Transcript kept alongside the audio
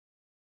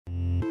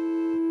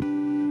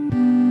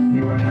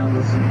are now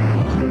listening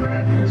to the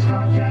Rad News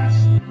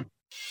Podcast.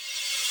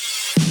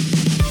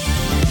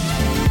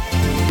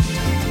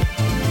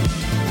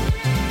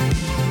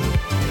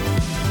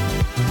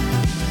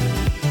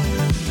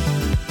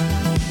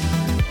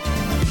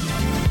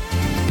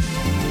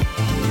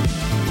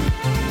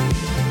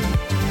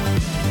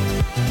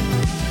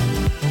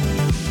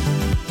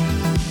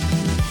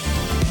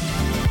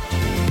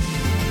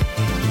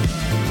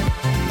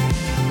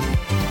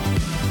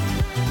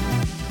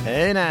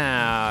 Hey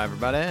now,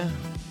 everybody.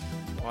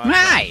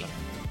 Hi.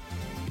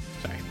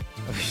 Sorry.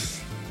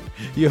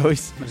 You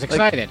always. I was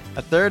excited.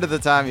 A third of the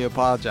time, you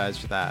apologize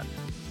for that.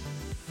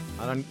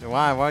 I don't.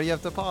 Why? Why do you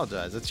have to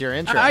apologize? It's your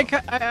intro. I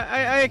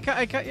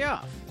cut you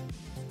off.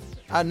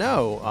 I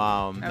know.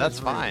 That's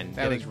was rude. fine.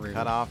 That was Getting rude.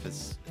 cut off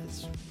is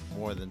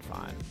more than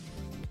fine.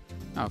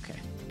 Okay.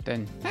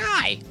 Then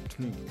hi.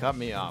 Cut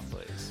me off,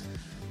 please.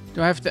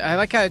 Do I have to? I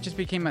like how it just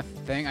became a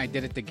thing. I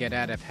did it to get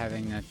out of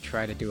having to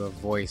try to do a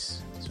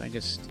voice. So I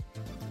just.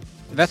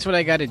 That's what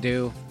I got to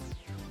do.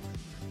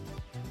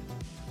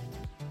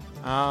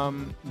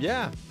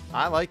 Yeah,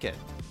 I like it.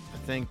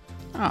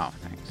 Oh,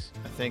 thanks.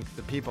 I think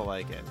the people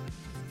like it.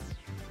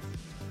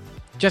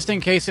 Just in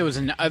case it was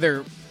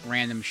another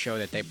random show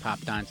that they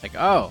popped on. It's like,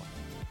 oh,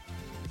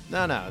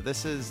 No.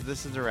 This is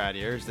the Rat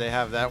Ears. They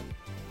have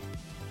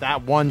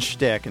that one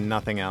shtick and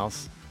nothing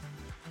else.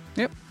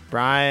 yep.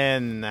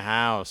 Brian in the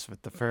house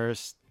with the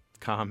first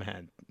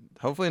comment.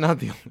 Hopefully not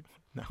the only one.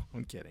 No,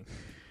 I'm kidding.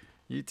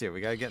 You too. We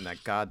gotta get in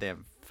that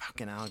goddamn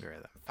fucking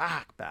algorithm.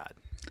 Fuck bad.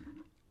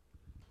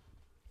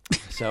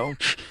 So,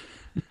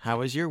 how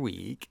was your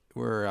week?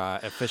 We're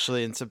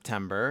officially in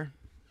September.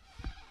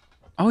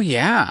 Oh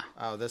yeah.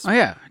 Oh, this Oh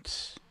yeah.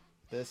 It's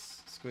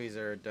this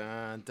squeezer.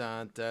 Dun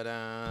dun dun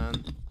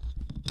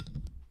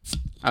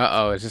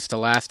dun. Is this the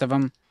last of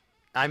them?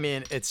 I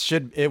mean,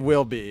 it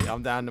will be.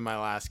 I'm down to my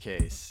last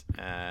case,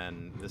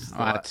 and this is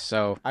the Oh, that's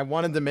so. I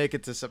wanted to make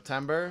it to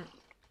September,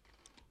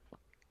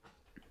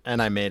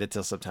 and I made it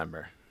till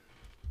September.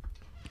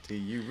 Do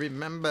you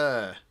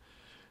remember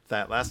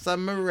that last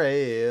summer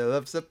rail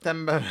of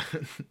September?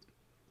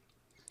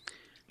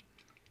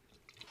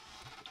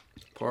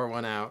 Pour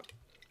one out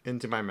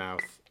into my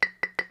mouth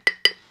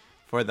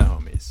for the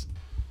homies.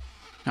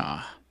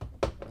 Ah.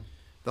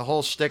 The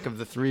whole shtick of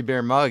the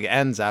 3-beer mug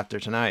ends after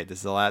tonight. This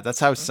is the last. That's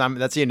how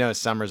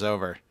summer's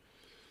over.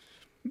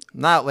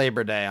 Not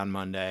Labor Day on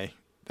Monday.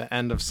 The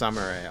end of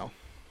summer ale.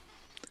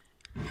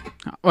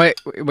 Wait.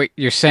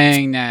 You're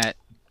saying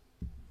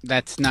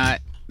that's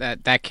not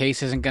that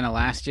case isn't gonna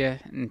last you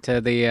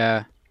into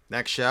the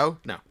Next show?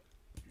 No.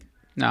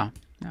 no.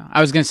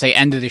 I was gonna say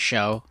end of the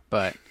show,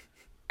 but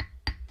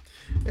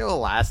It will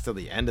last till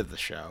the end of the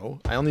show.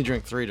 I only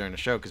drink 3 during the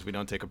show because we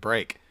don't take a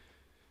break.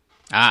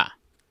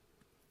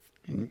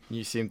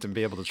 You seem to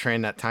be able to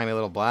train that tiny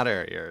little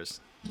bladder of yours.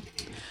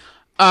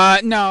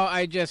 No,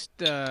 I just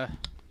I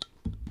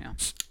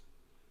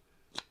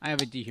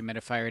have a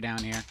dehumidifier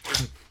down here.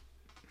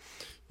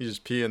 You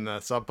just pee in the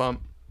sub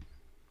pump.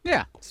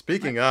 Yeah.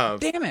 Speaking of,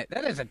 Damn it,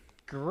 that is a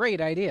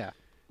great idea.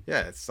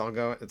 yeah, it's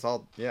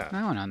all yeah.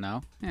 I wanna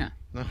know. Yeah.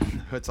 No,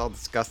 it's all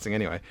disgusting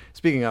anyway.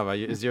 Speaking of,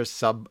 is your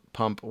sub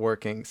pump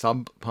working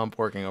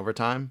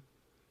overtime?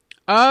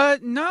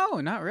 No,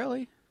 not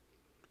really.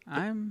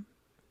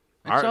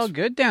 It's Ours- all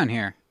good down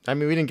here. I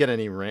mean, we didn't get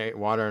any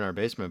water in our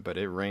basement, but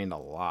it rained a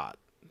lot.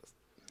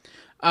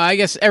 I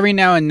guess every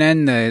now and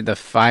then the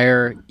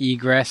fire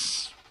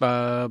egress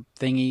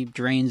thingy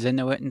drains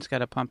into it and it's got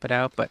to pump it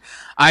out. But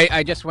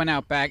I just went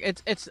out back.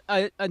 It's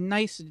a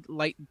nice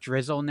light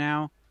drizzle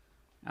now,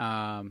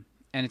 and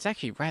it's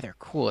actually rather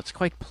cool. It's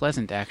quite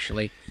pleasant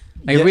actually.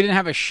 Like, if we didn't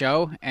have a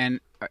show and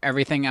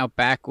everything out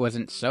back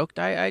wasn't soaked,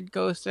 I'd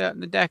go sit out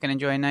on the deck and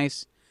enjoy a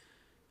nice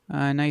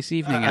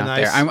evening out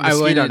there. I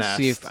mosquito wanted to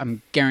see nest. if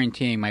I'm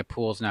guaranteeing my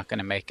pool's not going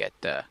to make it.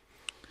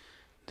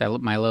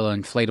 My little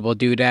inflatable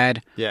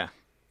doodad. Yeah.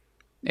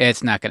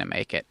 It's not going to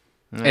make it.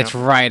 Yeah. It's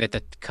right at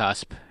the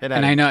cusp. It And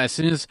had- I know as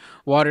soon as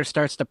water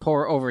starts to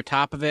pour over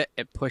top of it,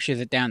 it pushes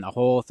it down. The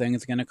whole thing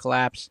is going to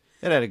collapse.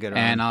 It had a good run.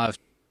 And I'll have,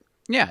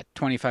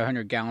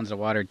 2,500 gallons of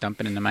water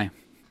dumping into my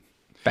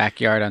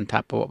backyard on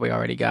top of what we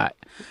already got.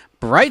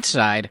 Bright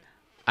side,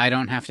 I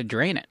don't have to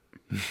drain it.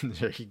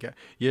 There you go.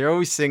 You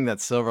always sing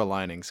that silver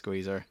lining,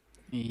 Squeezer.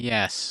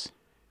 Yes.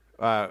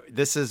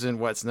 This is in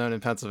what's known in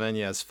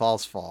Pennsylvania as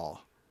False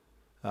Fall.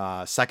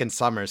 Second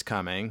summer's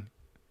coming.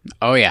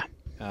 Oh, yeah.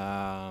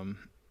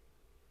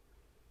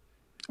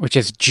 Which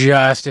is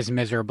just as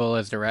miserable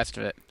as the rest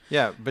of it.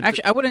 Yeah, but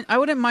Actually, I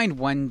wouldn't mind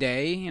one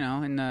day,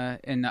 in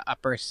the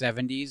upper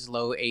 70s,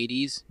 low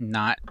 80s,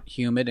 not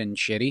humid and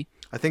shitty.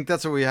 I think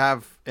that's what we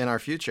have in our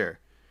future.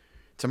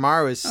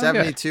 Tomorrow is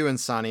 72 and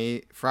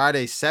sunny.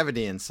 Friday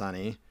 70 and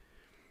sunny.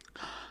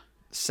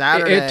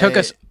 Saturday.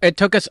 It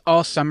took us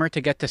all summer to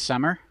get to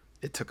summer.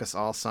 It took us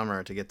all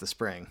summer to get to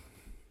spring.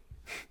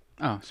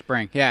 Oh,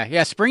 spring.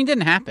 Yeah. Spring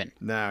didn't happen.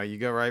 No, you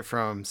go right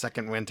from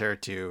second winter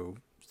to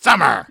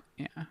summer.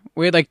 Yeah,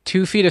 we had like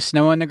 2 feet of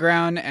snow on the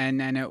ground, and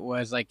then it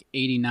was like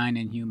 89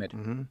 and humid.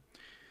 Mm-hmm.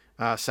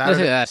 Listen to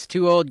Saturday. us,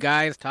 two old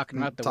guys talking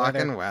about the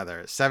Talking weather.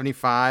 weather.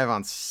 75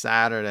 on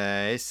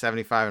Saturday,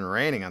 75 and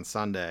raining on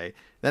Sunday.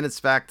 Then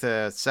it's back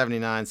to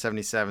 79,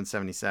 77,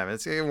 77.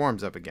 It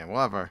warms up again.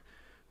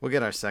 We'll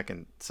get our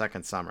second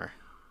summer.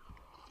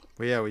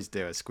 We always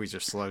do. As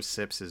Squeezer slow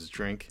sips his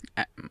drink.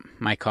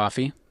 My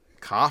coffee.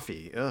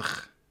 Coffee.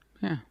 Ugh.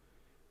 Yeah.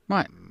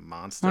 What?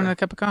 Monster. Want a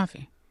cup of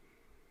coffee?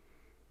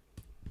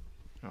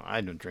 Oh,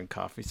 I don't drink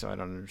coffee, so I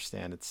don't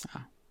understand its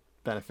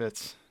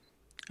benefits.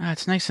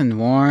 It's nice and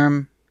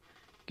warm.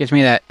 Gives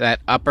me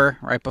that upper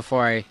right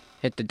before I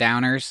hit the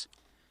downers.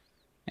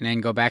 And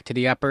then go back to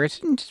the uppers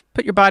and just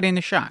put your body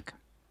into shock.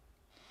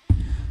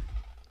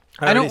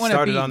 I don't want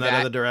to be on that that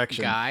other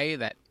direction. guy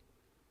that...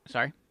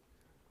 Sorry?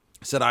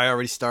 I said I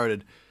already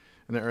started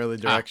in the early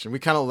direction. We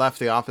kind of left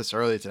the office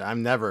early today.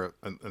 I'm never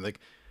like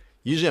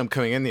usually I'm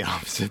coming in the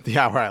office at the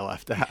hour I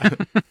left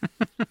at.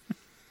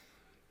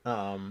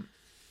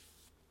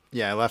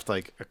 Yeah, I left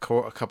like a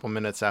couple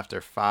minutes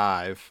after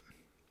 5.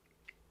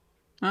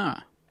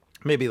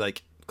 Maybe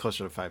like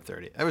closer to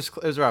 5:30. It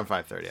was around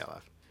 5:30 I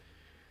left.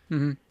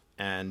 Mm-hmm.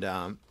 And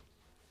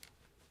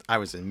I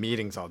was in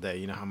meetings all day.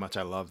 You know how much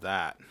I love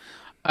that.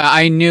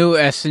 I knew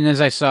as soon as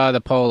I saw the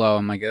polo,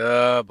 I'm like,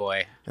 oh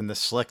boy. And the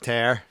slicked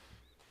hair.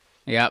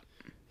 Yep.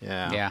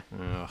 Yeah. Yeah.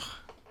 Ugh,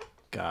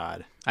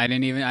 God. I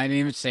didn't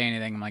even say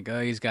anything. I'm like,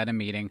 oh, he's got a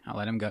meeting. I'll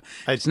let him go.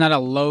 It's not a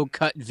low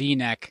cut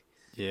V-neck.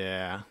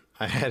 Yeah.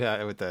 I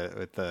had with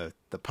the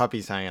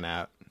puppies hanging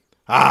out.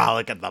 Ah,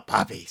 look at the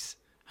puppies.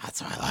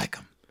 That's why I like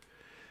them.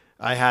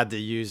 I had to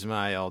use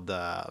my old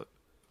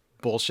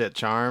bullshit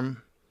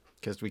charm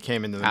because we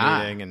came into the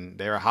meeting and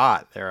they were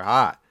hot.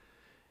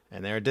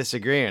 And they were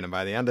disagreeing, and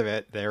by the end of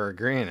it, they were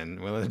agreeing and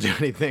willing to do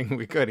anything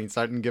we could. He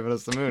started giving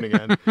us the moon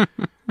again.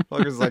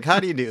 Walker's like, "How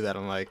do you do that?"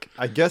 I'm like,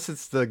 "I guess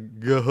it's the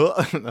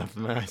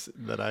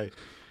that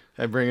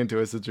I bring into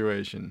a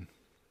situation."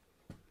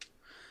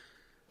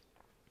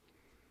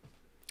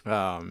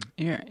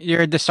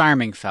 You're a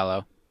disarming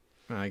fellow.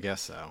 I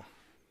guess so.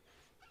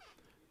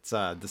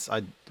 It's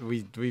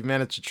we've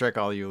managed to trick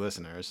all you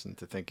listeners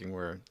into thinking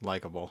we're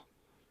likable.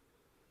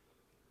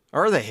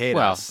 Or they hate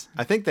us.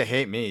 I think they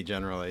hate me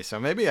generally, so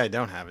maybe I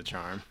don't have a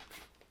charm.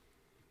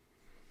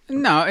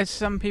 No, it's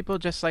some people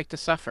just like to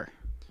suffer.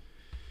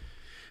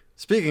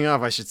 Speaking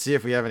of, I should see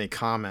if we have any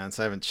comments.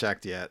 I haven't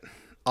checked yet.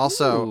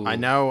 Also, Ooh. I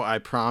know I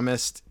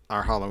promised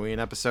our Halloween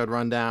episode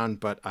rundown,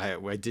 but I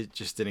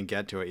just didn't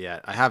get to it yet.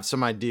 I have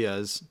some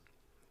ideas.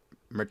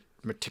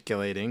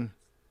 Meticulating.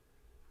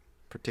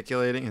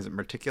 Is it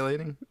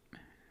meticulating?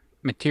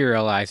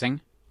 Materializing.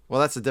 Well,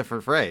 that's a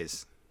different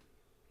phrase.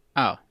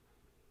 Oh.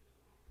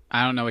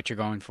 I don't know what you're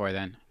going for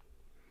then.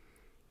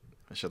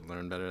 I should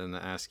learn better than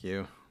to ask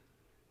you.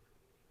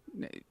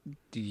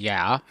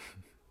 Yeah.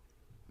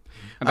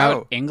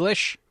 About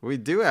English? We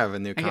do have a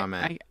new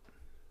comment.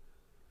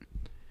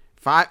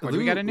 What do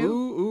we got a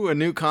new? A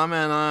new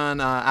comment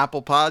on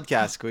Apple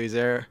Podcast,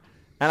 Squeezer.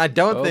 And I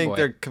don't think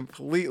they're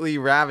completely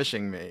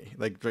ravishing me.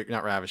 Like,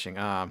 not ravishing.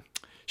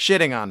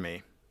 Shitting on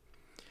me.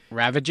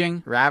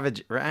 Ravaging?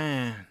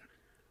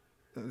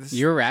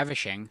 You're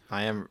ravishing.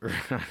 I am.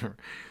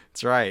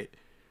 That's right.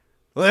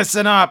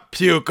 Listen up,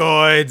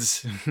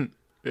 pucoids.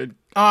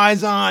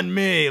 Eyes on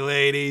me,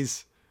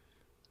 ladies.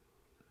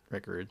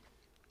 Record.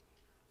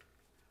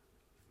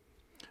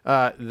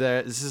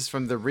 This is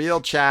from the real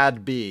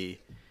Chad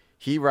B.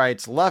 He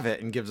writes, "Love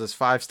it," and gives us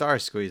 5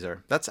 stars,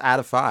 Squeezer. That's out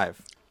of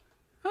 5.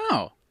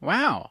 Oh,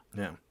 wow.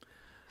 Yeah.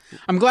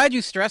 I'm glad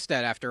you stressed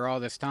that after all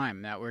this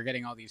time, that we're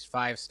getting all these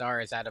 5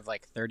 stars out of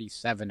like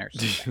 37 or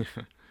something.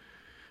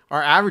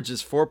 Our average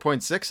is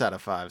 4.6 out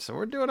of 5, so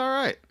we're doing all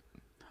right.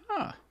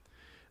 Huh.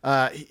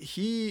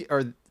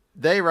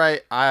 They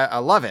write, I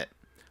love it.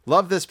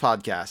 Love this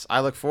podcast.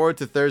 I look forward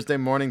to Thursday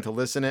morning to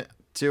listen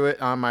to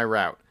it on my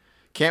route.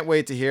 Can't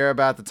wait to hear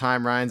about the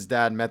time Ryan's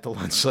dad met the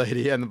lunch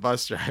lady and the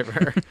bus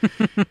driver.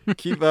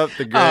 Keep up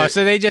the great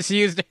so they just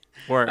used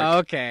work.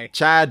 Okay.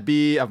 Chad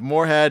B. of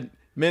Moorhead,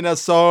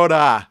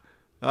 Minnesota.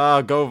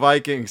 Oh, go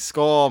Vikings.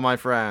 Skol, my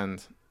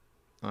friend.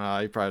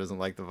 He probably doesn't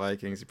like the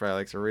Vikings. He probably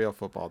likes a real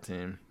football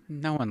team.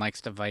 No one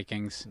likes the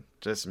Vikings.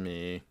 Just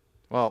me.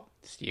 Well,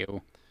 it's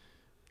you.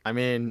 I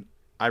mean,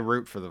 I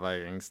root for the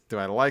Vikings. Do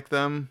I like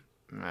them?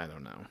 I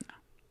don't know.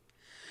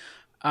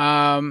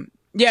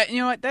 Yeah, you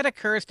know what? That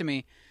occurs to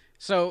me.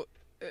 So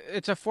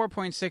it's a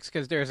 4.6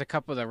 because there's a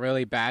couple of the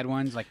really bad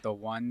ones, like the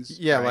ones.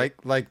 Yeah, right?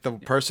 like the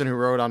person who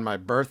wrote on my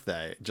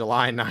birthday,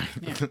 July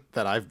 9th,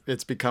 that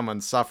it's become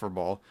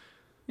insufferable.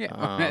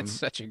 Yeah, that's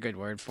such a good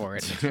word for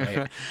it.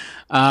 That's,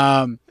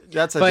 I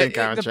think,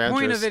 how the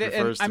point of it,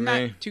 refers and to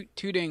I'm me. not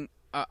tooting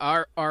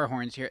our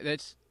horns here.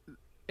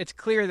 It's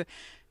clear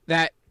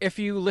that if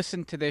you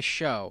listen to this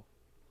show,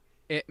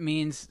 it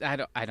means I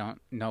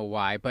don't know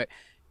why, but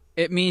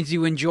it means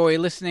you enjoy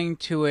listening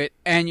to it,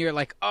 and you're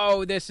like,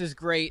 oh, this is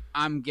great.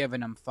 I'm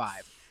giving them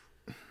 5.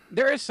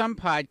 There are some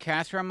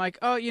podcasts where I'm like,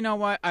 oh, you know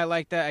what? I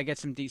like that. I get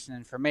some decent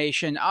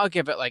information. I'll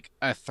give it like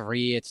a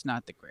 3. It's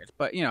not the greatest,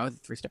 but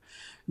 3 stars.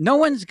 No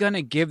one's going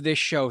to give this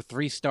show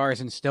 3 stars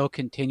and still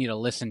continue to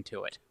listen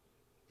to it.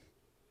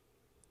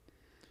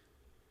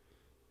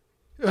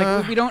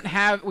 Like we don't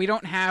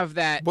have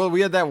that Well,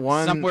 we had that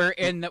one.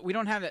 we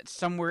don't have that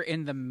somewhere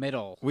in the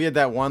middle. We had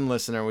that one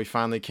listener we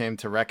finally came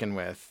to reckon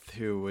with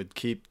who would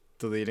keep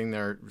deleting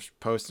their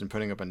post and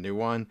putting up a new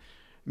one,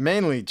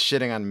 mainly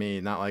shitting on me,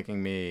 not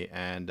liking me,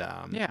 and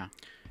Yeah.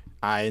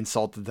 I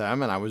insulted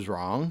them and I was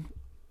wrong,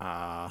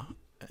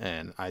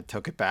 and I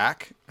took it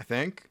back. I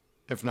think.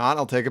 If not,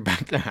 I'll take it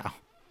back now.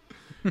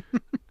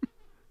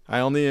 I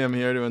only am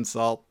here to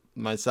insult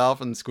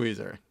myself and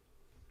Squeezer.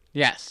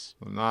 Yes.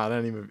 Not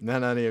any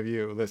of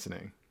you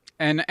listening.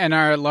 And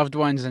our loved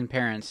ones and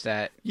parents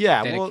that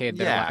dedicate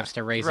their lives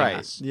to raising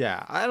us.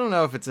 Yeah, I don't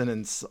know if it's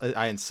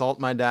I insult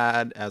my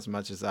dad as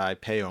much as I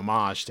pay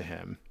homage to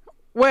him.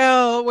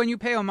 Well, when you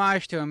pay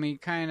homage to him, he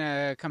kind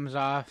of comes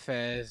off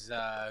as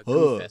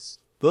goofus.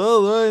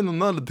 Well, I'm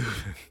not a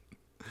doofus.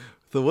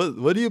 So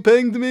what are you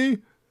paying to me?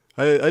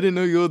 I didn't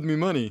know you owed me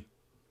money.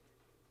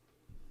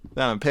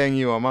 Now I'm paying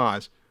you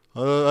homage.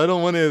 I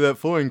don't want any of that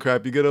foreign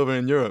crap you get over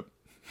in Europe.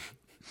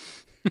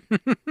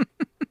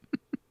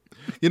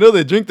 You know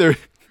they drink their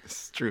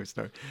this is true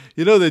story.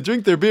 You know they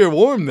drink their beer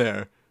warm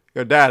there.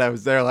 Your Dad, I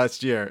was there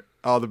last year.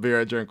 All the beer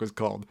I drank was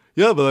cold.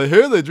 Yeah, but I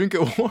hear they drink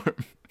it warm.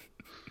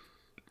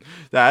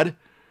 Dad,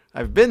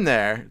 I've been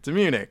there to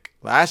Munich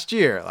last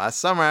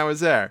summer I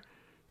was there.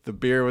 The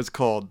beer was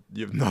cold.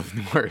 You have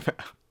nothing to worry about.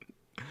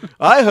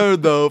 I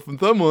heard though from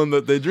someone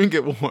that they drink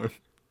it warm.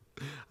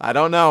 I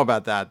don't know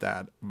about that,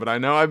 Dad, but I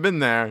know I've been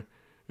there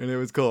and it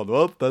was cold.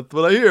 Well, that's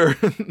what I hear.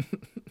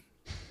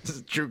 This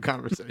is a true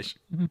conversation.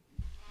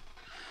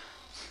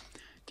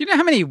 Do you know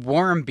how many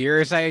warm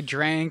beers I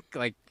drank?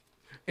 Like,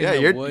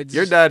 in the woods,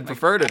 your dad like,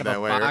 preferred it out of that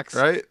a way, box?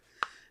 right?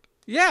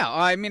 Yeah, well,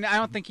 I mean, I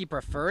don't think he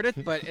preferred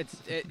it, but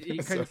he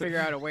couldn't figure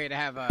out a way to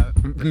have a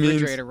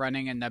refrigerator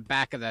running in the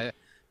back of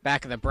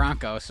the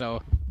Bronco.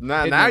 So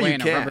Now hidden away you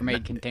in a can.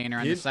 Rubbermaid container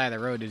on the side of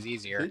the road is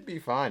easier. He'd be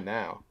fine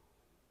now.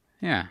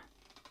 Yeah.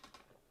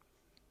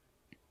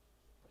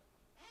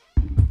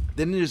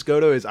 Didn't he just go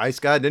to his ice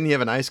guy? Didn't he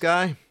have an ice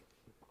guy?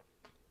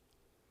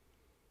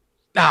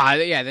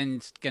 Yeah. Then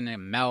it's gonna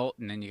melt,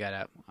 and then you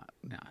gotta.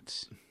 No,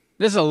 this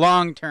is a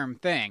long-term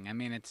thing. I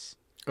mean, it's.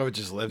 Oh, it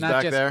just lives Not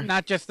back just, there?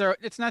 Not just throw.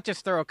 It's not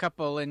just throw a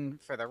couple in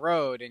for the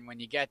road, and when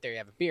you get there, you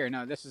have a beer.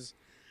 No, this is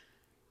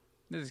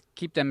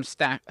keep them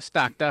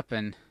stocked up,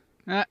 and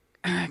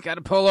got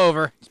to pull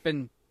over. It's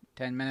been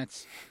 10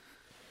 minutes.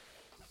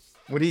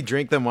 Would he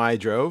drink them while he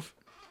drove?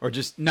 Or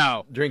just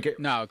No, drink it?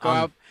 no.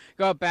 Go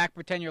out back,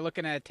 pretend you're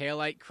looking at a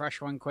taillight, crush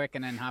one quick,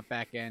 and then hop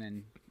back in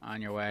and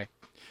on your way.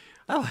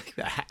 I like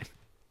that.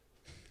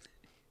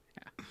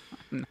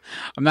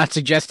 I'm not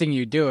suggesting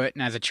you do it,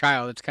 and as a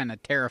child, it's kind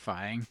of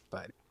terrifying,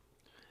 but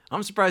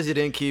I'm surprised you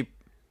didn't keep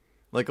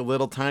like a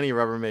little tiny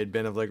Rubbermaid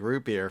bin of like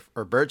root beer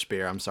or birch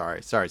beer. I'm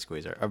sorry,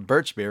 Squeezer, of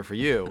birch beer for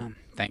you.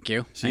 thank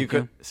you. So you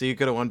could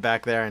have went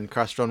back there and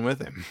crushed one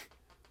with him.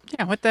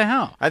 Yeah, what the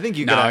hell? I think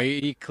you No, could.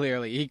 he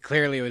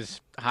clearly was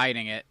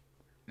hiding it,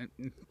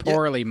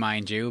 poorly,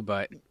 mind you,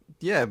 but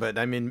Yeah, but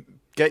I mean,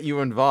 get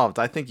you involved.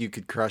 I think you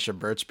could crush a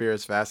birch beer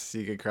as fast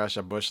as you could crush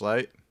a Busch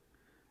Light.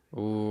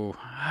 ooh,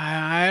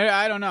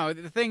 I don't know.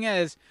 The thing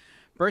is,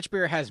 birch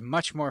beer has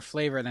much more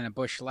flavor than a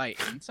Busch Light,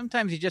 and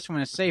sometimes you just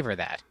want to savor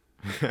that.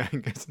 I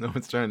guess no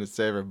one's trying to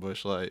savor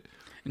Busch Light.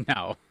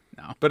 No.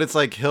 But it's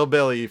like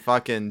hillbilly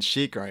fucking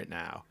chic right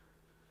now.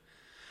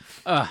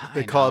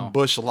 They call it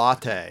Busch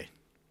Latte.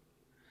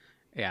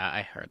 Yeah,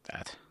 I heard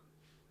that.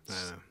 I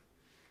know.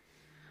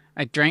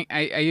 I drank.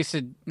 I used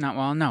to not.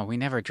 Well, no, we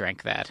never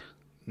drank that.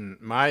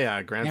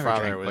 My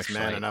grandfather drank was Busch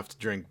man Light. enough to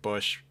drink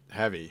Busch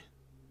Heavy.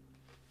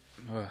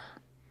 Ugh.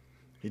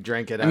 He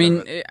drank it. I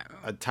mean, a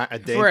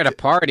if we're at a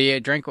party, I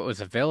drank what was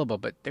available,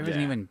 but there wasn't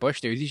Yeah. even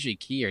Busch. There was usually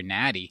Key or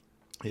Natty.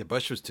 Yeah,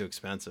 Busch was too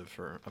expensive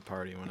for a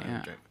party when I Yeah.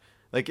 would drink.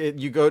 Like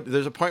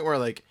there's a point where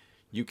like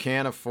you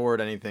can't afford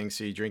anything,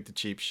 so you drink the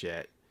cheap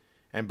shit.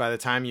 And by the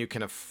time you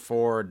can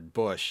afford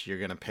Busch, you're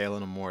gonna pay a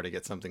little more to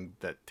get something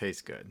that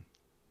tastes good.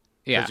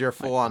 Yeah, Because you're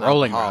full on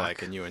Rolling alcoholic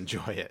Rock. and you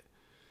enjoy it.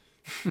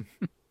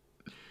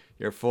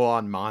 You're full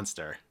on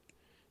monster,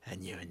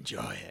 and you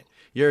enjoy it.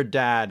 Your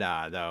dad,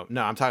 though.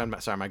 No, I'm talking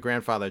about. Sorry, my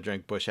grandfather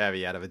drank Busch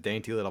Heavy out of a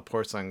dainty little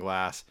porcelain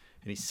glass,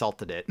 and he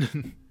salted it.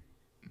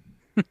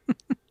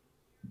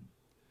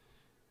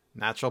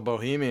 Natural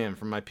bohemian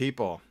from my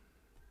people.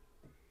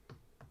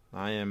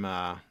 I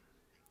am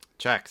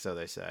Czech, so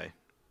they say,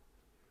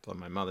 on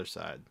my mother's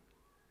side.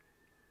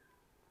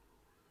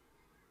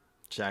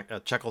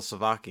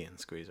 Czechoslovakian,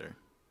 Squeezer.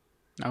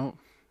 Oh,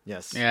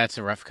 Yes. yeah, it's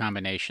a rough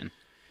combination.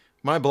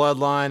 My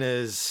bloodline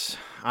is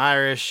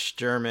Irish,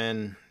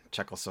 German,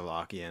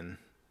 Czechoslovakian.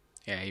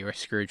 Yeah, you were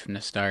screwed from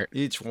the start.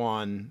 Each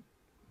one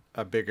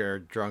a bigger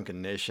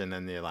drunken nation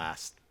than the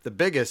last. The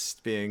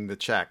biggest being the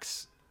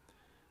Czechs.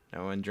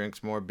 No one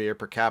drinks more beer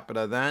per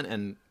capita than,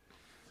 and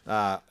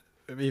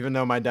even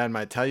though my dad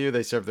might tell you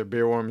they serve their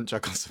beer warm in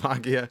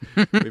Czechoslovakia,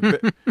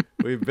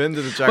 we've been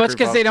to the Czech Well, it's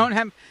because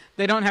Republic.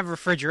 they don't have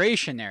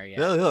refrigeration there yet.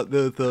 Yeah.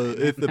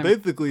 It's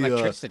basically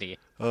Electricity.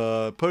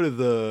 part of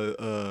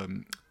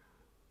the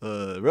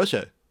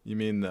Russia. You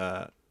mean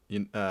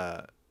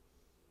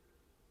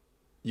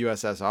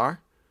USSR?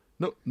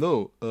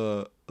 no,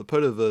 a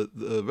part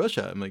of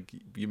Russia. I'm like,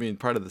 you mean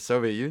part of the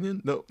Soviet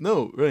Union?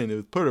 No, Ryan, it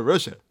was part of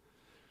Russia.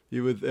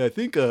 It was, I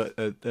think,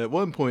 at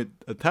one point,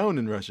 a town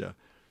in Russia.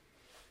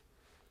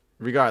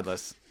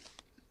 Regardless,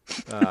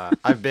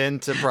 I've been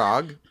to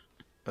Prague.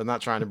 I'm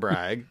not trying to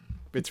brag.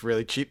 It's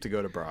really cheap to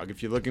go to Prague.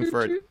 If you're looking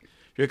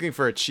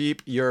for a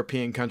cheap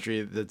European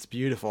country that's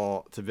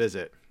beautiful to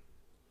visit,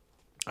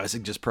 I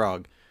suggest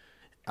Prague.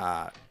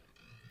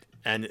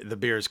 And the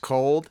beer is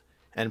cold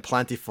and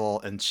plentiful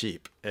and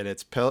cheap, and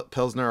it's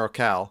Pilsner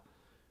Urquell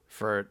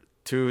for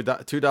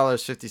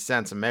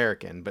 $2.50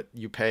 American, but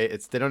you pay.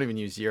 They don't even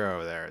use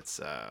euro there. It's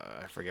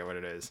I forget what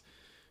it is.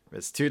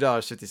 It's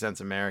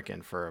 $2.50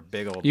 American for a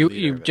big old.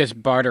 You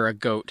just barter a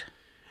goat,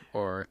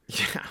 or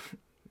yeah,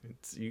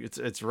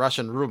 it's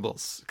Russian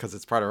rubles because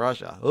it's part of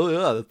Russia. Oh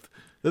yeah,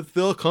 that's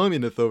still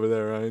communist over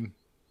there, Ryan.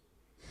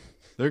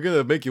 They're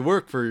gonna make you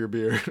work for your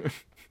beer.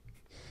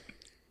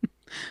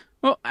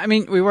 well, I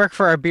mean, we work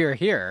for our beer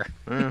here.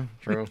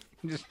 True.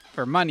 Just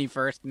for money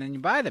first, and then you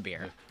buy the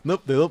beer.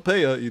 Nope, they don't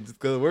pay you. You just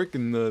gotta work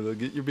and they'll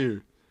get your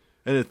beer.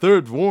 And it's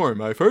third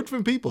warm. I've heard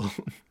from people.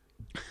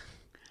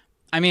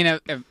 I mean,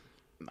 if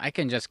I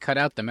can just cut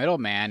out the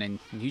middleman, and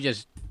you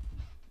just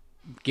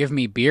give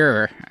me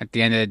beer at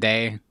the end of the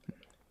day.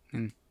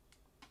 And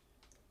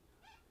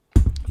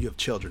you have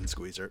children,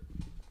 Squeezer.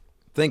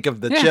 Think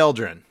of the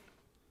children.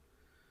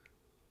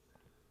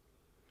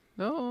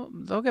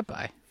 They'll get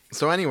by.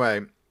 So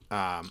anyway,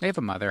 they have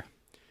a mother.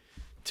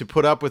 To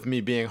put up with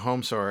me being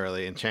home so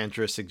early,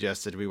 Enchantress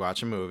suggested we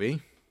watch a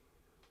movie.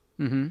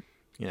 Mm-hmm.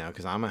 You know,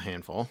 because I'm a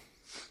handful.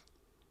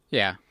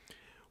 Yeah.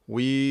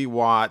 We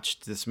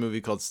watched this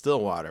movie called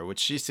Stillwater, which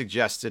she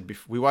suggested.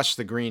 We watched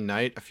The Green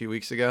Knight a few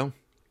weeks ago.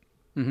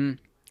 Mm-hmm.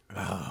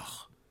 Ugh.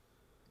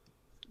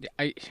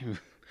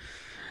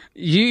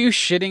 You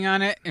shitting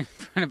on it in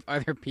front of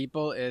other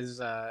people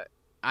is,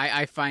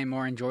 I find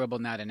more enjoyable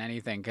now than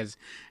anything, because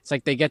it's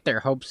like they get their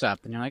hopes up,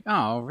 and you're like,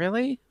 oh,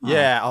 really? Oh.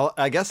 Yeah,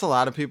 I guess a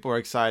lot of people are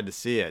excited to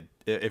see it.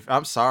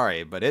 I'm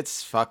sorry, but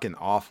it's fucking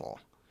awful.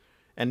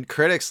 And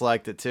critics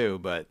liked it too,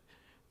 but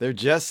they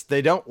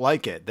don't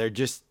like it. They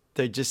just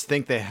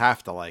think they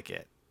have to like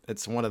it.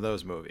 It's one of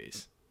those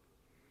movies.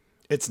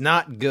 It's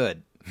not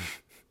good.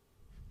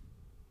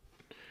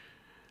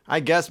 I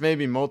guess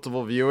maybe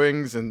multiple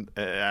viewings, and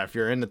if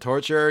you're into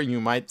torture,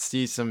 you might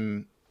see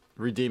some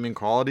redeeming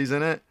qualities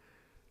in it.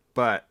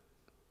 But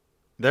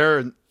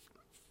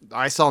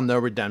I saw no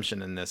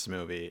redemption in this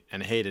movie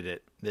and hated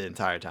it the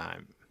entire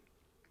time.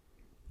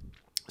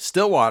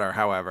 Stillwater,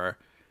 however,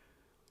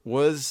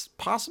 was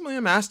possibly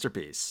a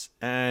masterpiece,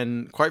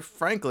 and quite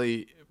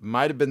frankly,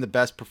 might have been the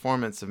best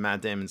performance of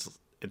Matt Damon's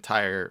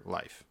entire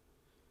life.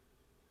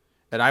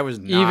 And I was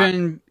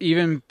not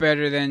even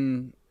better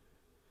than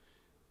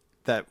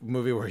that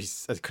movie where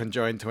he's a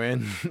conjoined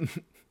twin.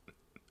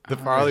 The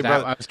Farley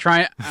brother. I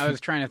was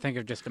trying to think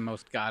of just the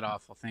most god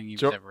awful thing he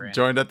was ever in.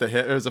 Joined at the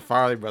hit. It was a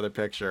Farley brother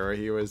picture where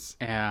he was.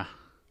 Yeah.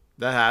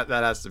 That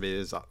has to be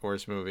his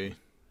worst movie.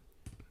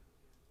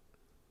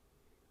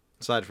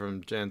 Aside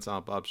from Jay and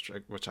Silent Bob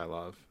Strike, which I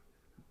love.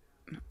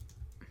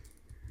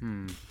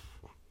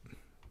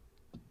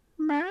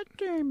 Matt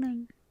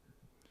Damon.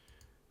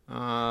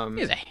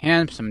 He's a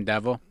handsome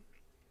devil.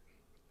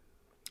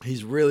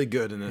 He's really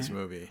good in this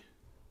movie.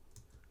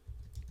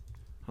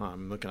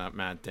 I'm looking up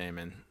Matt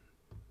Damon.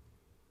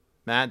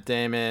 Matt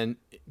Damon,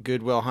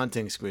 Good Will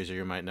Hunting, Squeezer,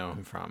 you might know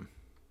him from.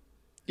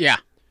 Yeah.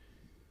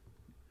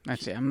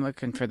 Let's see. I'm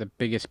looking for the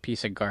biggest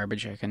piece of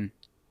garbage I can.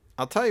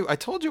 I'll tell you. I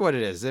told you what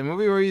it is. The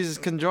movie where he's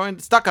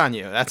conjoined, Stuck on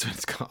You. That's what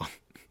it's called.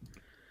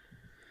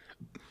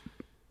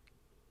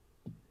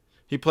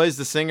 He plays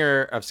the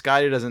singer of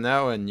Scotty Doesn't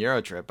Know in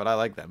Eurotrip, but I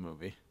like that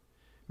movie.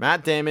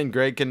 Matt Damon,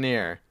 Greg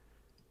Kinnear.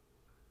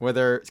 Where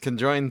they're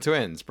conjoined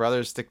twins.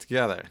 Brothers stick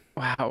together.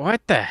 Wow,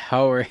 what the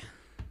hell were...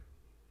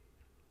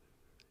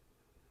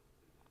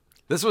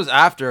 This was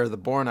after The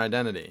Bourne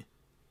Identity.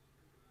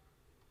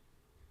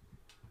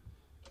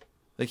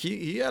 Like,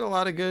 he had a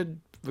lot of good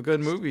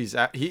movies.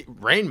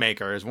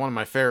 Rainmaker is one of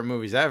my favorite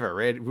movies ever.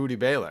 Rudy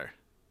Baylor.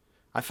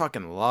 I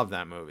fucking love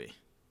that movie.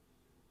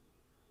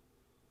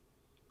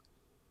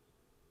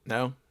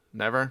 No?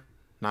 Never?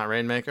 Not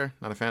Rainmaker?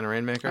 Not a fan of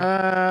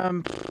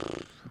Rainmaker?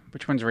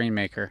 Which one's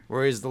Rainmaker?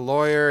 Where he's the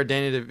lawyer,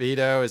 Danny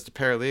DeVito is the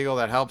paralegal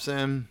that helps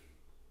him.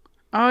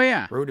 Oh,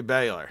 yeah. Rudy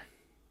Baylor.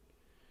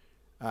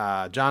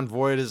 John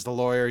Voight is the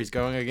lawyer he's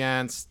going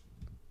against.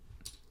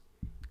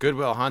 Good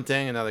Will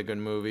Hunting, another good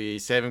movie.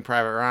 Saving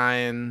Private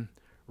Ryan.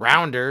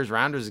 Rounders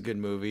is a good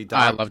movie.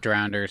 I loved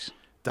Rounders.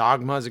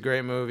 Dogma's a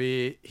great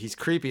movie. He's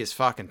creepy as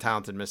fucking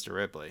talented Mr.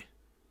 Ripley.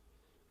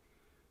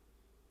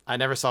 I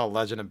never saw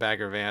Legend of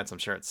Bagger Vance. I'm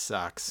sure it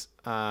sucks.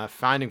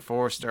 Finding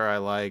Forrester I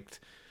liked.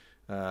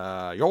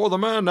 You're the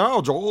man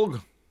now, Jog.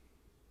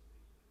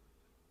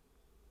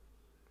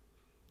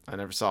 I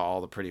never saw All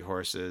the Pretty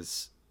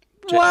Horses.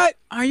 What?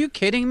 Are you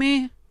kidding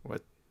me?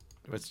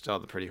 What's All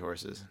the Pretty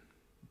Horses?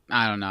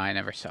 I don't know. I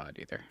never saw it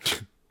either.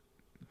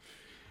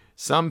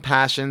 Some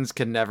passions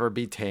can never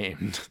be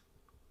tamed.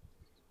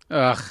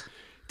 Ugh.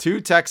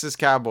 2 Texas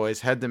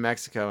cowboys head to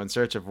Mexico in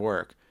search of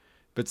work.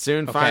 but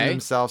soon find Okay.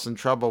 themselves in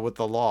trouble with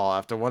the law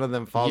after one of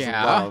them falls in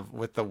Yeah. love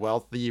with the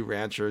wealthy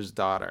rancher's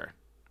daughter.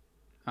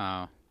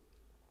 Oh.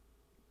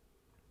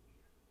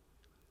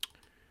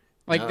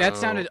 Like, that No.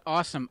 sounded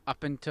awesome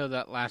up until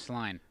that last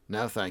line.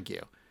 No, thank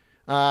you.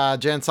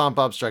 Jan Silent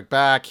Bob Strike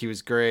Back. He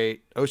was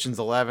great. Ocean's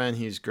 11.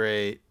 He was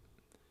great.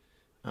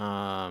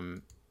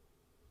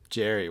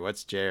 Jerry.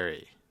 What's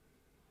Jerry?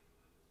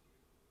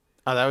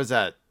 Oh, that was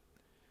that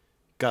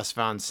Gus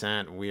Van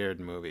Sant weird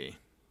movie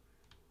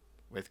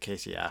with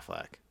Casey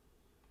Affleck.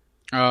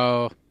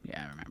 Oh,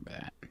 yeah, I remember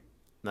that.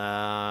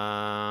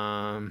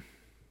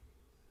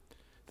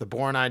 The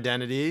Bourne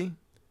Identity.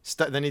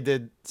 Then he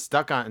did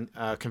Stuck on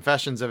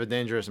Confessions of a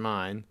Dangerous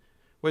Mind,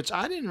 which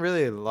I didn't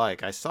really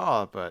like. I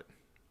saw it, but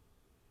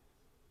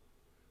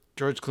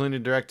George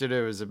Clooney directed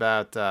it. It was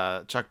about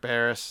Chuck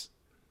Barris,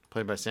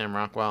 played by Sam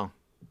Rockwell.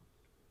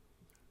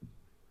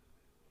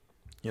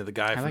 You know, the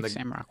guy I from like the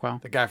Sam Rockwell.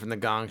 the guy from the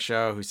Gong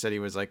Show who said he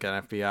was like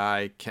an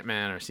FBI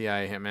hitman or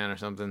CIA hitman or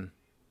something.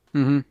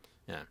 Mm-hmm.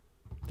 Yeah.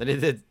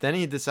 Then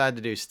he decided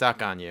to do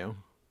Stuck on You.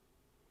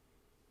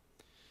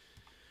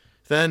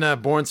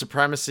 Then Born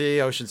Supremacy,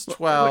 Ocean's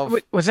 12.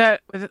 Was that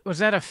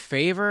a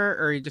favor,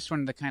 or you just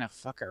wanted to kind of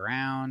fuck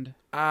around?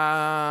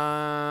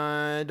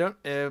 I don't.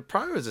 It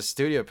probably was a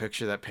studio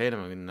picture that paid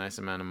him a nice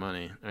amount of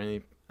money. I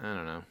mean, I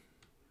don't know.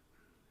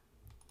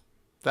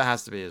 That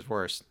has to be his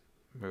worst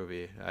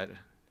movie.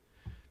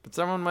 But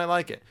someone might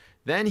like it.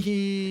 Then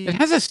he. It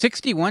has a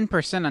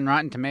 61% on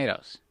Rotten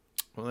Tomatoes.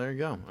 Well, there you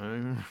go.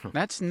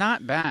 That's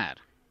not bad.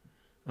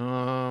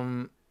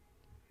 The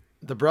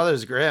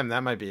Brothers Grimm.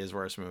 That might be his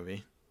worst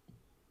movie.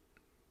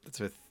 It's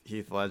with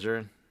Heath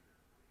Ledger.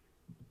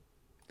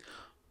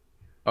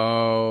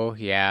 Oh,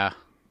 yeah.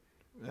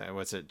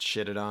 What's it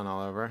shitted on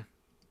all over?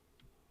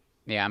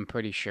 Yeah, I'm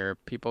pretty sure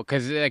people,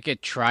 because like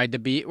it tried to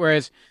be,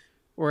 whereas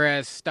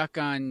Stuck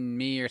on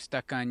Me or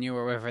Stuck on You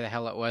or whatever the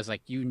hell it was,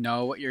 like you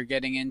know what you're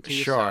getting into.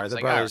 Sure, so it's the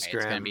like, Brothers all right,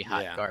 it's gonna Grimm, be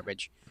hot yeah.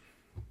 garbage.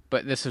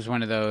 But this was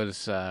one of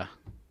those. Oh,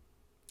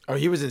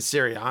 he was in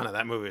Syriana.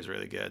 That movie was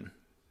really good.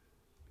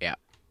 Yeah.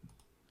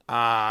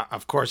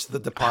 Of course, The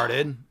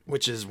Departed,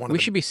 which is one of We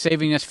the should be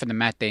saving this for the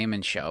Matt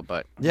Damon show,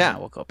 but Yeah.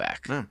 we'll go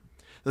back. Yeah.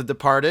 The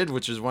Departed,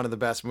 which is one of the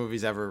best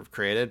movies ever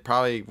created.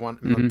 Probably one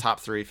of the top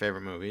 3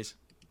 favorite movies.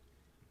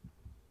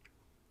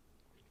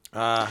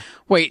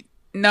 Wait,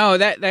 no,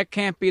 that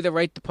can't be The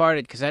Right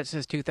Departed because that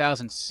says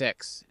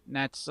 2006. And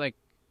that's like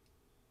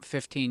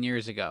 15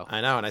 years ago.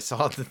 I know, and I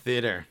saw it in the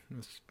theater. It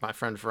was my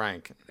friend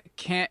Frank.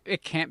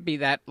 It can't be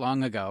that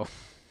long ago.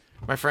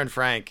 My friend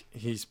Frank,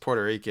 he's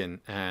Puerto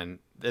Rican, and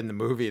in the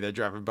movie they're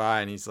driving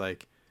by, and he's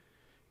like,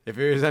 "If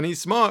he was any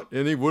smart,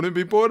 then he wouldn't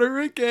be Puerto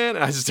Rican." And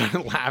I just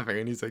started laughing,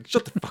 and he's like,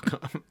 "Shut the fuck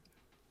up."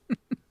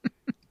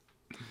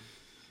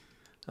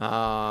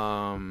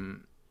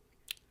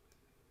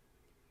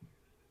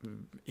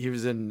 He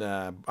was in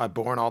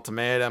Born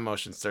Ultimatum,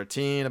 Ocean's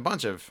 13, a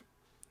bunch of.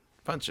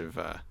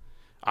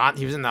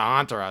 He was in the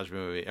Entourage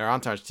movie or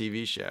Entourage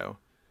TV show.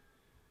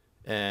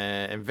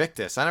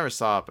 Invictus, I never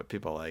saw it, but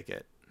people like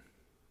it.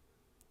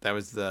 That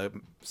was the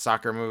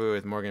soccer movie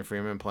with Morgan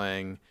Freeman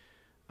playing.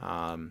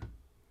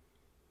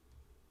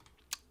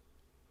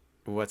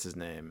 What's his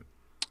name?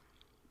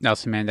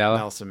 Nelson Mandela.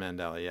 Nelson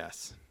Mandela,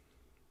 yes.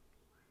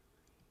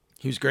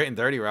 He was great in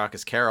 30 Rock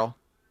as Carol.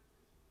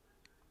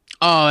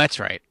 Oh, that's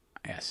right.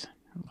 Yes,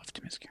 I loved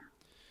him as Carol.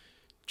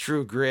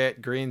 True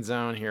Grit, Green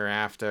Zone,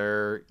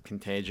 Hereafter,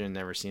 Contagion.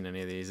 Never seen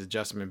any of these.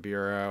 Adjustment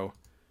Bureau.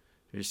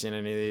 Have you seen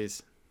any of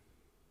these?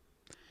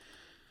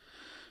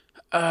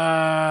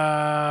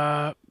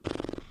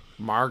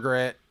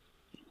 Margaret.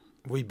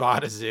 We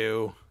Bought a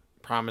Zoo.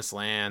 Promised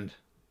Land.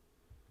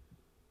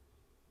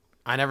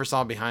 I never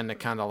saw Behind the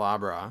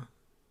Candelabra.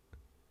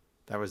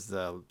 That was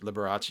the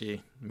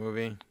Liberace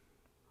movie.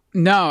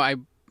 No, I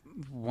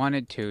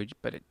wanted to,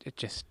 but it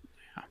just.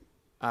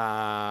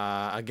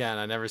 Again,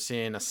 I never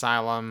seen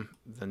Asylum,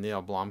 the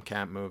Neil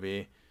Blomkamp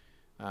movie.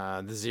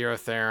 The Zero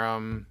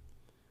Theorem.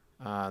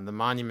 The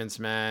Monuments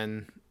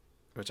Men,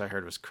 which I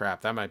heard was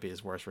crap. That might be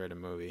his worst rated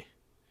movie.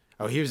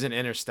 Oh, he was in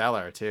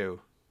Interstellar,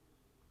 too.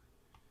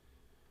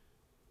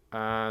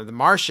 The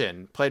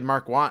Martian played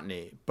Mark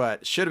Watney,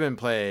 but should have been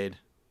played.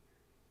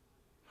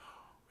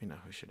 We know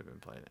who should have been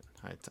played it.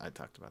 I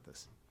talked about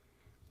this.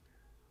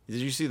 Did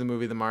you see the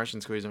movie The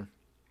Martian, Squeezer?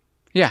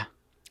 Yeah.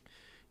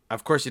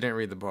 Of course you didn't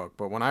read the book,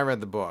 but when I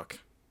read the book,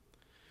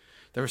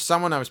 there was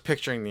someone I was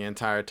picturing the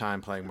entire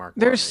time playing Mark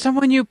There's Watney.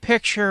 someone you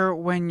picture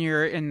when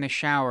you're in the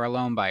shower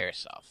alone by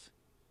yourself.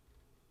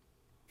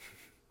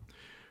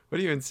 What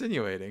are you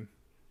insinuating?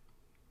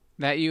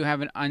 That you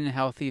have an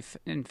unhealthy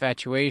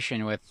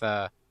infatuation with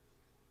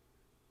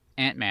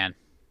Ant-Man.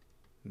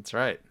 That's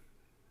right.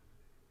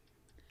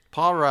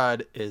 Paul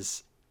Rudd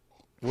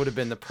would have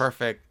been the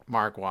perfect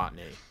Mark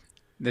Watney.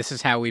 This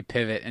is how we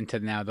pivot into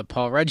now the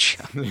Paul Rudd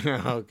show.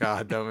 Oh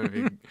God, don't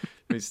make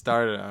me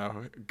started.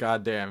 Oh,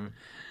 goddamn.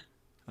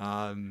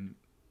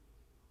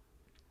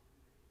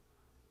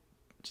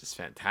 Just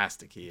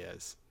fantastic he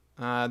is.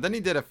 Then he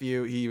did a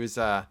few. He was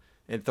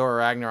in Thor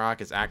Ragnarok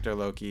as actor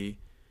Loki.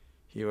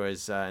 He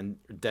was in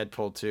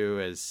Deadpool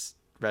 2 as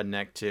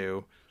Redneck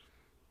 2.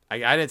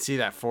 I didn't see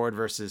that Ford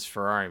versus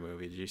Ferrari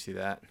movie. Did you see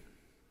that?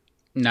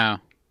 No.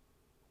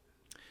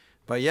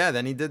 But yeah,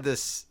 then he did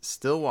this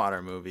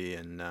Stillwater movie,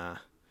 and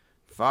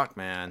fuck,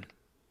 man.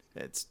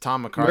 It's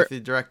Tom McCarthy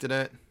directed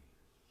it.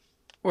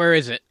 Where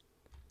is it?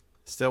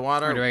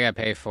 Stillwater? Or do I gotta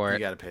pay for You it?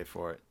 gotta pay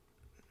for it.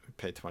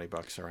 Pay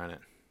 $20 to rent it.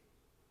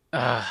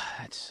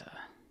 That's.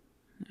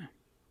 Yeah.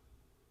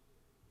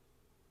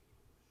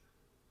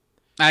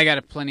 I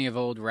got plenty of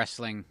old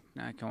wrestling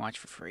I can watch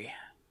for free.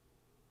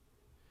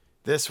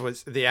 This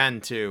was the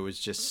end too. Was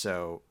just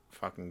so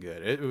fucking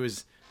good. It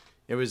was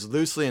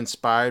loosely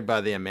inspired by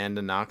the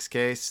Amanda Knox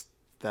case,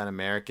 that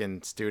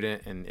American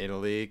student in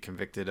Italy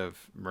convicted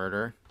of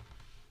murder.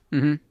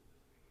 Mm-hmm.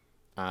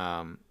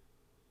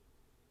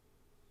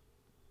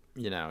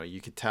 You know,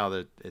 you could tell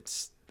that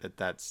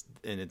that's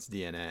in its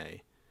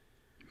DNA.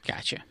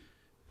 Gotcha.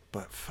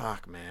 But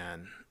fuck,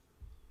 man,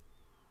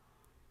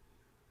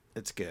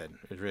 it's good.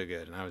 It's really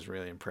good, and I was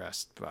really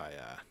impressed by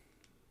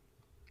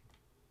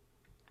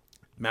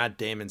Matt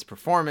Damon's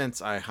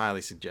performance. I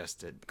highly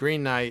suggest it.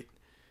 Green Knight.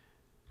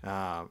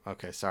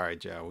 Okay, sorry,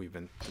 Joe. We've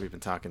been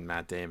talking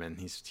Matt Damon.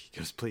 He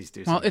goes, please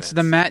do something. Well, it's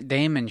the Matt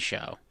Damon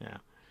show.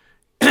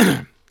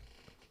 Yeah.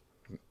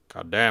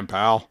 Goddamn,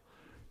 pal.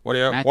 What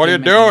are you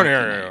Damon doing in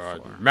here,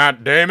 1994.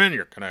 Matt Damon?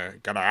 You're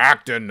gonna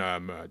act in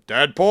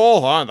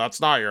Deadpool, huh? That's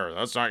not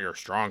your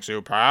strong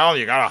suit, pal.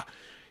 You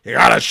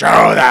gotta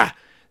show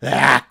the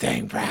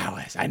acting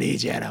prowess. I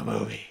need you in a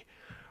movie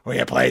where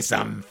you play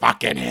some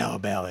fucking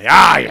hillbilly.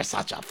 Ah, you're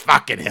such a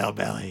fucking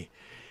hillbilly.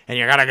 And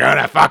you're gonna go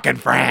to fucking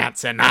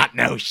France and not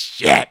know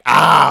shit.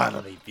 Oh,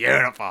 it'll be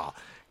beautiful.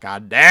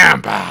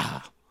 Goddamn,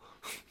 pal.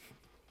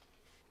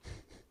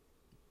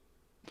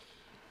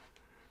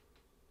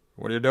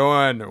 What are you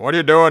doing? What are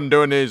you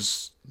doing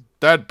these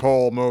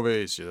Deadpool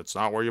movies? That's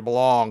not where you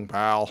belong,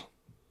 pal.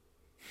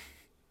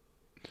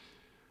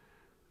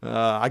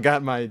 I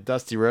got my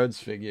Dusty Rhodes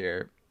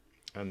figure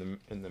in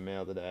the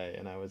mail today,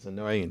 and I was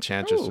annoying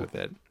Enchantress with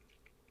it.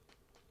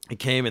 It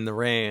came in the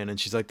rain, and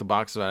she's like, the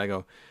box is out. I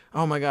go,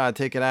 oh my god,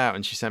 take it out.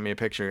 And she sent me a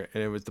picture,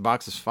 and the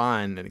box was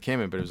fine, and it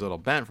came in, but it was a little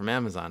bent from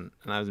Amazon.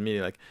 And I was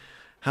immediately like,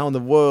 how in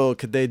the world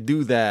could they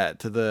do that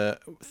to the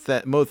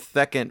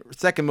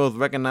second most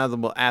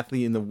recognizable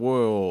athlete in the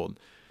world?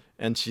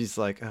 And she's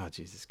like, oh,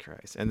 Jesus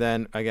Christ. And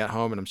then I got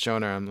home, and I'm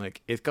showing her, I'm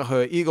like, it's got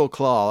her eagle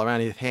claw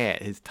around his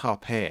hat, his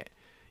top hat.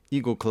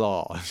 Eagle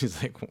claw. And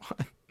she's like,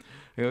 what?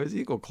 I go, his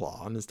eagle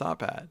claw on his top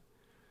hat.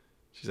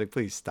 She's like,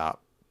 please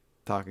stop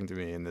talking to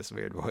me in this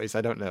weird voice.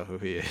 I don't know who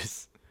he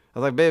is. I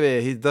was like,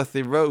 baby, he's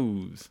Dusty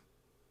Rhodes.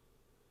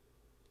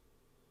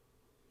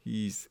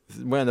 He's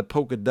wearing the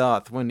polka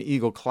dots, wearing the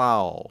eagle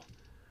claw.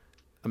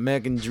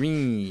 American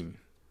Dream.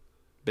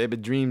 Baby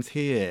Dream's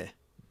here.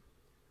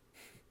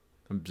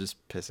 I'm just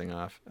pissing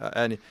off.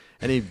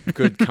 Any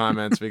good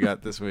comments we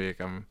got this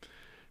week? I'm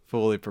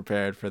fully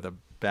prepared for the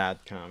bad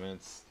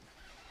comments.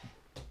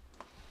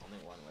 Only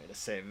one way to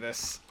save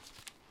this.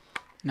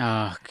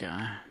 Oh,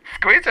 God.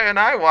 Squeezer and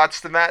I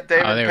watched the Matt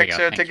Damon there we go.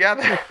 picture Thank you.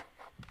 together.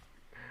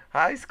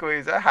 Hi,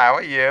 Squeezer. How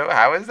are you?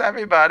 How is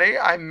everybody?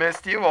 I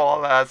missed you all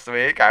last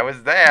week. I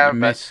was there,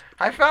 but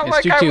I felt missed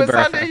like you I too, was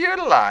Bertha.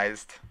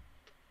 underutilized.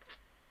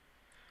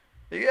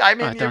 I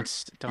mean,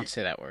 Don't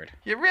say that word.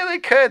 you really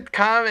could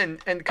come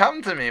and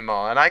come to me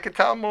more, and I could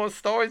tell more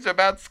stories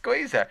about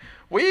Squeezer.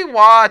 We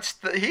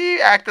watched,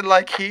 he acted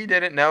like he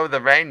didn't know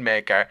The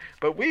Rainmaker,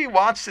 but we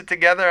watched it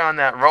together on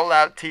that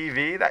rollout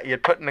TV that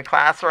you'd put in the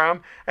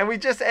classroom, and we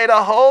just ate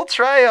a whole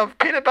tray of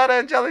peanut butter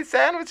and jelly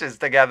sandwiches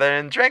together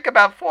and drank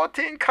about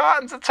 14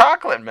 cartons of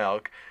chocolate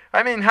milk.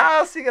 I mean, how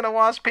else are you going to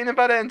wash peanut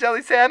butter and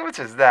jelly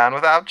sandwiches down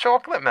without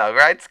chocolate milk,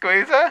 right,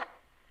 Squeezer?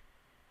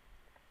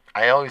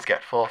 I always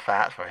get full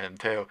fat for him,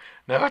 too.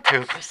 No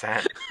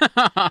 2%.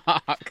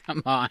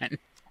 Come on.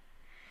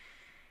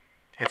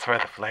 It's where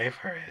the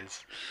flavor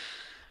is.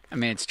 I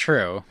mean, it's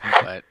true,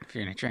 but if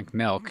you're going to drink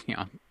milk,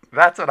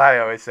 That's what I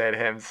always say to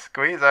him.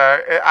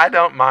 Squeezer, I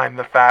don't mind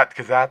the fat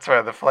because that's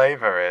where the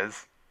flavor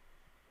is.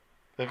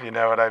 If you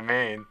know what I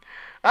mean.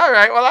 All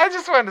right, well, I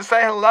just wanted to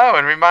say hello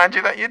and remind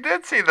you that you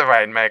did see The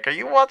Rainmaker.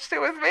 You watched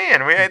it with me,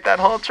 and we ate that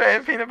whole tray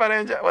of peanut butter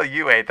and jelly. Well,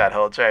 you ate that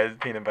whole tray of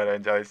peanut butter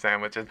and jelly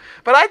sandwiches.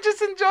 But I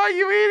just enjoy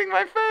you eating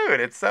my food.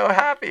 It's so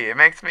happy. It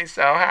makes me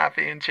so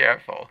happy and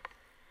cheerful.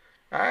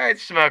 All right,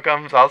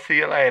 Schmookums, I'll see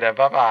you later.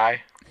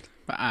 Bye-bye.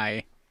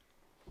 Bye.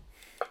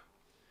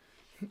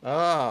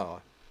 Oh,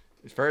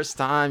 first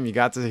time you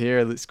got to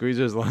hear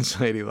Squeezer's Lunch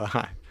Lady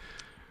live.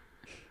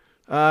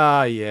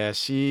 Yeah,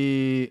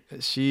 she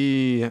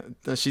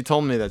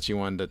told me that she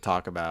wanted to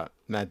talk about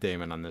Matt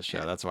Damon on this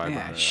show. That's why I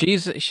brought her up.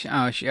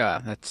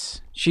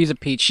 She's a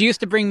peach. She used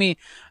to bring me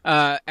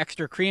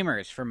extra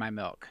creamers for my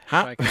milk, so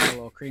I could add a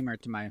little creamer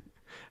to my.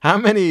 How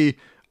many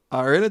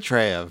are in a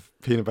tray of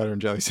peanut butter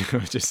and jelly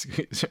sandwiches,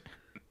 Squeezer?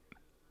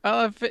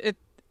 Well, if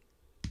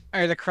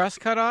are the crust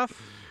cut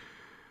off?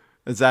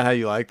 Is that how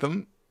you like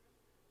them?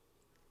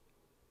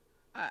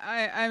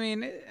 I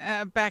mean,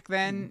 back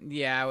then,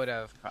 yeah, I would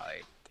have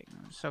probably taken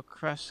them. So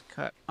crust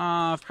cut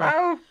off.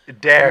 How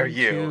dare One,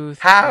 you? two,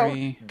 How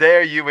three.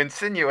 dare you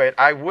insinuate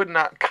I would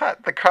not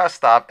cut the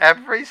crust off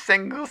every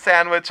single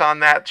sandwich on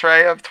that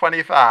tray of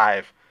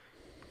 25?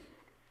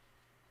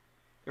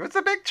 It was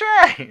a big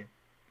tray.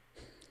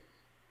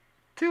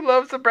 2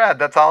 loaves of bread,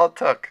 that's all it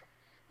took.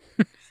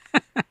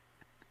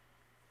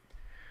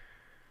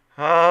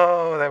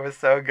 Oh, that was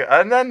so good.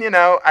 And then,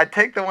 I'd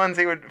take the ones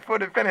he would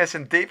put it finish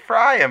and deep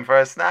fry them for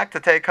a snack to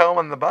take home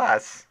on the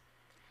bus.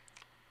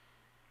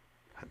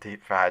 A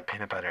deep fried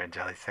peanut butter and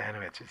jelly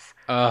sandwich is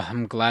Oh,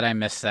 I'm glad I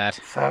missed that.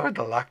 so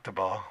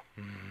delectable.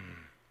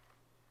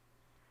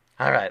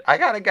 All right, I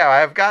gotta go.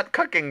 I've got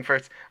cooking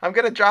first. I'm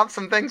gonna drop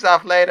some things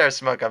off later,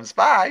 Smookums.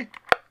 Bye.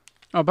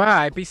 Oh,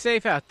 bye. Be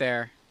safe out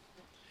there.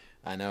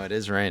 I know it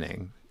is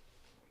raining.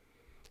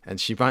 And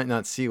she might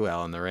not see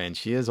well in the rain.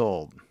 She is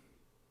old.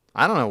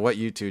 I don't know what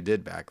you two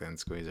did back then,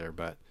 Squeezer,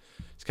 but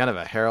it's kind of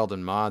a Harold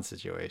and Maude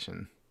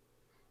situation.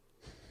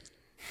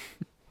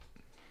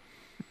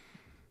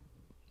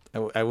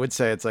 I would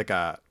say it's like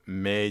a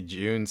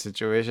May-June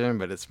situation,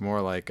 but it's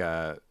more like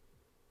a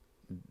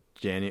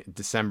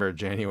December,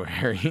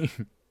 January.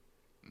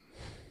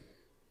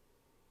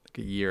 Like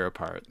a year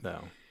apart,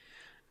 though.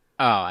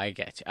 Oh, I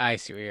get you. I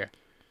see where you're.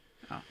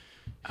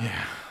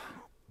 Yeah.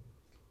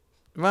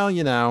 Well,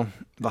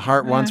 the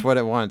heart wants what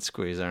it wants,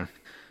 Squeezer.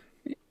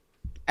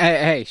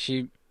 Hey,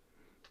 she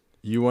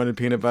You wanted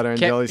peanut butter and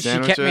kept, jelly she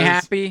sandwiches? kept me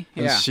happy.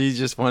 And Yeah. she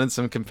just wanted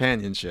some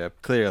companionship,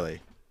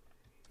 clearly.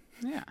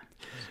 Yeah.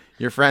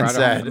 Your friend Brought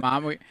her home to said,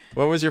 Mom,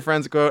 what was your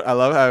friend's quote? I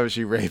love how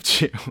she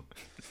raped you.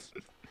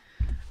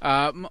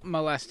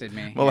 molested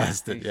me.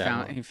 Molested, He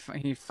yeah.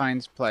 he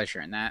finds pleasure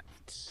in that.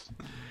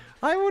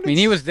 I I mean,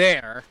 he was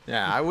there.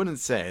 Yeah, I wouldn't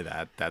say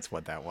that that's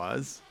what that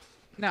was.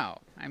 No,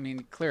 I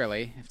mean,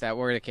 clearly, if that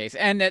were the case,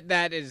 and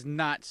that is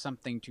not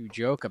something to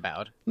joke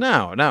about.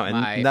 No, and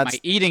My that's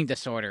eating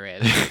disorder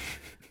is.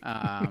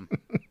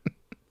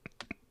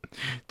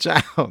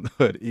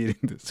 childhood eating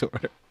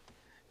disorder.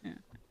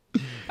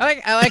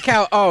 I like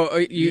how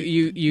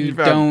you You've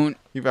outgrown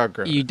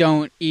you it.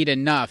 don't eat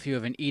enough. You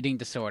have an eating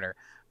disorder.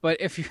 But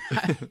if you,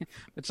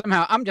 but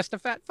somehow I'm just a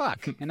fat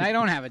fuck, and I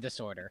don't have a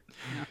disorder.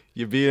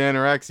 You beat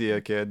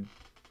anorexia, kid.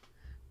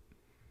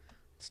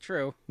 It's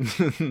true.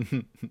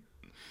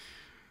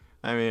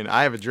 I mean,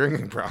 I have a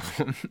drinking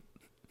problem.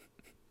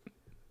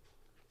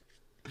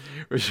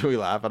 Or should we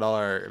laugh at all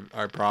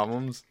our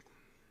problems?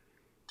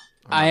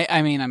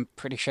 I mean, I'm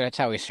pretty sure that's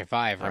how we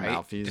survive, Our right?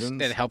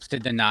 malfeasance? It helps to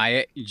deny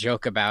it, you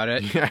joke about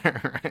it. Yeah,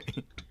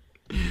 right.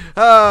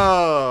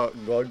 Oh,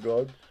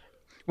 glug.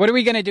 What are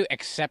we gonna do?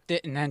 Accept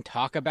it and then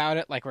talk about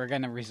it like we're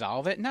gonna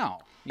resolve it? No,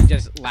 you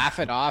just laugh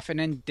it off and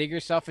then dig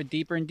yourself a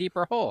deeper and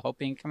deeper hole,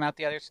 hoping you come out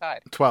the other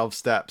side. 12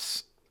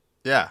 steps.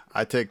 Yeah,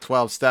 I take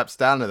 12 steps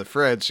down to the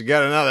fridge to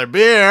get another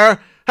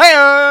beer.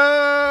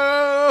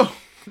 Hey-o!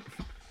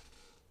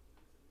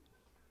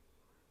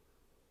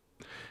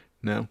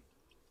 No.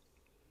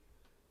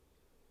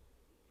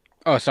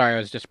 Oh, sorry, I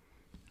was just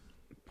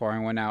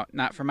pouring one out,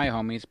 not for my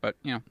homies, but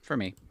for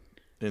me.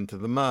 Into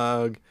the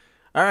mug.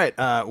 All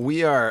right,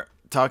 we are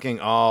talking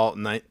all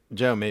night.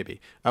 Joe,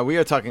 maybe. We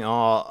are talking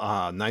all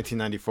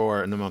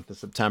 1994 in the month of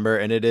September,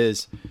 and it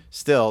is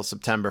still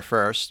September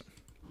 1st.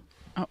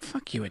 Oh,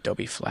 fuck you,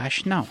 Adobe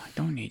Flash. No, I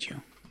don't need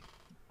you.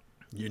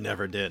 You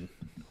never did.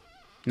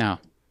 No,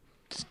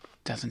 it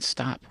doesn't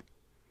stop.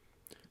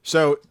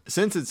 So,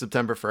 since it's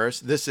September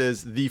 1st, this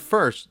is the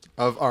first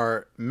of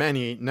our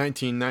many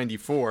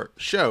 1994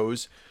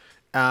 shows.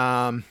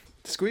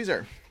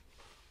 Squeezer,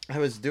 I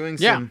was doing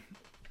some...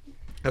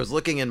 I was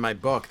looking in my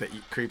book that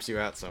creeps you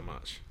out so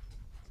much.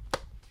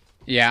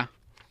 Yeah.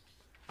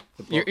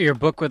 The book, Your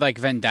book with like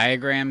Venn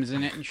diagrams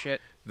in it and shit.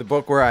 the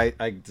book where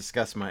I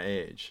discuss my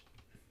age.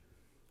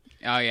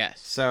 Oh yes.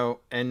 So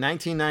in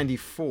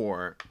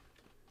 1994,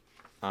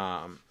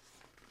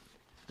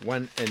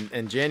 when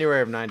in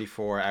January of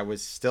 '94, I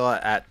was still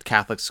at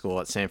Catholic school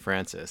at St.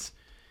 Francis,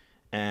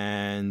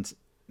 and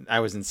I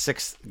was in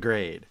 6th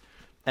grade.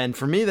 And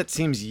for me, that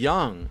seems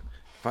young,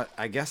 but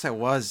I guess that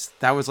was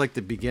like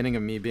the beginning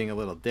of me being a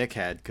little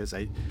dickhead, because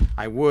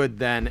I would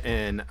then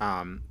in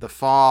the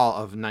fall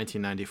of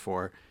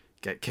 1994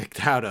 get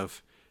kicked out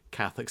of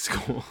Catholic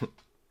school.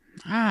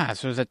 Ah,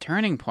 so it was a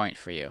turning point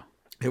for you.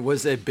 It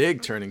was a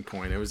big turning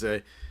point. It was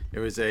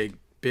a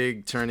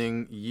big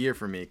turning year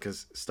for me,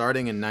 because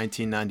starting in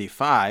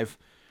 1995,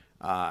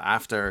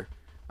 after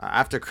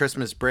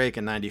Christmas break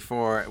in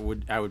 '94,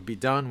 I would be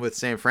done with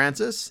St.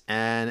 Francis,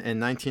 and in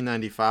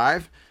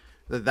 1995,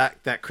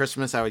 that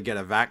Christmas I would get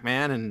a vac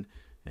man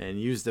and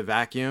use the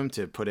vacuum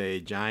to put a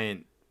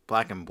giant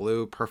black and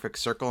blue perfect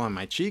circle on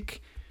my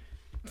cheek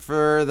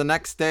for the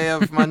next day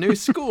of my new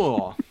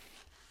school.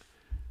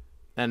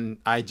 And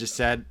I just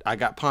said I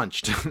got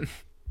punched.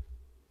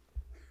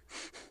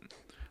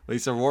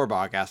 Lisa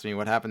Warbach asked me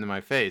what happened to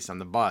my face on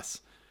the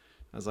bus.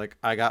 I was like,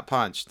 I got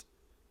punched.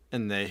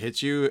 And they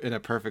hit you in a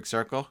perfect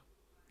circle?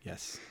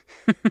 Yes.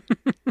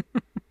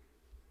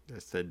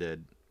 Yes, they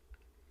did.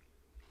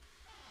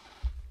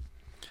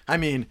 I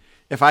mean,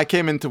 if I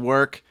came into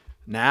work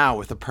now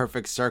with a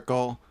perfect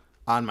circle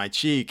on my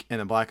cheek in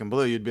a black and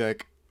blue, you'd be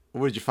like,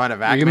 "What did you find a Are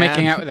vac you man?"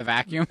 making out with a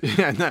vacuum?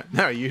 Yeah,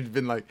 no, you'd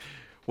been like,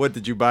 "What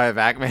did you buy a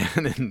vac man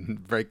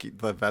and break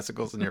the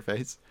vesicles in your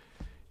face?"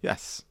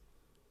 Yes,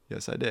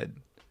 I did.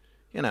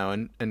 You know,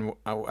 and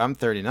I'm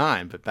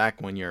 39, but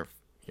back when you're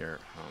how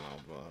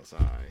old was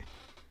I?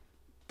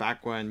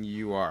 Back when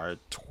you are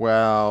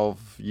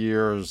 12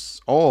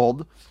 years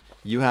old,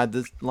 you had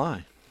to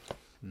lie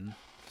and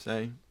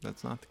say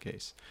that's not the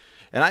case.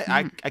 And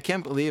I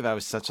can't believe I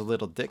was such a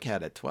little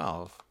dickhead at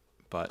 12.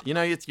 But, you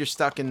know, you're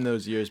stuck in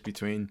those years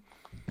between.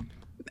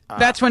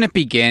 That's when it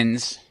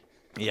begins.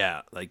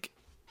 Yeah, like,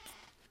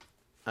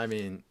 I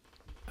mean,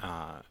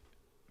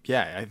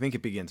 yeah, I think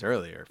it begins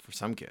earlier for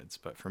some kids.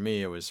 But for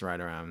me, it was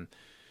right around.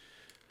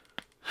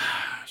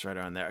 It was right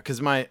around there. Because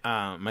my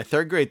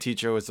third grade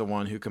teacher was the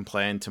one who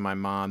complained to my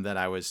mom that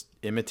I was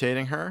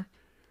imitating her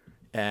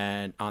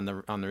and on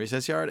the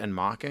recess yard and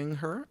mocking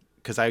her.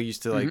 Because I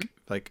used to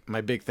like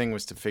my big thing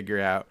was to figure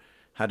out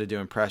how to do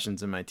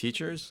impressions of my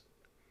teachers,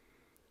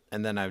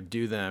 and then I would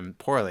do them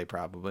poorly,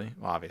 probably,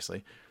 well,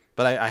 obviously,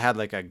 but I had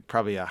like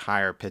probably a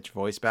higher pitch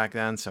voice back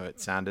then, so it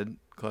sounded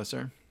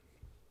closer.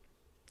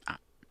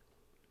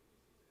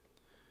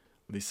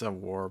 Lisa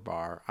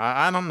Warbar.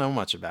 I don't know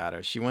much about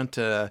her. She went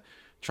to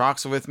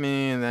Troxel with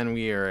me, and then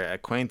we were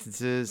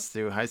acquaintances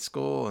through high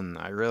school, and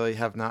I really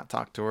have not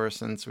talked to her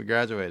since we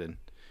graduated.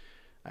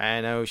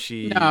 I know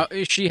she. No,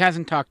 she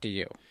hasn't talked to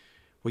you.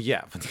 Well,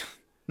 yeah.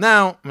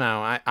 No,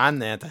 I'm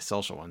the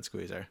antisocial one,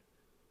 Squeezer.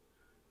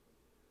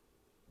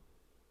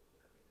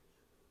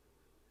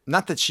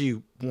 Not that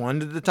she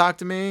wanted to talk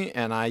to me,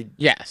 and I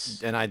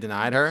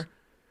denied her,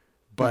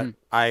 but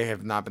I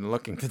have not been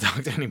looking to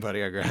talk to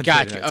anybody. I graduated.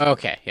 Gotcha.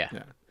 Okay, yeah.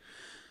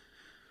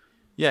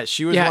 Yeah,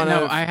 she was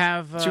I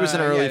have. She was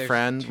an early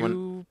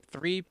friend.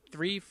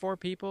 Three, 4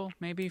 people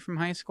maybe from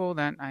high school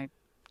that I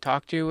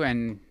talk to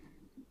and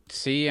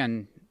see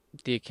on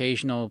the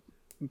occasional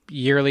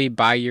yearly,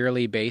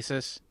 bi-yearly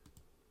basis.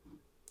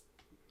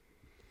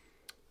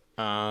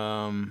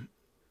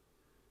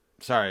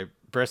 Sorry,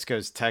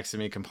 Briscoe's texting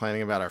me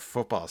complaining about our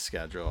football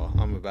schedule.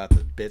 I'm about to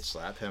bitch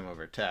slap him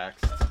over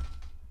text.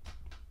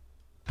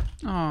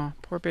 Oh,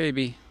 poor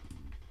baby.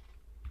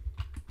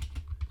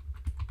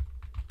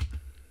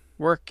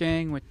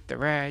 Working with the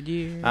rad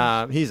years.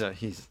 He's a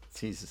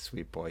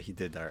sweet boy. He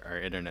did our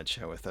internet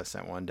show with us,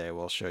 and one day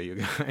we'll show you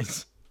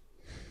guys.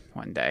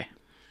 One day.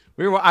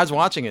 I was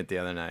watching it the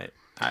other night.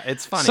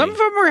 It's funny. Some of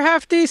them were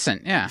half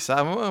decent, yeah.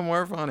 Some of them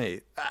were funny.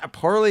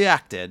 Poorly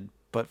acted,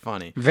 but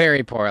funny.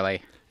 Very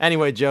poorly.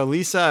 Anyway, Joe,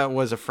 Lisa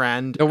was a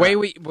friend. The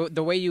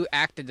way you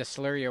acted to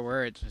slur your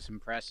words was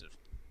impressive.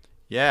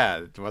 Yeah,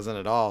 it wasn't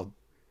at all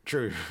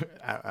true.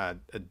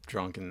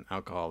 Drunken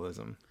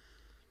alcoholism.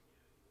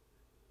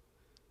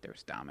 There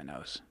was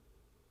Domino's.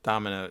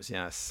 Domino's,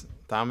 yes.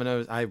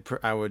 Domino's. I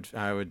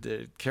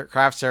would.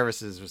 Craft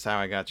services was how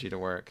I got you to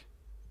work.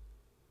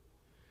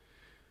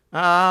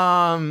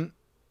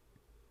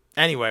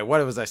 Anyway,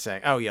 what was I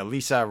saying? Oh yeah,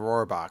 Lisa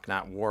Rohrbach,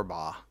 not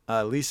Warbaugh.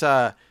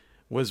 Lisa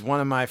was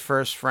one of my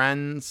first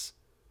friends,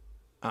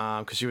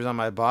 because she was on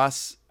my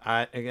bus.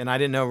 I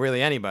didn't know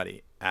really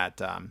anybody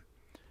at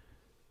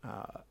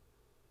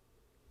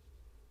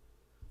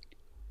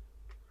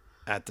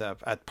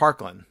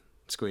Parkland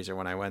Squeezer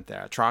when I went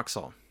there at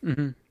Troxel.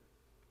 Mm-hmm.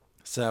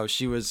 So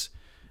she was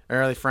an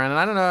early friend, and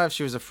I don't know if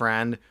she was a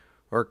friend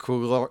or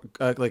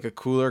like a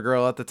cooler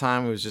girl at the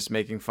time who was just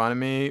making fun of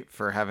me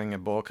for having a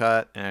bowl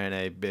cut and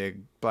a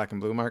big black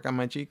and blue mark on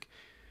my cheek.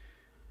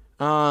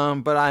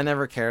 But I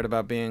never cared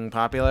about being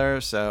popular,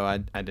 so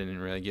I didn't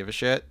really give a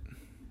shit.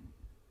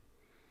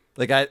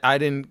 Like I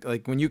didn't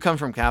like when you come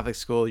from Catholic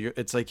school,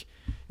 it's like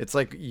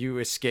you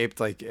escaped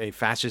like a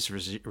fascist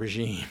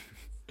regime.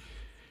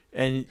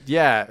 And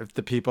yeah, if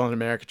the people in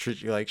America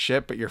treat you like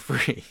shit, but you're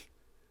free.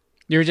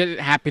 You're just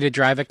happy to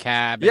drive a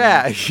cab.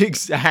 Yeah,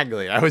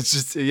 exactly. I was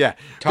just, yeah.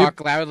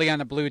 Talk loudly on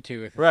the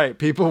Bluetooth. Right.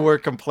 People were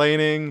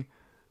complaining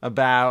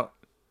about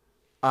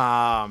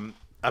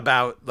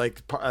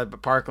like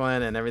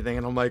Parkland and everything.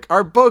 And I'm like,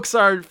 our books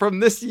are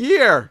from this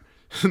year,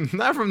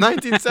 not from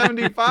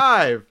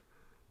 1975.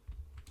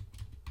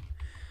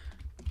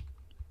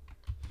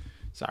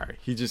 Sorry.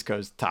 He just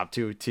goes top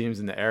 2 teams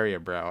in the area,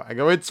 bro. I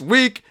go, it's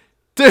week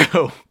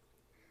 2.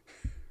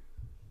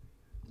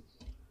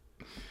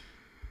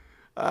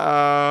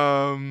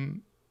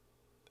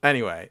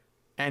 Anyway,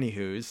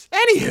 anywho's,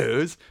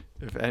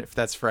 if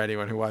that's for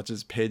anyone who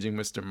watches Paging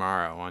Mr.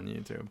 Morrow on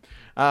YouTube.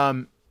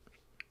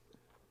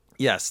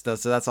 Yes, so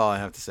that's all I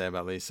have to say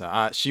about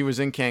Lisa. She was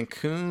in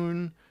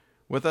Cancun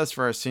with us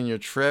for our senior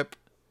trip.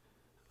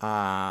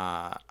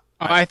 I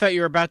thought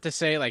you were about to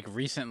say like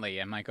recently.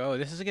 I'm like, oh,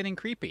 this is getting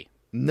creepy.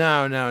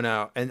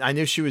 No. And I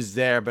knew she was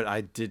there, but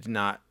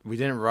we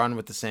didn't run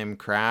with the same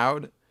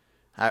crowd.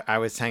 I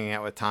was hanging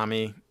out with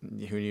Tommy,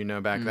 who you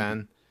know back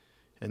then,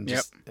 and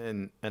just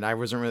and I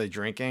wasn't really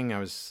drinking. I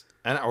was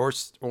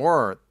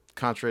or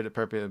contrary to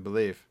popular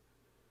belief.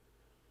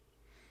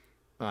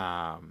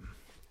 I'm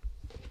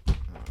gonna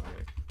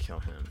kill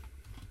him.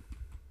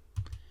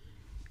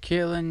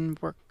 killing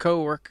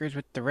co-workers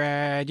with the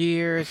rad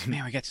years.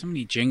 Man, we got so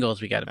many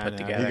jingles we got to I put know.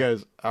 together. He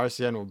goes,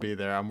 RCN will be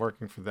there. I'm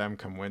working for them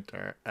come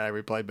winter. And I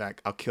replied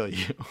back, I'll kill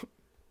you.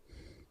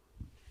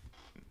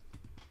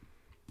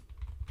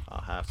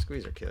 I'll have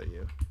Squeezer kill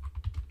you.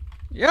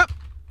 Yep.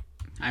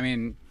 I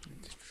mean,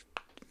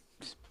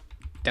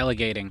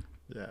 delegating.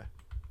 Yeah,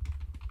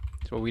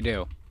 That's what we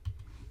do.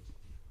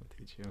 I'll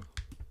teach you.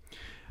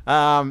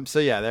 So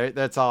yeah,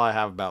 that's all I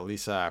have about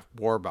Lisa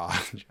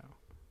Warbaugh. Joe.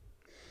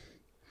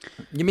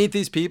 You meet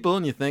these people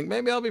and you think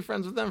maybe I'll be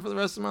friends with them for the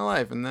rest of my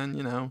life, and then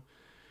you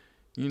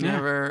Yeah.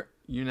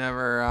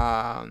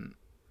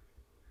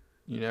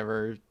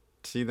 never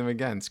see them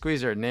again.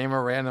 Squeezer, name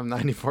a random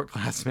 94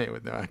 classmate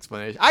with no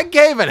explanation. I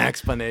gave an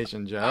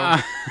explanation, Joe.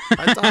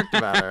 I talked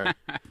about her.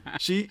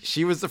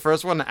 She was the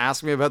first one to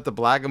ask me about the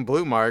black and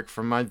blue mark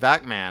from my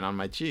Batman on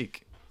my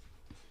cheek.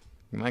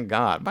 My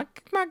God, my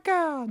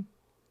God.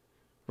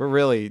 We're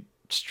really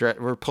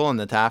we're pulling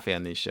the taffy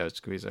on these shows,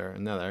 Squeezer.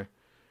 Another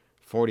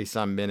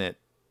 40-some minute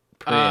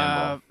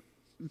preamble.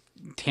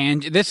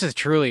 This is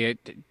truly a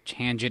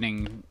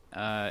tangenting.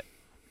 I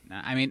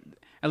mean,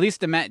 at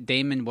least the Matt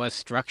Damon was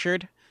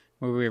structured,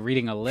 where we were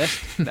reading a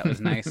list. That was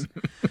nice.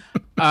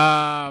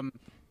 And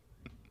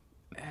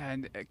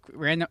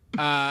random.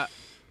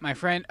 My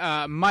friend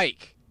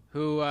Mike,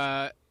 who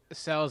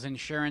sells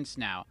insurance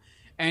now,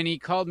 and he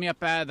called me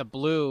up out of the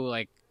blue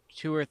like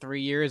 2 or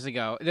 3 years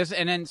ago.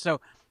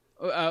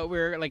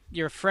 We're like,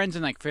 you're friends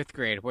in like 5th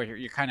grade, where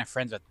you're kind of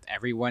friends with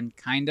everyone,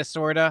 kind of,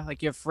 sort of.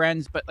 Like, you have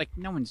friends, but like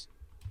no one's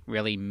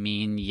really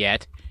mean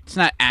yet. It's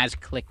not as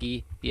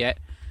cliquey yet.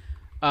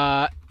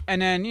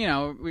 And then,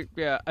 we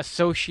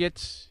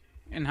associates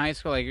in high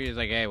school. Like, he's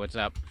like, hey, what's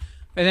up?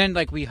 And then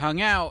like we hung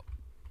out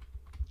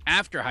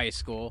after high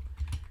school,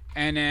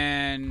 and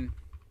then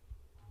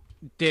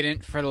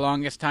didn't for the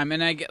longest time.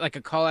 And I get like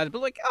a call out,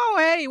 but like, oh,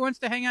 hey, he wants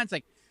to hang out. It's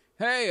like,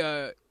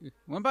 hey,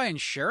 want to buy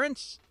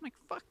insurance? I'm like,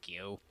 fuck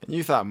you. And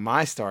you thought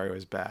my story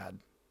was bad.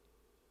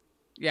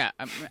 Yeah,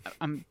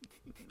 I'm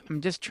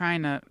just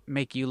trying to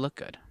make you look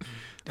good.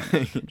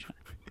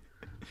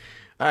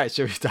 All right,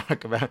 should we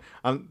talk about?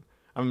 I'm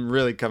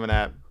really coming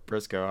at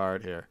Briscoe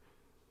hard here.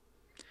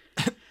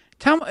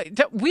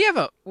 We have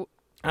a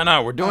I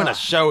know we're doing a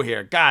show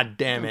here. God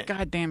damn it!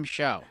 goddamn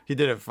show. He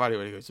did it funny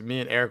when he goes,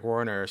 "Me and Eric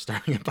Warner are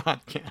starting a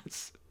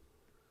podcast."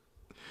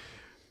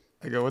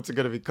 I go, "What's it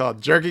going to be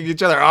called? Jerking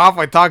each other off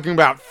by talking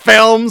about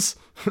films?"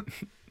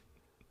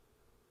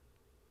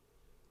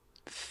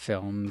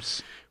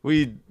 Films.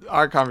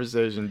 Our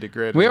conversation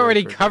degraded. We very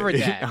already quickly. covered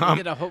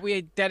that.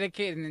 We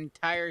dedicated an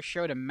entire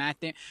show to Matt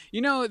Damon.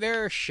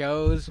 There are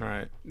shows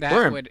Right.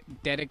 that would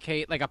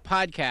dedicate, like a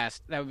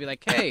podcast that would be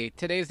like, hey,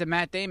 today's the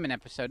Matt Damon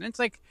episode. And it's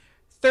like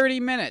 30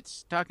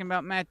 minutes talking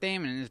about Matt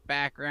Damon and his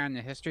background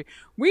and history.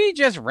 We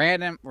just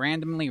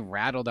randomly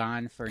rattled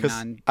on for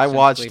I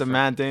watched a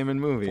Matt Damon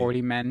movie.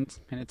 40 minutes.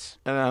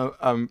 And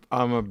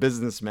I'm a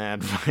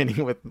businessman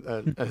fighting with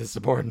a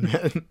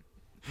subordinate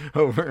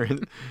over.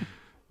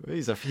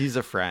 He's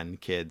a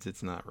friend, kids.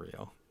 It's not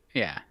real.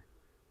 Yeah.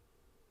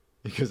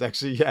 Because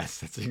actually, yes,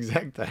 that's the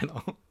exact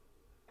title.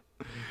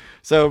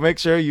 So make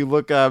sure you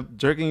look up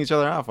Jerking Each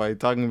Other Off while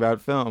talking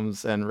about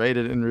films and rate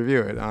it and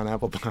review it on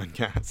Apple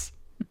Podcasts.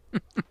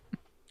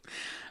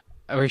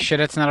 Are we sure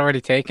it's not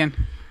already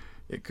taken?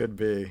 It could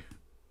be.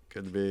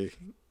 Could be.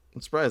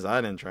 I'm surprised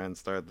I didn't try and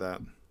start that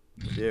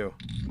with you.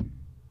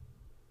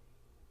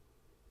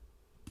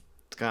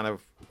 It's kind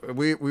of...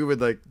 We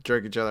would like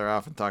jerk each other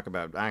off and talk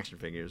about action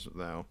figures,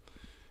 though.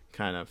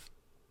 Kind of.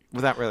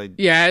 Without really...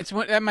 Yeah,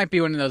 that might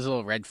be one of those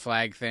little red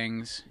flag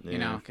things,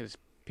 Yeah. because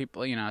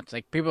people, it's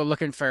like people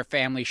looking for a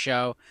family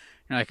show.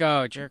 You're like,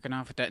 oh, jerking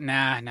off with that.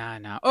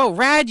 Nah. Oh,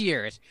 rad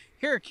years.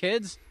 Here,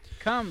 kids,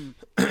 come.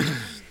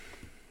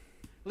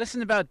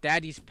 Listen about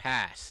Daddy's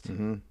past.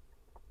 Mm-hmm.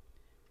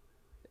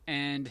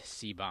 And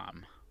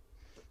C-Bomb.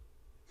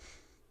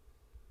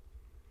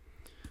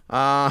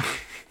 I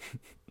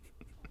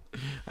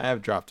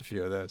have dropped a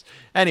few of those.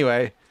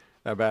 Anyway,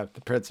 about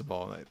the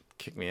principal that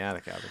kicked me out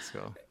of Catholic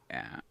school.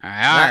 Yeah. All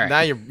right.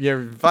 Now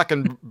you're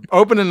fucking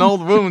opening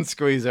old wounds,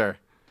 Squeezer.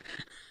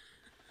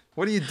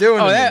 What are you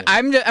doing?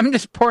 I'm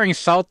just pouring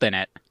salt in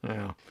it.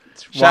 Yeah.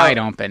 It's wide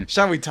open.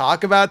 Shall we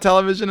talk about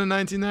television in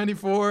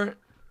 1994?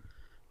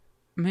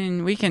 I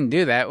mean, we can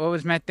do that. What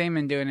was Matt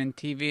Damon doing in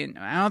TV?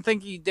 I don't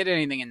think he did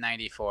anything in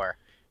 '94.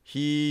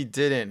 He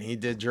didn't. He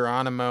did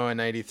Geronimo in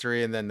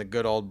 93 and then The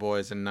Good Old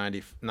Boys in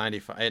 95.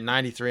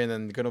 93 and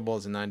then The Good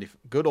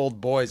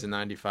Old Boys in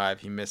 95.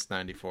 He missed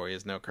 94. He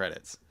has no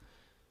credits.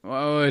 What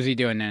was he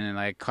doing then?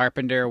 Like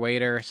carpenter,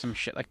 waiter, some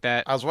shit like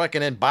that? I was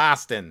working in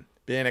Boston,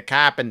 being a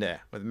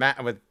carpenter with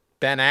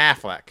Ben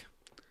Affleck.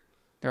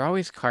 They're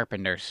always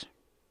carpenters.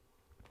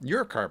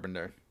 You're a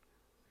carpenter.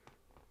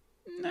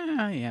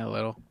 Nah, yeah, a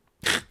little.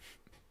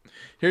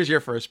 Here's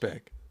your first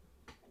pick.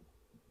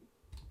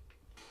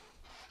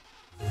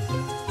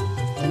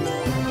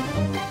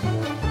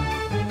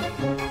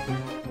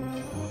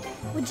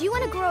 Would you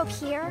want to grow up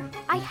here?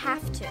 I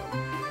have to.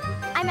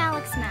 I'm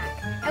Alex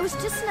Mack. I was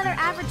just another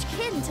average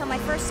kid until my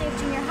first day of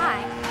junior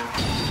high.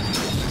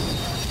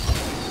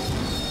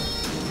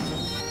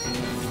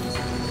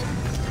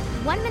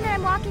 One minute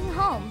I'm walking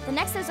home, the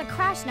next there's a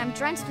crash and I'm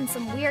drenched in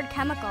some weird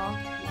chemical.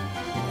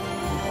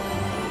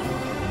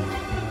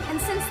 And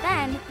since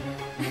then,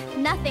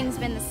 nothing's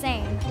been the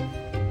same.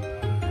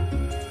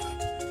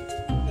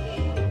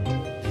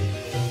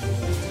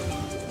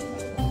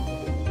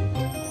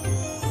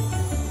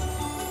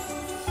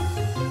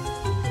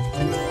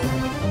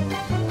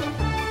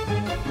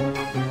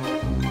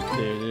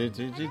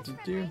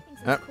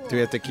 Oh, do we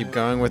have to keep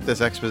going with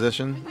this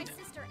exposition? My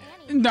sister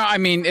Annie. No, I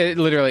mean, it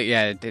literally,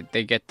 yeah,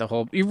 they get the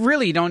whole. You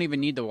really don't even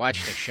need to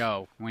watch the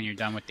show when you're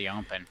done with the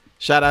open.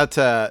 Shout out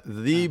to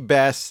the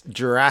best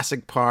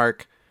Jurassic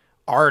Park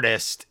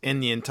artist in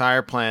the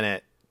entire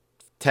planet,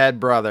 Ted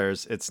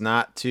Brothers. It's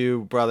not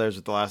two brothers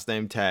with the last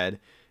name Ted.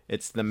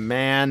 It's the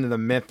man, the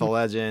myth, the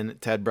legend,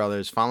 Ted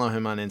Brothers. Follow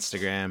him on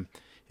Instagram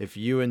if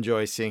you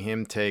enjoy seeing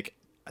him take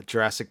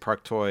Jurassic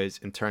Park toys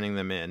and turning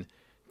them in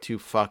to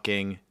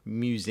fucking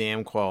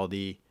museum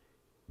quality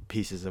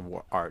pieces of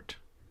art.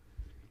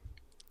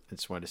 I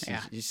just wanted to see.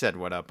 Yeah. You said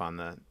what up on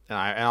the,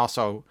 and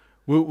also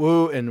woo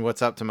woo and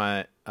what's up to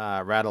my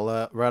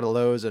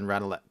rattleos and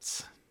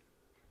rattlettes.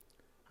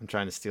 I'm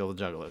trying to steal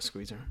the Juggalo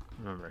squeezer.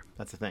 Remember,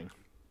 that's a thing.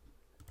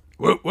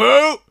 Woo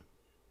woo.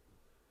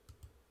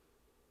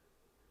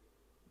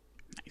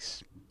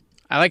 Nice.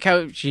 I like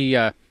how she.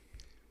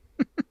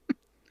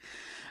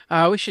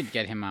 We should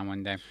get him on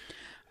one day.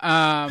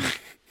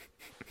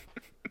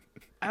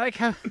 I like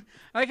how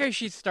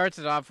she starts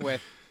it off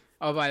with.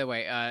 Oh, by the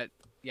way,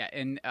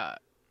 in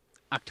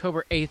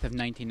October 8th of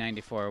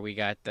 1994, we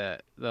got the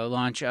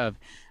launch of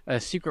A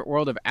Secret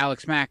World of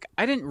Alex Mack.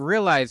 I didn't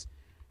realize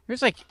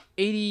there's like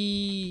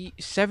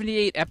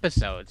 78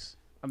 episodes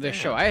of this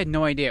show. I had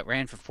no idea it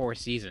ran for 4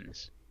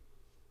 seasons.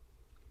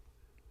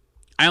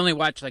 I only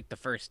watched like the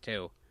first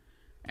 2,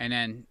 and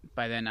then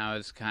by then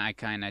I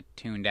kind of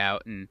tuned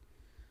out, and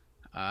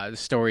the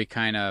story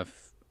kind of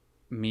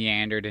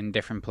meandered in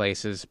different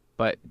places.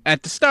 But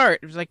at the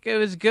start, it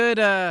was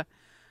good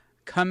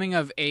coming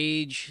of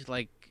age,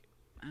 like,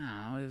 I don't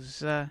know, it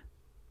was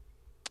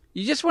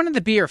you just wanted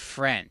to be her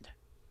friend.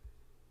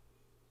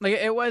 Like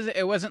it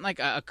wasn't like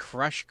a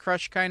crush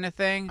kind of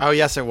thing. Oh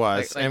yes, it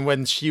was. Like, and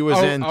when she was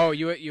in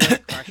you had a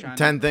crush on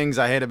 10 Things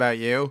I Hate About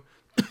You.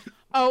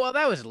 Oh, well,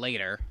 that was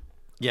later.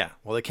 Yeah,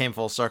 well, it came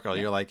full circle.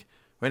 Yeah. You're like,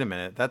 wait a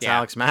minute, that's Yeah.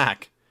 Alex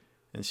Mack,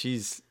 and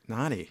she's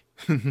naughty.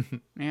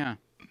 Yeah.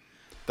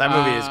 That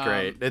movie is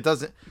great. It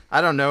doesn't. I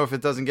don't know if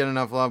it doesn't get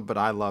enough love, but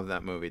I love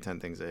that movie. 10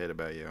 Things I Hate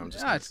About You. I'm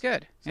just. Oh, it's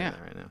good. say Yeah.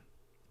 that right now.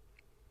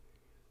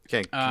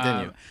 Okay,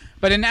 continue.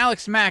 But in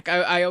Alex Mack,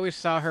 I always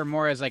saw her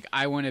more as like,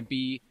 I want to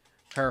be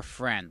her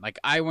friend. Like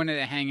I wanted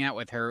to hang out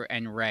with her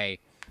and Ray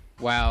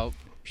while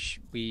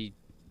we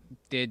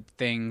did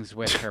things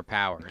with her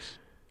powers.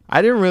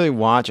 I didn't really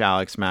watch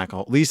Alex Mack.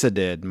 Lisa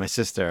did. My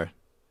sister.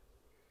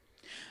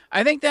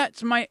 I think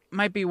that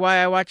might be why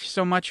I watched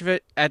so much of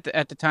it at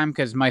the time,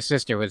 because my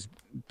sister was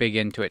big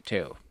into it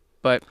too.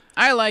 But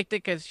I liked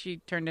it because she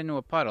turned into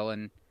a puddle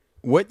in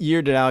What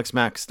year did Alex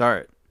Mack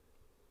start?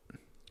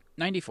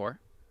 94.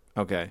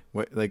 Okay.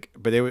 But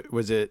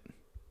was it?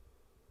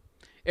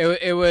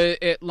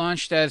 It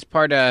launched as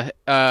part of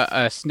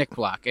a Snick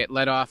block. It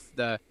led off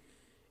the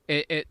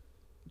it.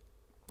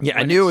 Yeah, I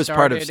when knew it it was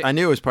part of. started- I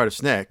knew it was part of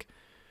Snick.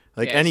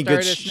 Like Yeah, any it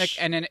good. started as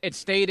Snick, and then it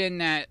stayed in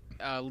that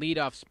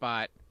leadoff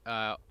spot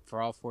for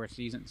all 4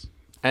 seasons.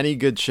 Any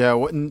good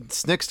show.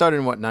 Snick started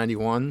in what,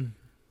 91?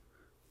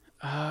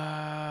 90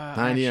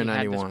 or Had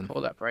 91? this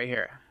pulled up right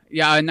here.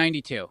 Yeah,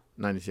 92.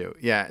 92.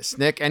 Yeah,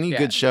 Snick. Any Yeah.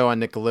 good show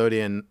on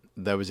Nickelodeon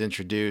that was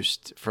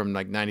introduced from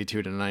like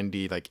 92 to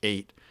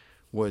 98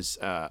 was,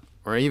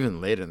 or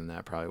even later than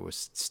that, probably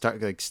was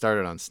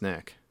started on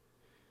Snick.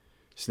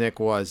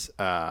 Snick was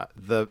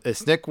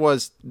Snick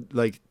was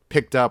like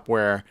picked up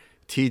where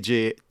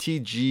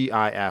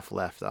TGIF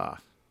left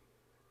off.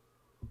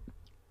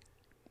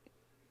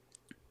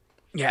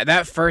 Yeah,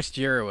 that first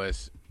year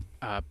was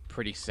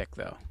pretty sick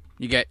though.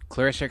 You get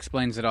Clarissa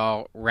Explains It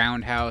All,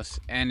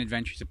 Roundhouse, and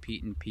Adventures of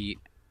Pete and Pete.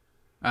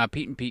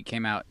 Pete and Pete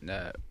came out,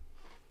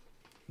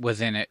 was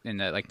in it in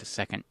the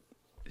second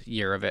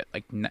year of it,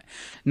 like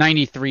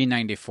 93,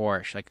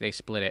 94ish. Like they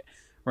split it.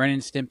 Ren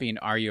and Stimpy and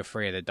Are You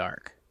Afraid of the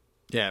Dark?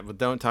 Yeah, but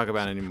don't talk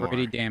about it anymore.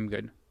 Pretty damn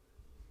good.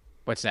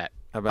 What's that?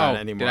 About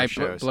any more did I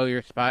shows. blow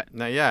your spot?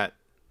 Not yet.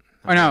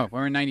 Oh no,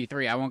 we're in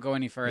 93. I won't go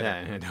any further.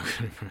 Yeah,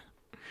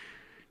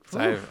 so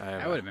Oof,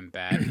 that would have been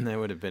bad. that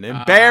would have been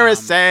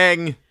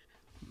embarrassing.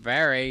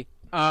 Very.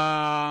 But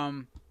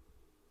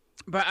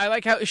I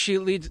like how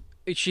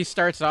she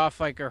starts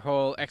off like her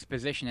whole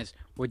exposition is,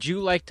 would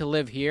you like to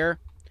live here?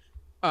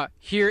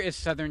 Here is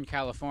Southern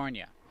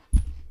California.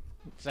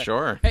 So,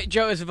 Sure. Hey,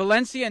 Joe, is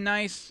Valencia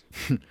nice?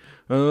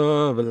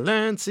 Oh,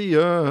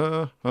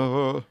 Valencia.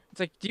 Oh. It's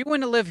like, do you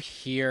want to live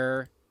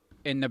here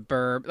in the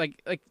burb?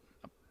 Like,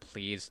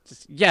 please.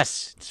 Just,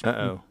 yes. It's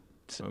Uh-oh.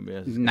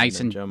 nice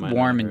and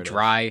warm and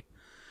dry.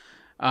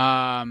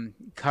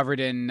 Covered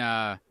in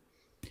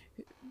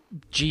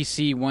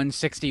GC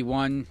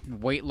 161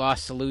 weight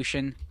loss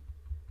solution.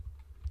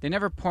 They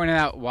never pointed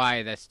out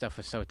why that stuff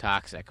was so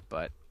toxic,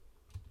 but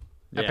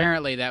Yeah.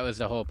 Apparently, that was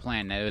the whole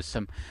plan. That it was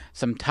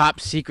some top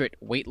secret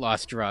weight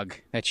loss drug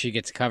that she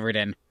gets covered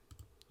in.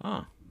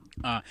 Oh.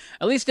 At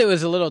least it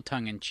was a little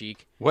tongue in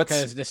cheek. What's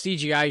Because the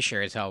CGI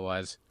sure as hell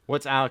was.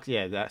 what's Alex?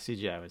 Yeah, that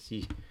CGI was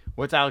he.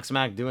 What's Alex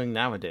Mack doing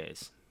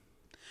nowadays?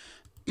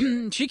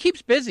 She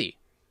keeps busy.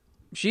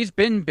 She's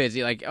been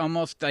busy, like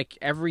almost like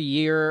every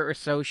year or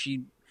so.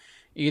 She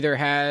either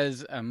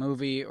has a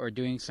movie or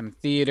doing some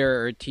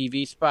theater or a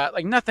TV spot.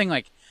 Like nothing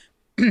like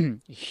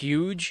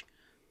huge,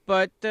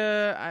 but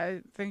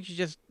I think she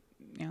just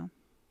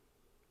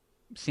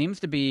seems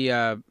to be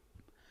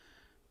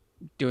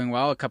doing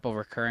well. A couple of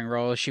recurring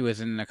roles. She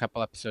was in a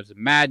couple episodes of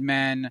Mad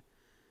Men.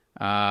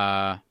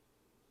 I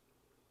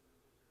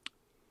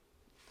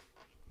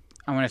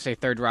want to say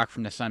Third Rock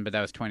from the Sun, but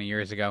that was 20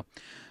 years ago.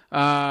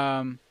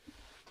 But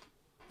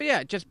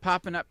yeah, just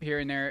popping up here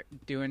and there,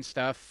 doing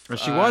stuff. Or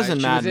she was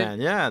in Mad Men.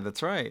 Yeah,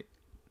 that's right.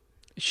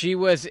 She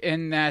was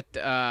in that.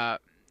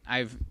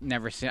 I've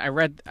never seen.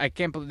 I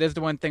can't believe this is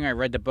the one thing I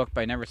read the book,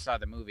 but I never saw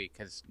the movie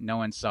because no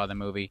one saw the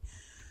movie.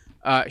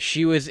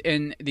 She was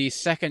in the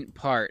second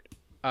part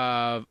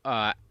of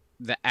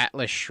the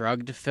Atlas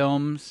Shrugged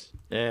films.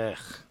 Ugh.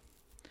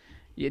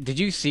 Yeah, did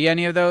you see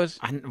any of those?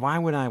 Why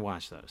would I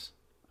watch those?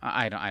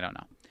 I don't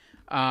know.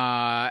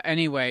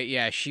 Anyway,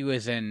 yeah, she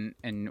was in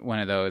one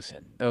of those.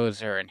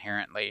 Those are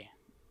inherently.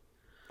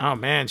 Oh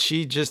man,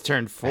 she just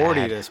turned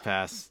 40 Bad. this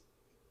past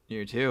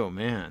year too.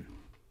 Man,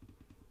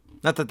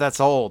 not that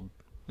that's old,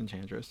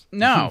 Enchantress.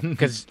 No,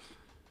 because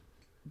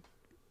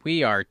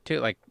we are too.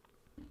 Like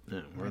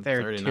Yeah, we're we're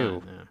there 39.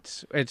 too.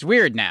 Yeah. It's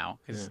weird now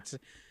because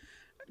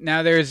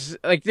now there was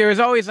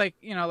always like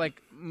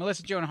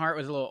Melissa Joan Hart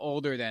was a little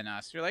older than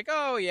us. You're like,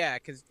 oh yeah,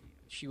 because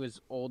she was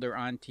older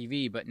on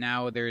TV, but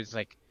now there's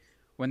like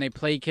when they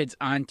play kids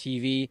on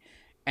TV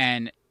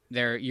and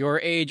they're your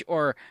age,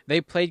 or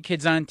they played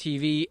kids on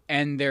TV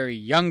and they're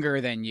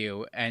younger than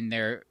you, and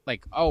they're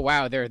like, oh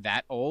wow, they're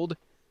that old.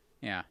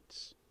 Yeah.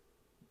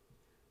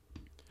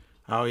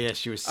 Oh yeah,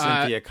 she was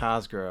Cynthia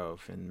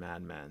Cosgrove in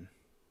Mad Men.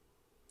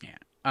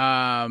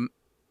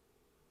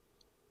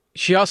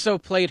 She also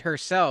played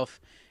herself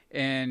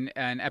in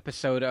an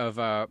episode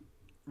of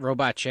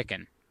Robot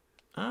Chicken.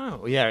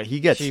 Oh yeah, he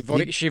gets.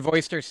 She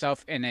voiced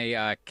herself in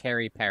a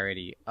Carrie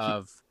parody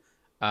of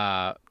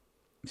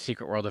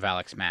Secret World of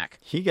Alex Mack.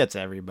 He gets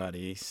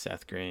everybody,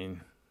 Seth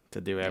Green,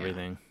 to do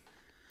everything.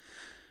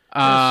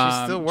 Yeah,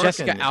 she's still working.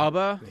 Jessica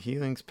Alba The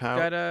healing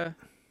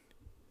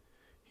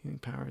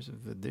powers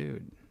of the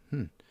dude.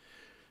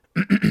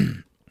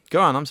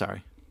 Go on. I'm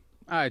sorry.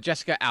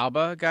 Jessica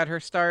Alba got her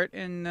start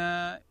in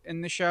the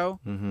show.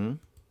 Mm-hmm.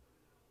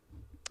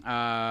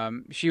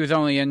 She was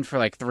only in for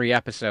like 3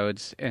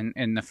 episodes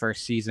in the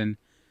first season,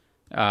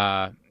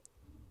 and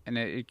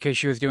because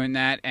she was doing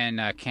that and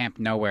Camp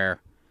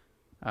Nowhere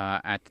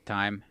at the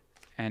time,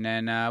 and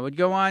then would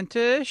go on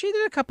to she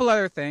did a couple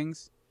other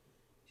things.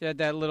 She had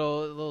that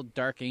little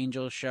Dark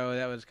Angel show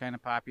that was kind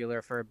of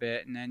popular for a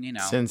bit, and then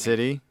Sin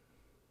City.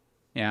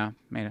 Yeah,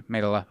 made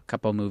a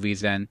couple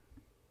movies then.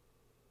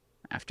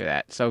 After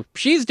that, so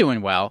she's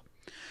doing well.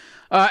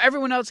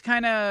 Everyone else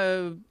kind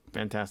of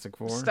Fantastic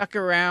Four. stuck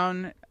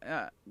around.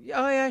 Oh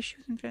yeah, she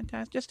was in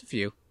Fantastic. Just a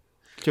few.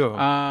 2 of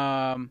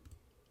them.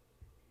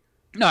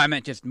 No, I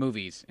meant just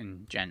movies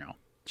in general.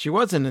 She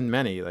wasn't in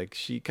many. Like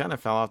she kind of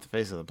fell off the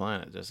face of the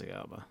planet, Jessica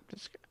Alba.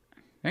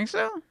 Think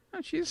so?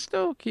 She's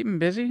still keeping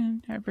busy.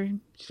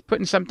 She's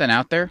putting something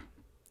out there.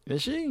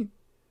 Is she?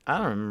 I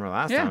don't remember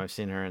last Yeah. time I've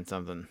seen her in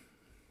something.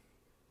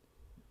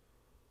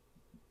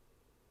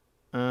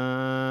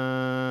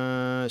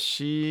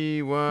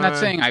 She was. Not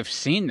saying I've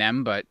seen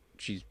them, but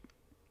she's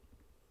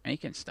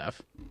making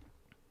stuff.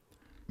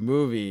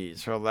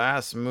 Movies. Her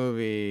last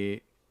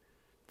movie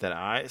that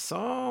I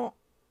saw,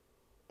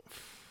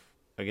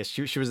 I guess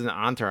she was in the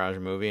Entourage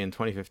movie in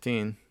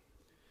 2015.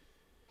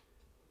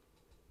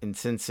 In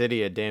Sin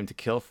City, A Dame to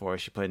Kill For,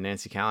 she played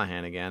Nancy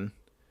Callahan again.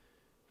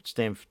 Which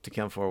Dame to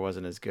Kill For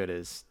wasn't as good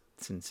as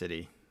Sin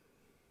City,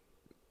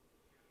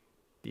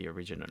 the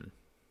original.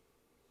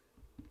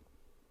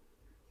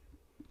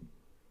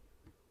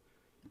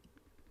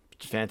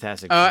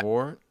 Fantastic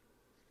Four.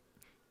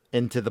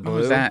 Into the Blue. What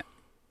was that?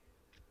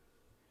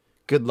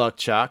 Good Luck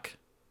Chuck.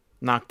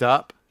 Knocked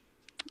Up.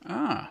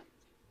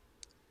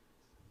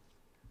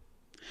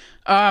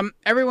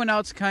 Everyone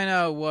else kind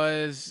of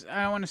was,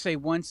 I don't want to say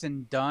once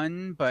and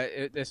done,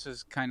 but this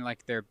was kind of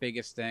like their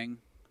biggest thing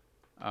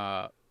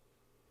that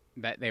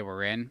they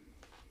were in.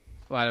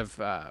 A lot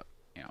of,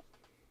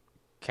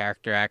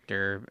 character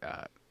actor,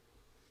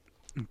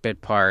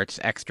 bit parts,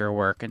 extra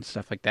work, and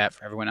stuff like that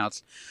for everyone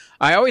else.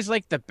 I always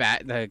liked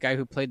the guy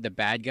who played the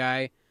bad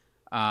guy,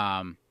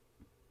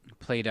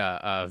 played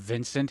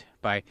Vincent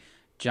by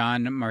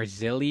John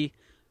Marzilli.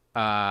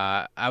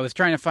 I was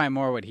trying to find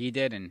more what he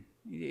did, and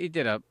he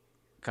did a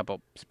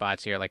couple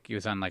spots here, like he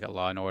was on like a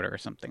Law and Order or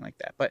something like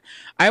that. But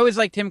I always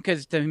liked him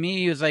because to me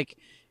he was like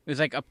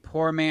a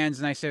poor man's,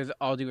 and I say with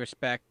all due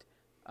respect,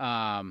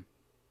 Half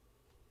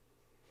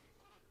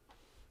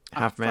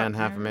man,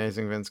 half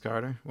amazing Vince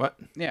Carter. What?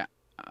 Yeah.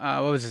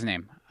 What was his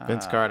name?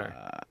 Vince Carter.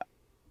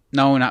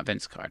 No, not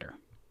Vince Carter.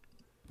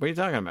 What are you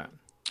talking about?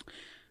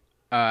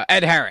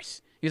 Ed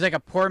Harris. He's like a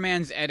poor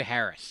man's Ed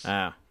Harris.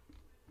 Oh.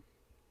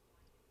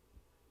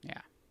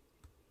 Yeah.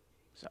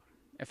 So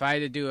if I had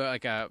to do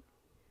like a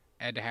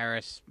Ed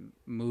Harris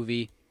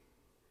movie,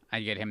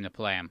 I'd get him to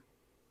play him.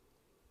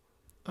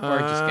 Or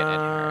just get Ed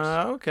Harris.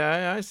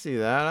 Okay, I see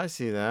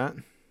that.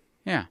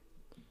 Yeah.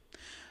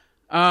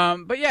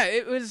 But yeah,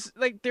 it was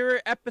like there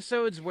were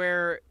episodes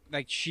where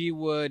like she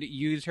would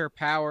use her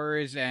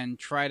powers and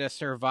try to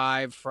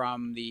survive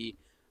from the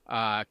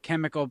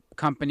chemical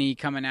company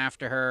coming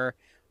after her,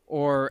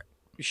 or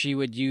she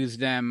would use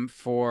them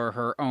for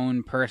her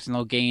own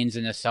personal gains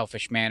in a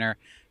selfish manner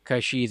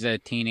because she's a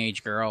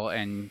teenage girl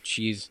and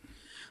she's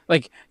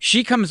like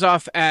she comes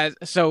off as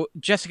so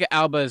Jessica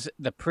Alba's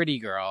the pretty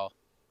girl,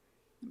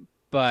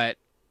 but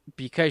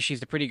because she's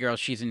the pretty girl,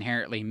 she's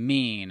inherently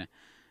mean.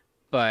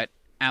 But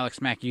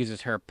Alex Mack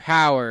uses her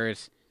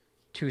powers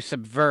to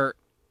subvert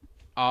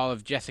all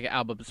of Jessica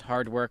Alba's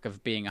hard work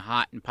of being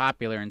hot and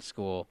popular in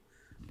school.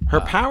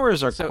 Her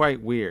powers are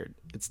quite weird.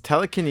 It's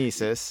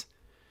telekinesis.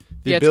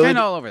 It's kind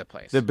of all over the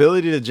place. The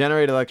ability to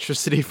generate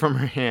electricity from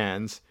her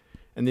hands,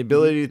 and the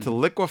ability to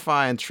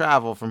liquefy and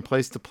travel from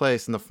place to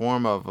place in the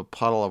form of a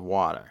puddle of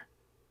water.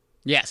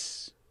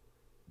 Yes.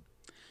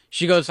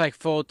 She goes like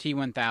full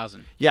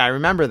T-1000. Yeah, I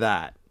remember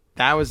that.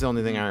 That was the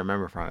only thing I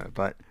remember from it.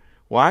 But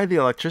why the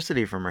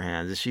electricity from her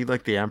hands? Is she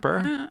like the Emperor?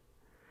 I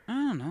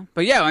don't know.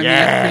 But yeah, I mean,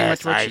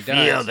 that's pretty much what she does.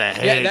 I feel the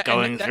hate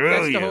going through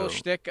that's you. That's the whole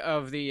shtick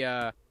of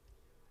the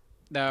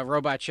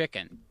robot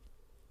chicken.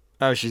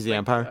 Oh, she's the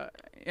Empire?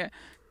 Yeah.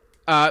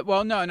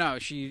 Well, no,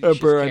 she's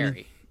Emperor,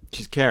 Carrie.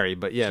 She's Carrie,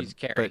 but yeah. She's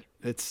Carrie.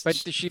 But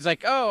she's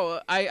like, oh,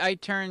 I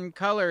turn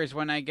colors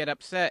when I get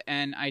upset,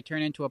 and I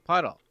turn into a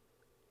puddle.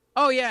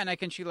 Oh, yeah, and I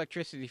can shoot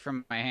electricity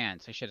from my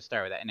hands. I should have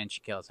started with that, and then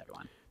she kills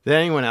everyone. Did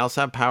anyone else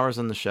have powers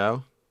on the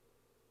show?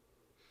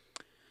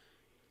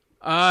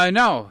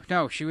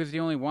 No. She was the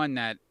only one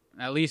that,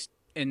 at least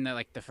in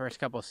the first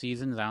couple of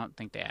seasons, I don't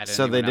think they added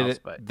anyone else.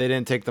 But they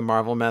didn't take the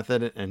Marvel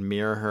method and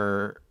mirror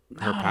her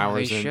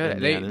powers. They should.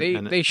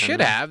 They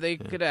should have. They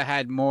could have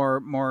had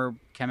more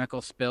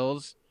chemical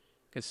spills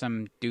because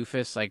some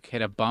doofus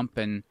hit a bump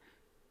and.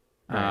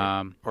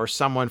 Right. Or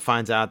someone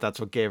finds out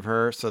that's what gave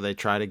her, so they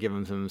try to give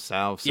them to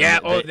themselves. So yeah.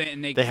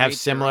 They have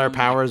similar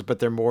powers, but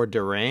they're more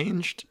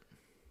deranged.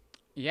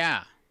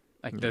 Yeah.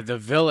 Like the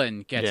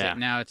villain gets it.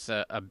 Now it's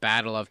a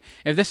battle of.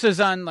 If this was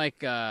on the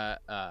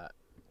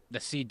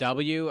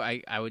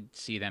CW, I would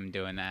see them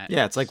doing that.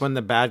 Yeah, it's like when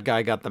the bad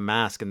guy got the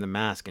mask, and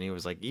he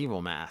was like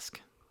evil mask.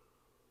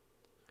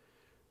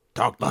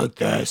 Talk like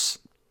this.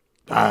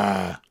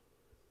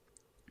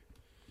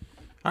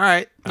 All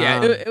right.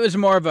 Yeah, it was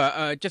more of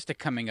a just a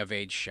coming of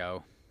age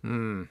show.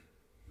 With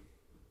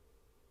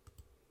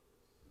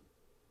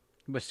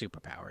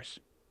superpowers.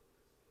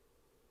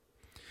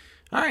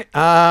 All right.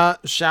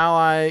 Shall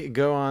I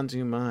go on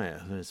to my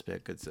first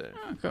pick? Go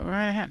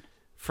right ahead.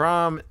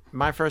 From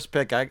my first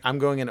pick, I'm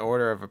going in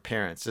order of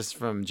appearance. This is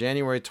from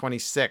January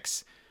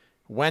 26th,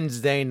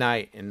 Wednesday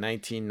night in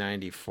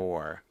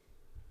 1994.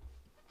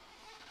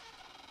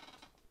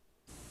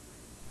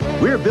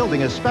 We're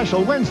building a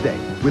special Wednesday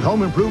with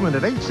Home Improvement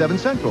at 8/7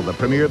 Central, the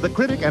premiere of The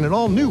Critic and an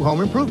all-new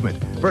Home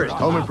Improvement. First,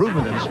 Home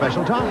Improvement at a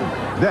special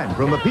time. Then,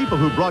 from the people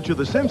who brought you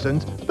The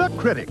Simpsons, The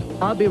Critic.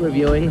 I'll be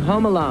reviewing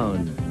Home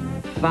Alone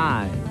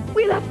 5.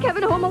 We left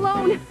Kevin home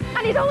alone,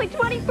 and he's only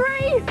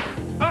 23!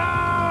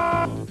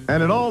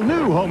 And an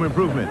all-new Home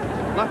Improvement.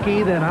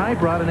 Lucky that I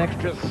brought an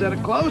extra set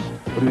of clothes.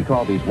 What do we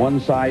call these? One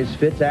size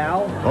fits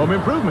all? Home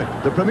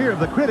Improvement, the premiere of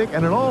The Critic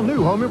and an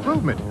all-new Home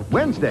Improvement.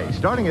 Wednesday,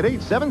 starting at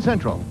 8/7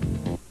 Central.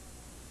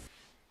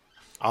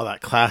 All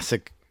that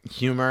classic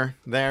humor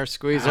there,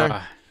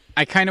 Squeezer.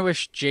 I kind of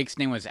wish Jake's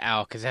name was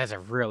Al, because that's a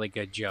really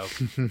good joke.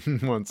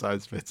 One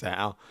size fits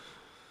Al.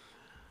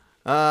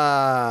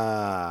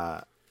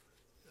 I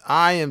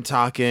am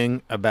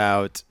talking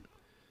about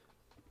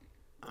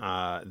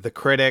The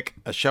Critic,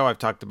 a show I've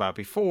talked about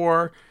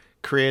before,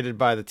 created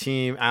by the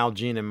team Al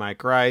Jean and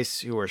Mike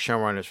Rice, who are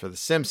showrunners for The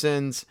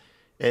Simpsons.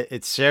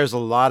 It shares a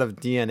lot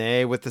of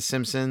DNA with The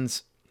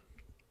Simpsons.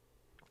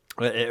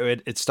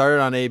 It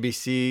started on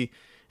ABC,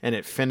 and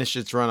it finished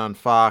its run on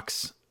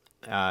Fox.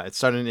 It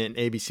started in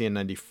ABC in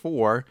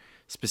 94,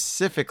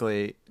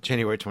 specifically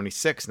January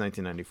 26,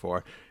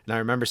 1994. And I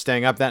remember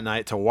staying up that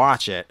night to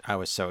watch it. I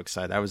was so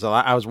excited. I was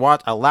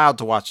allowed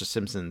to watch The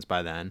Simpsons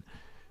by then.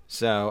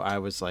 So I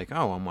was like,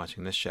 oh, I'm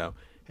watching this show.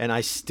 And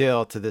I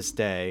still, to this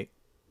day,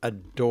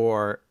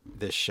 adore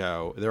this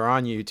show. They're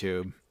on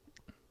YouTube.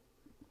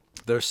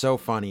 They're so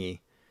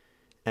funny.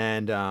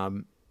 And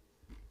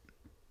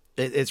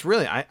it's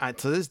really, I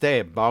to this day,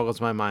 it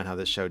boggles my mind how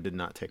this show did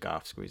not take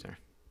off, Squeezer.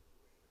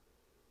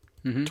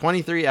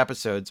 23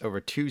 episodes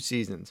over 2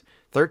 seasons.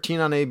 13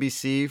 on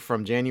ABC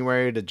from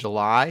January to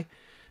July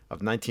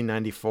of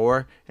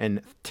 1994.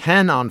 And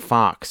 10 on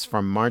Fox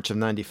from March of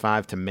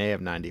 95 to May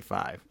of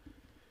 95.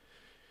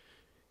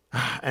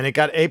 And it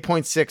got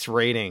 8.6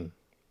 rating,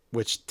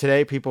 which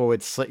today people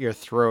would slit your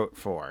throat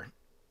for.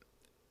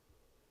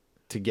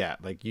 to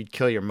get. Like, you'd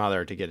kill your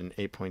mother to get an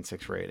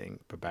 8.6 rating.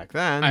 But back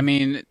then, I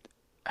mean,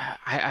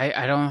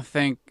 I don't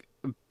think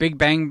Big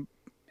Bang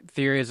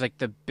Theory is like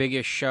the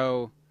biggest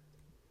show.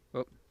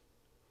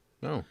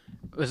 no.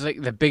 It was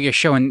like the biggest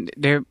show, and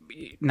they're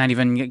not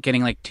even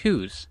getting like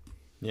 2s.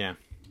 Yeah.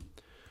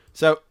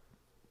 So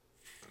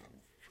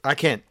I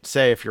can't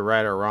say if you're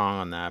right or wrong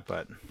on that,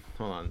 but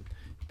hold on.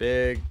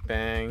 Big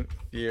Bang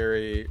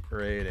Theory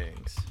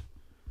ratings.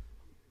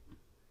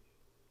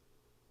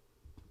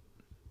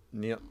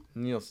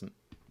 Nielsen.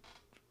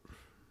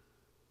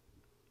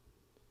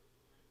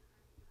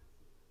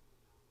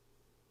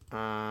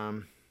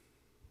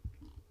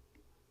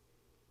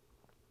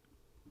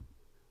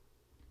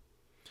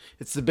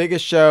 It's the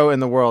biggest show in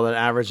the world. It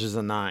averages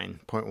a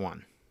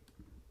 9.1.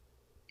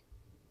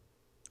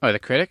 Oh, the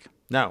Critic?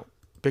 No,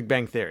 Big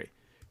Bang Theory.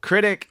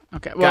 Critic.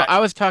 Okay. Well, got- I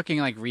was talking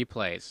like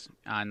replays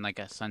on like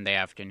a Sunday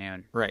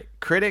afternoon. Right.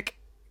 Critic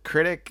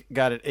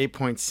got an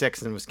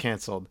 8.6 and was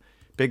canceled.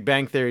 Big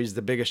Bang Theory is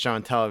the biggest show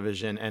on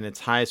television, and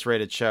its highest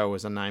rated show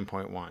was a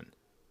 9.1.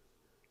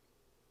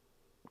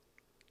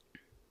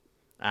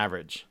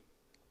 Average.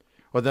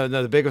 Well,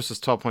 the biggest was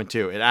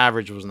 12.2. It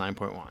average was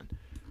 9.1.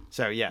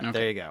 So, yeah, Okay.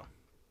 There you go.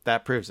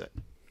 That proves it.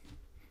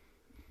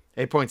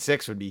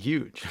 8.6 would be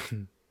huge.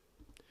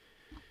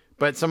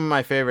 But some of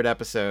my favorite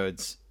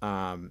episodes,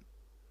 the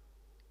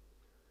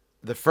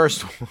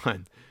first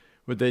one,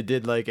 where they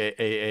did like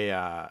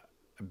a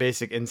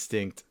Basic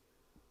Instinct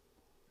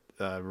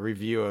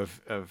review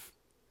of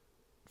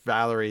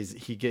Valerie's.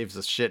 He gives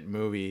a shit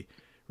movie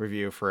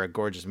review for A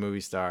Gorgeous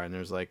Movie Star, and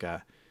there's like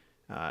a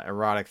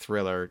erotic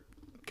thriller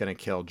gonna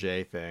kill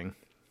Jay thing.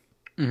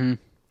 Mm-hmm.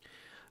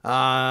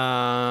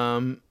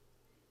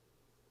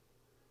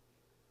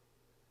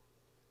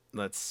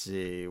 Let's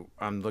see.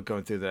 I'm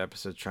going through the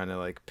episode trying to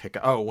like pick.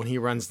 Oh, when he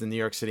runs the New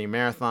York City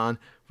Marathon,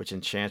 which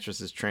Enchantress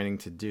is training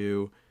to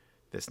do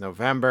this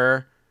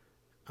November,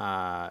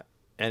 and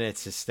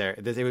it's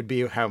hysterical. It would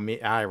be how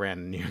I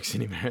ran the New York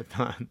City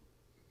Marathon.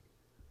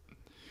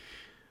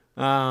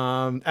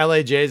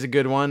 LAJ is a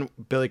good one.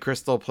 Billy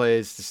Crystal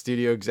plays the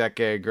studio exec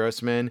Gary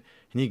Grossman,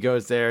 and he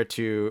goes there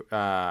to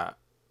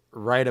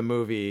write a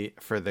movie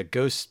for the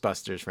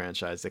Ghostbusters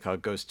franchise. They call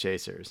it Ghost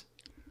Chasers.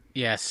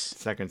 Yes.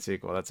 Second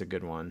sequel. That's a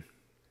good one.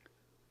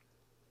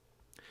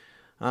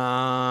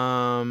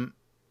 A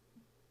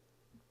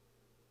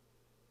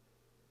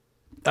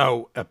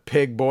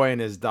Pig Boy and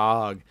His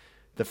Dog.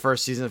 The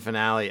first season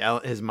finale.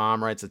 His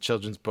mom writes a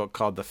children's book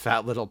called The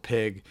Fat Little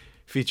Pig,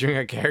 featuring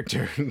a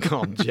character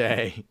called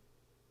Jay.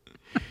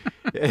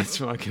 It's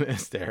fucking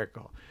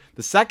hysterical.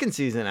 The second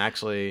season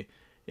actually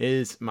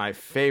is my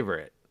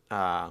favorite.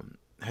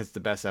 Has the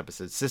best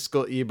episodes.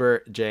 Siskel,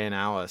 Ebert, Jay, and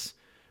Alice.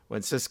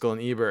 When Siskel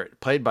and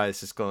Ebert, played by Gene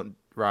Siskel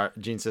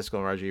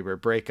and Roger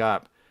Ebert, break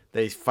up,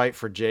 they fight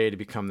for Jay to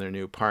become their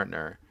new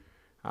partner.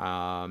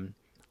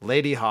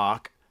 Lady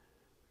Hawk,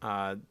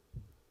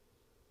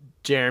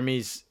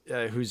 Jeremy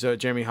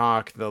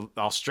Hawk, the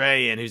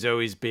Australian who's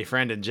always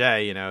befriending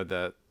Jay,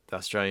 the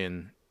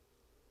Australian,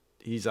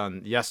 he's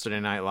on Yesterday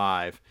Night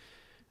Live.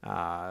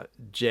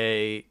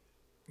 Jay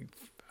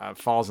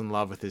falls in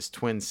love with his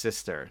twin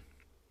sister.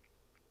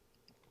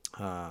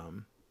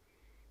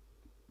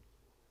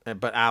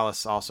 But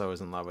Alice also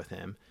is in love with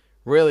him.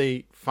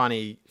 Really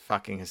funny,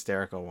 fucking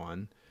hysterical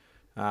one.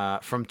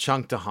 From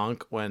Chunk to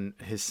Hunk, when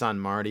his son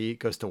Marty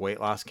goes to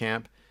weight loss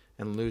camp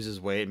and loses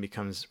weight and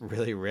becomes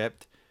really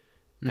ripped.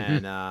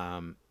 Mm-hmm.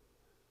 And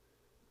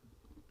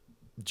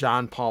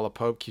John Paul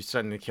Pope keeps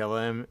threatening to kill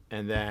him.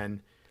 And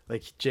then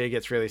like Jay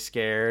gets really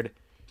scared.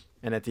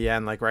 And at the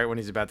end, like right when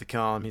he's about to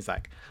kill him, he's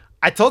like,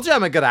 I told you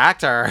I'm a good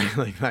actor.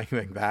 like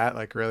that,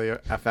 like really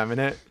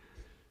effeminate.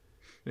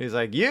 And he's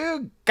like,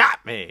 you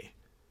got me.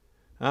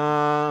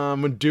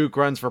 When Duke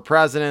runs for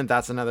president,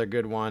 that's another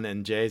good one.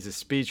 And Jay's a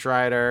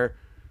speechwriter.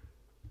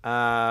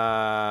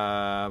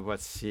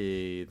 Let's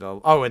see.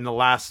 My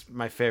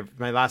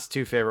last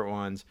two favorite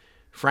ones.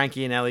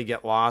 Frankie and Ellie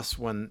get lost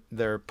when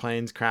their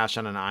planes crash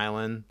on an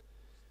island.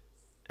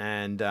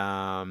 And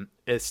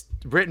it's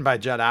written by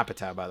Judd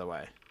Apatow, by the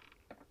way.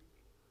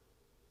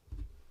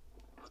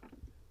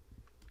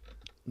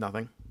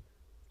 Nothing.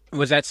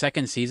 Was that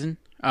second season?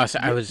 Oh, so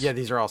Yeah,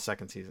 these are all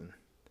second season.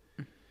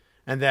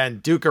 And then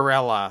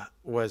Dukerella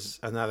was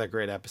another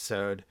great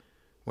episode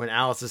when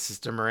Alice's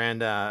sister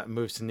Miranda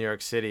moves to New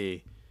York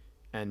City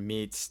and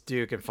meets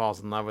Duke and falls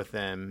in love with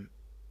him.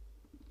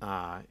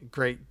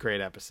 Great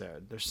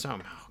episode. There's oh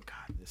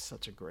God, this is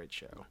such a great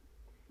show.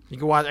 You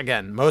can watch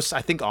again. Most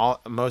if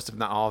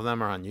not all of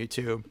them are on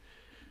YouTube.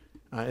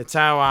 It's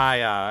how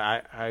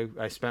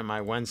I spent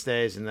my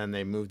Wednesdays, and then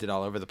they moved it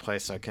all over the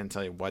place, so I can't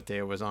tell you what day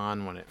it was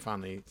on when it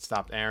finally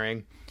stopped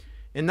airing.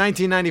 In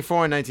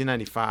 1994 and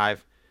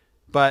 1995.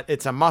 But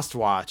it's a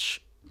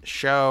must-watch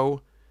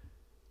show.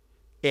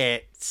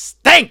 It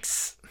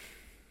stinks!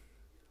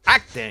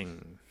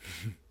 Acting!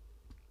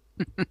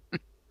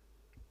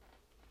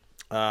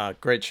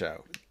 Great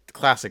show.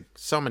 Classic.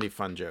 So many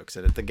fun jokes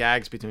in it. The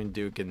gags between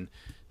Duke and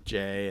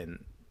Jay,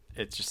 and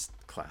it's just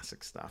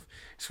classic stuff.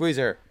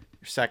 Squeezer,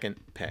 your second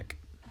pick.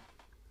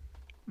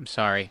 I'm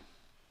sorry.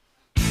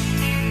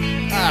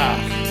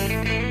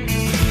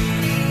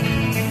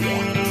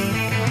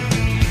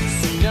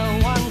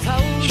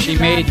 She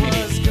made me.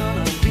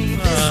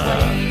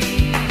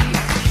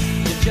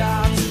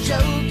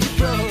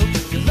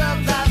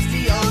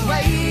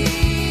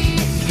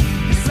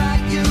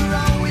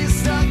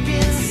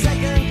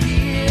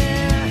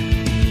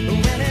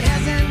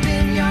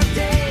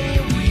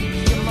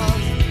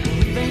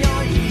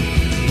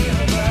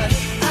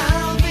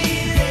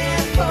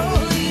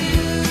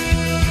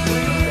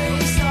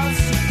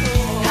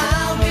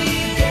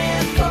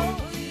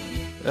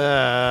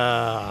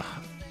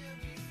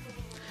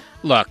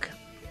 Look,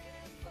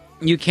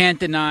 you can't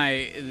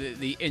deny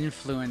the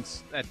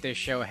influence that this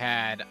show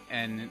had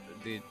and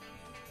the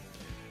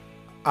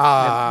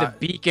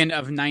beacon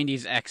of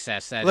 90s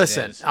excess that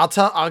Listen, it is.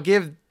 I'll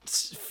give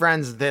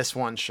Friends this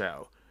one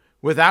show.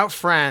 Without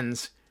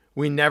Friends,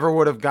 we never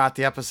would have got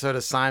the episode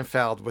of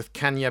Seinfeld with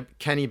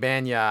Kenny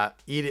Banya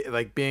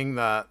being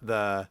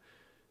the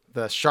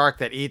shark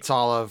that eats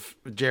all of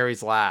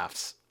Jerry's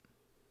laughs.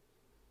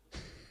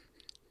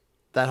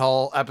 That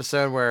whole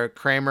episode where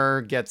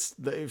Kramer gets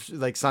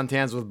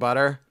suntans with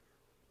butter.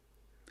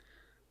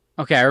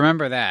 Okay, I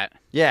remember that.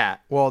 Yeah,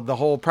 well, the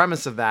whole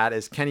premise of that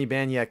is Kenny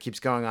Banya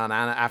keeps going on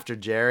after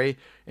Jerry,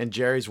 and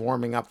Jerry's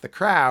warming up the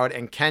crowd,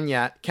 and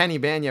Kenny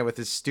Banya with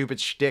his stupid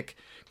shtick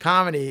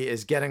comedy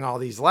is getting all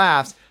these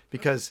laughs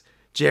because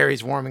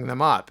Jerry's warming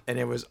them up, and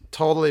it was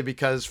totally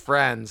because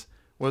Friends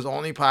was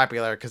only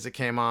popular because it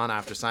came on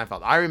after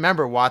Seinfeld. I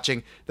remember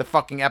watching the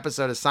fucking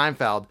episode of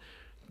Seinfeld,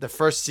 the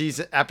first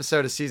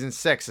episode of season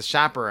 6, The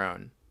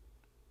Chaperone,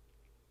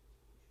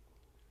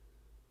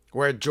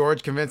 where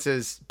George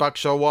convinces Buck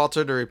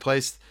Showalter to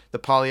replace the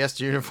polyester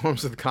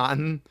uniforms with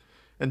cotton,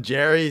 and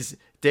Jerry's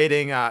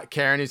dating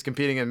Karen, who's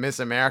competing in Miss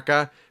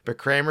America, but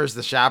Kramer's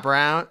the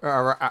chaperone,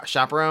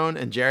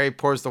 and Jerry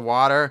pours the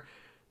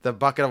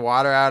bucket of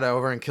water out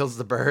over and kills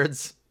the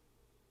birds.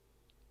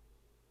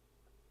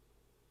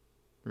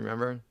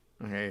 Remember?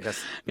 Okay, I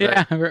guess.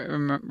 Yeah,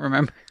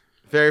 remember.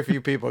 Very few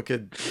people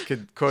could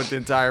quote the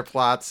entire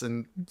plots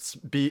and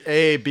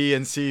A, B,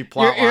 and C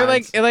plot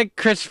lines. You're like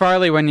Chris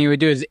Farley when he would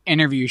do his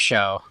interview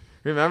show.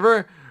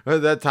 Remember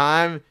that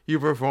time you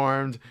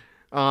performed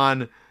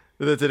on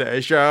the Today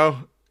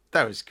Show?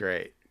 That was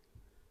great.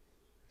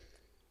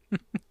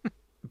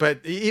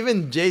 But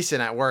even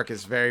Jason at work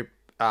is very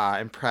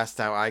impressed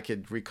how I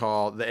could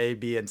recall the A,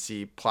 B, and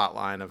C plot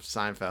line of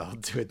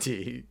Seinfeld to a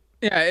T.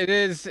 Yeah, it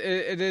is.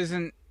 It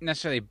isn't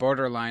necessarily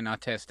borderline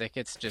autistic.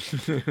 It's just,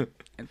 it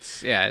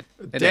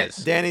is.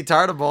 Danny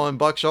Tartable and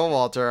Buck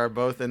Showalter are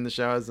both in the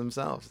show as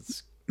themselves.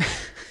 It's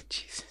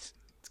Jesus,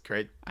 it's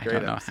great. I Great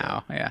don't know episode.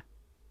 how. Yeah.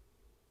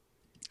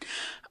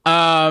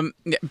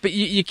 But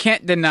you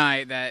can't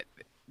deny that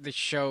the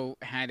show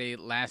had a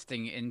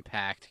lasting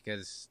impact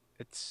because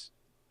it's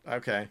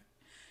Okay.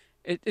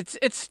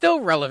 It's still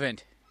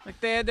relevant. Like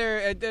they had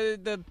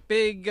the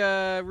big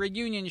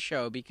reunion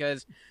show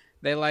because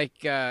they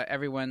like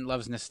everyone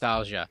loves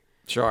nostalgia.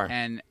 Sure.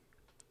 And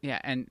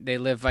they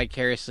live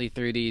vicariously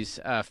through these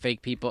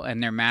fake people in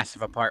their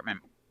massive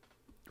apartment.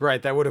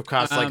 Right, that would have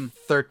cost like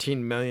 $13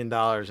 million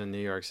in New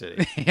York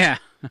City. Yeah.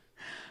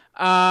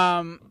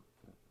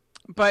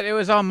 But it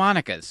was all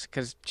Monica's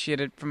because she had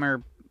it from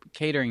her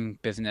catering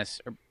business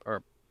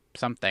or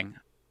something.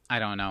 I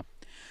don't know.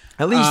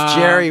 At least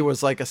Jerry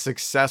was like a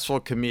successful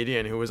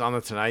comedian who was on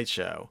the Tonight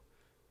Show.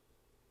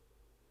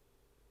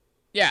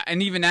 Yeah,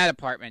 and even that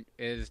apartment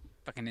is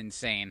fucking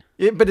insane.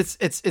 But it's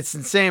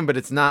insane, but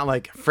it's not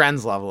like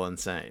Friends level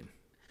insane.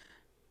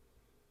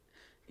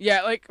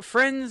 Yeah, like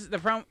Friends, the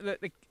problem,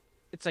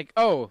 it's like,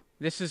 oh,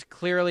 this is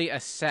clearly a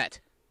set.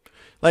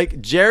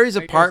 Like Jerry's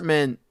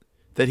apartment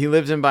that he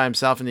lives in by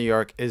himself in New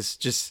York is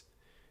just,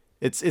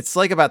 it's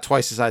like about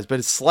twice the size, but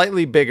it's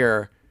slightly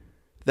bigger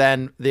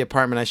than the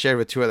apartment I shared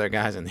with two other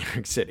guys in New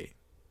York City.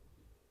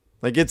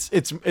 Like it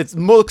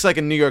looks like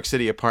a New York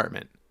City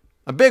apartment,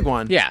 a big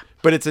one. Yeah.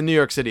 But it's a New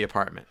York City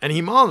apartment, and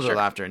he models Sure. it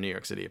after a New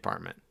York City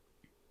apartment.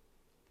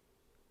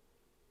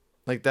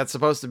 Like that's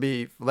supposed to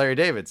be Larry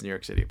David's New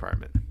York City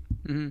apartment.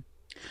 Mm-hmm.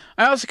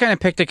 I also kind of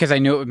picked it because I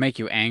knew it would make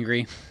you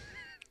angry.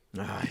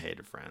 Oh, I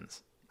hated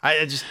Friends.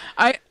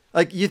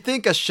 Like you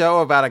think a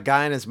show about a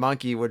guy and his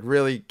monkey would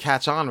really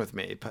catch on with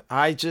me, but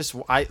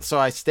so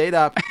I stayed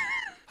up.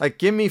 Like,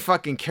 give me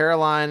fucking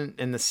Caroline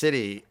in the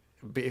City.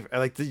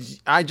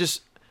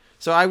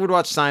 So I would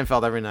watch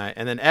Seinfeld every night,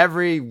 and then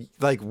every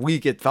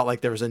week it felt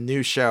like there was a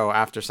new show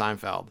after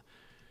Seinfeld.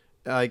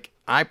 Like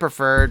I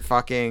preferred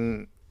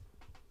fucking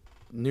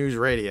news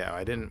radio.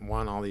 I didn't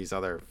want all these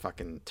other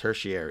fucking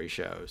tertiary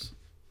shows.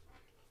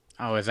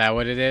 Oh, is that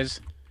what it is?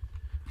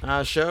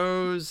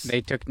 Shows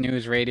They took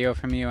news radio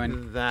from you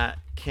and that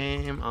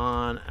came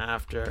on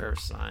after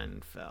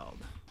Seinfeld.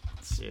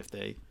 Let's see if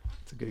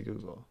it's a good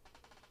Google.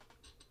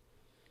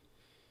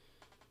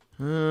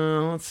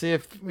 Let's see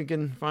if we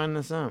can find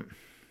this out.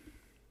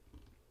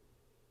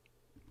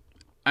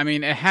 I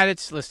mean, it had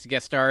its list of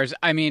guest stars.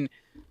 I mean,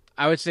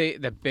 I would say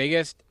the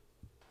biggest,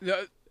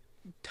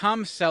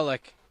 Tom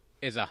Selleck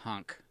is a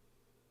hunk,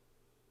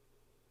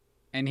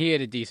 and he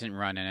had a decent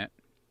run in it.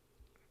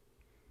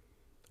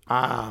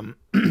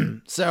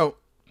 So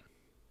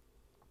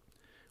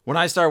When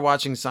I started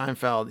watching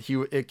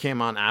Seinfeld, it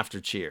came on after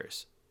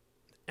Cheers,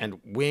 and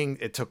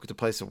it took the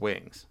place of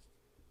Wings.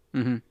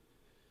 Mm-hmm.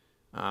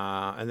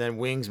 And then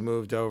Wings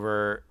moved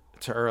over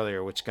to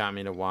earlier, which got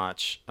me to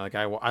watch. Like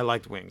I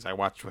liked Wings. I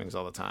watched Wings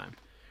all the time.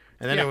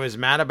 And then it was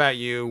Mad About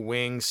You,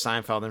 Wings,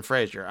 Seinfeld, and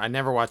Frasier. I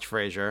never watched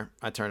Frasier.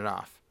 I turned it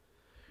off.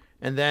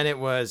 And then it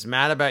was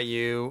Mad About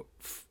You,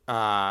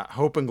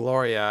 Hope and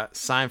Gloria,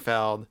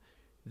 Seinfeld,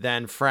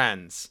 then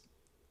Friends.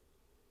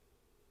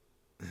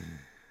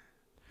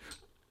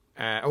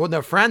 Well,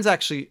 no, Friends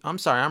actually. I'm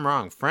sorry, I'm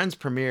wrong. Friends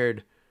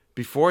premiered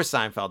before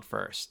Seinfeld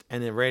first,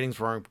 and the ratings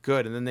weren't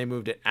good. And then they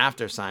moved it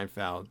after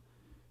Seinfeld.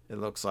 It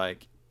looks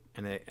like,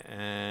 and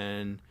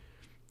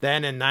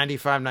then in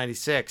 95,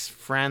 96,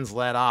 Friends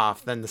led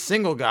off. Then The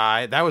Single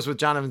Guy, that was with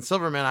Jonathan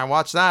Silverman. I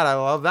watched that. I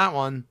love that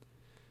one.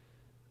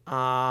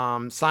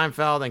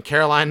 Seinfeld and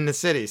Caroline in the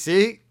City.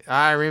 See,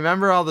 I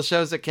remember all the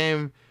shows that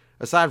came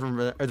aside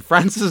from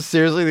Friends. Is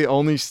seriously the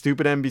only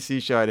stupid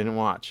NBC show I didn't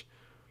watch.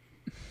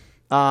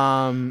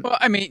 Well,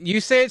 I mean, you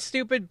say it's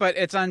stupid, but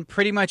it's on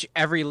pretty much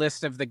every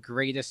list of the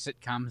greatest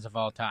sitcoms of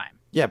all time.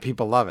 Yeah,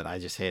 people love it. I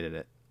just hated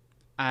it.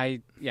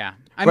 I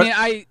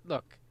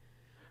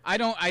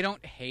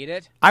don't hate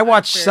it. I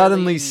watched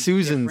Suddenly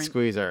Susan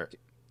Squeezer.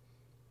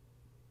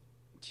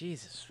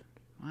 Jesus.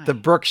 Why? The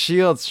Brooke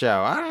Shields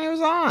show. I don't know, it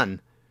was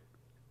on.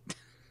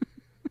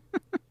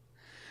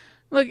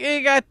 Look,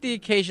 it got the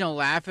occasional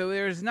laugh.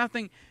 There was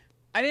nothing.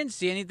 I didn't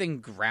see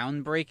anything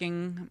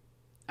groundbreaking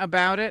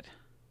about it.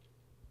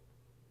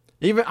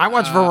 Even I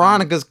watched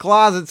Veronica's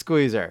Closet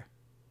Squeezer.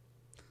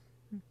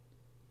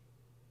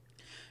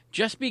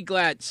 Just be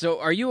glad. So,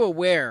 are you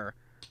aware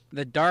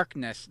the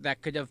darkness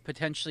that could have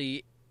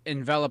potentially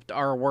enveloped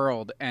our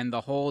world and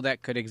the hole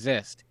that could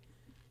exist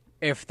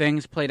if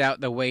things played out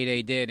the way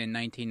they did in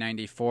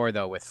 1994,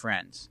 though, with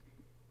Friends?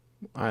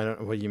 I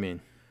don't. What do you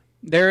mean?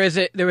 There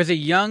was a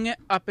young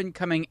up and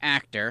coming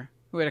actor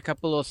who had a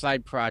couple little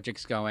side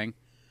projects going,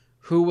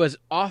 who was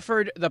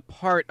offered the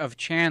part of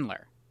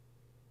Chandler,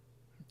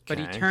 but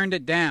he turned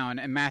it down,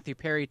 and Matthew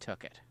Perry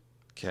took it.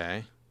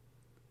 Okay.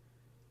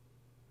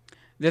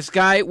 This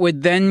guy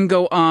would then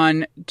go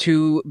on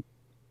to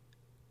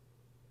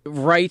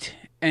write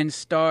and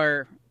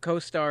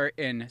co-star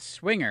in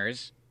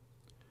Swingers.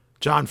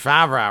 Jon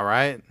Favreau,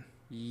 right?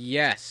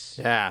 Yes.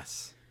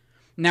 Yes.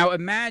 Now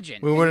imagine.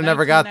 We would have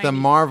never got the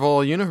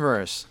Marvel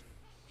Universe.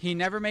 He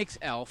never makes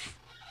Elf.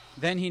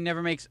 Then he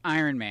never makes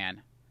Iron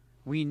Man.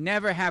 We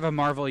never have a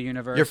Marvel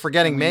Universe. You're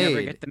forgetting Made. We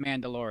never get the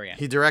Mandalorian.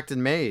 He directed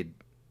Made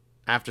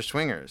after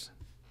Swingers,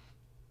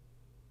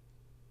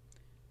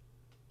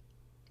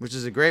 which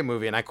is a great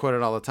movie, and I quote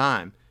it all the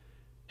time.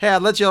 Hey,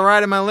 I'd let you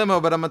ride in my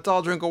limo, but I'm a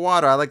tall drink of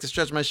water. I like to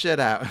stretch my shit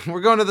out.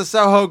 We're going to the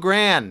Soho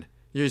Grand.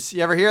 You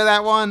ever hear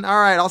that one? All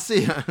right, I'll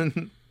see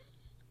you.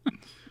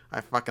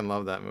 I fucking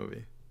love that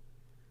movie.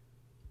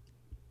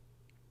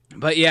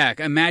 But yeah,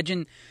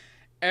 imagine.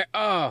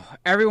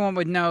 Everyone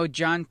would know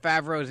Jon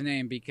Favreau's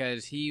name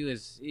because he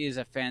is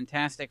a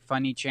fantastic,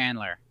 funny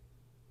Chandler.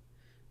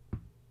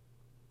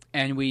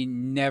 And we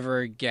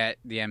never get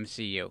the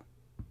MCU.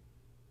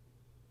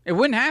 It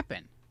wouldn't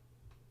happen.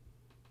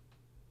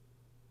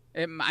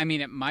 It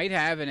might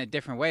have in a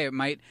different way. It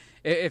might,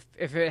 if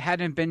it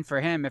hadn't been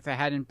for him, if it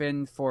hadn't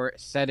been for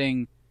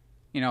setting,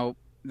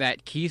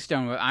 that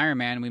keystone with Iron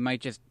Man, we might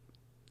just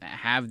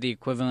have the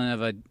equivalent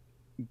of a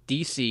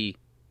DC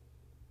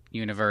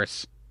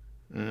universe.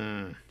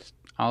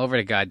 All over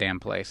the goddamn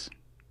place.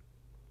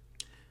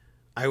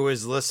 I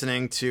was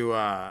listening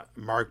to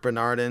Mark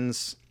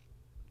Bernardin's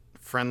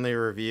friendly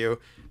review.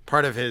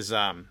 Part of his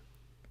I'm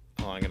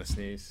gonna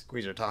sneeze.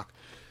 Squeezer talk.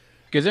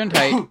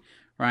 Gesundheit.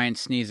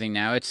 Ryan's sneezing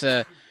now. It's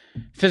a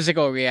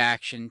physical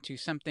reaction to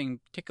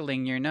something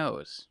tickling your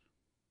nose.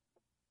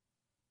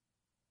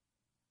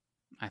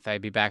 I thought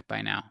I'd be back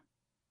by now.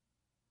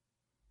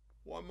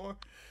 One more.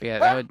 Yeah,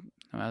 that would.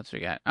 What else we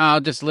got? I'll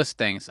just list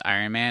things.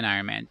 Iron Man,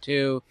 Iron Man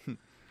 2. Oh,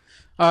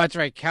 that's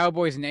right.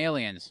 Cowboys and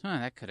Aliens.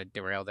 That could have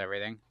derailed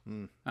everything.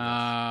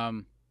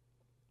 Anyway,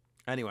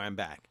 I'm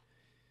back.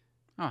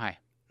 Oh, hi.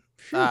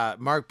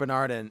 Mark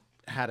Bernardin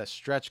had a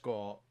stretch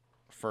goal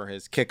for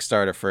his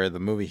Kickstarter for the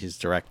movie he's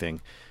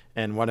directing.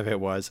 And one of it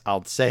was,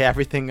 I'll say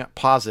everything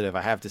positive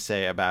I have to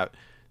say about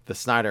the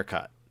Snyder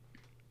Cut.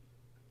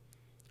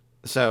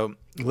 So,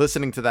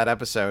 listening to that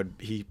episode,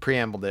 he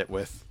preambled it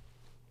with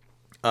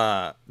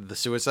the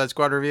Suicide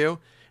Squad review,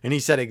 and he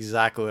said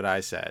exactly what I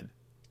said.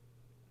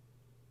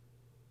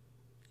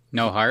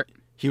 No heart.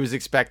 He was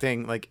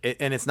expecting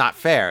and it's not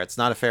fair. It's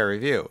not a fair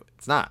review.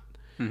 It's not.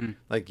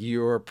 Mm-hmm.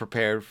 You're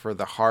prepared for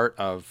the heart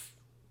of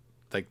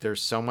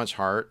there's so much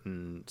heart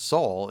and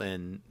soul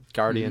in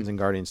Guardians and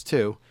Guardians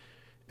 2,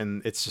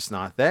 and it's just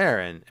not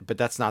there. But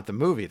that's not the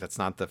movie. That's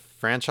not the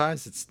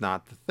franchise. It's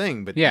not the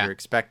thing. But you're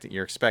expecting.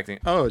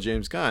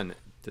 James Gunn.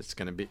 That's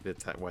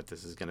what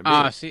this is gonna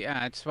be. See,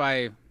 that's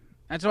why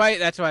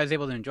I was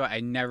able to enjoy it.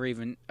 It never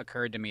even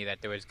occurred to me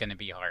that there was going to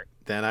be heart.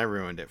 Then I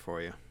ruined it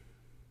for you.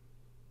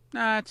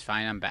 Nah, it's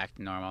fine. I'm back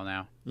to normal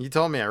now. You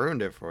told me I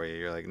ruined it for you.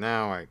 You're like,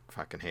 no, I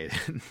fucking hate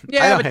it.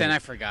 Yeah, don't but hate then it. I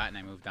forgot and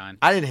I moved on.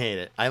 I didn't hate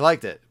it. I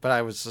liked it, but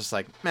I was just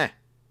like, meh.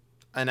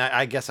 And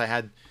I guess I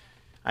had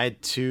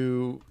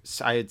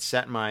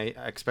set my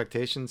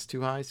expectations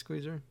too high,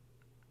 Squeezer.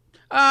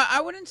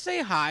 I wouldn't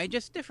say high,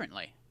 just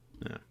differently.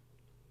 Yeah.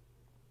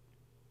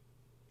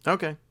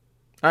 Okay.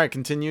 All right,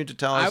 continue to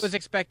tell us. I was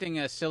expecting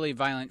a silly,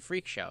 violent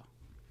freak show.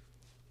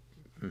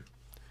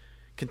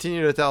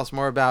 Continue to tell us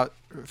more about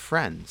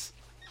Friends.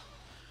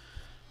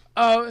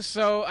 Oh,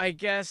 so I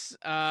guess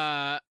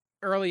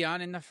early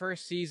on in the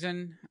first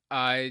season,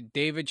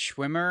 David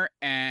Schwimmer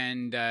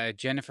and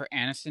Jennifer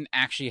Aniston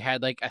actually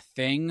had like a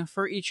thing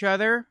for each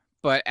other,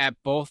 but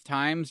at both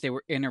times they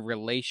were in a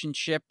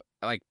relationship,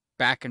 like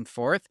back and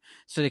forth,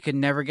 so they could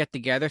never get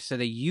together. So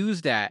they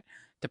used that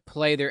to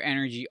play their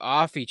energy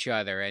off each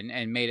other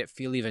and made it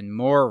feel even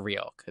more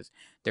real because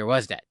there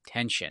was that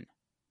tension.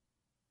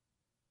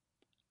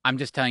 I'm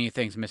just telling you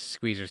things Mrs.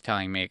 Squeezer's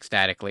telling me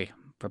ecstatically,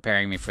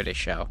 preparing me for this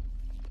show.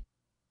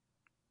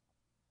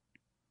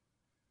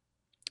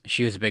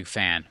 She was a big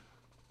fan.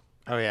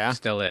 Oh, yeah?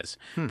 Still is.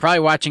 Probably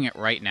watching it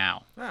right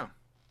now. Oh.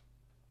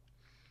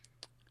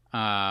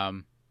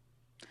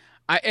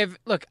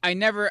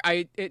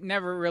 It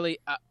never really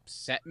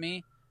upset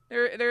me.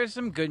 There are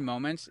some good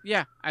moments.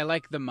 Yeah, I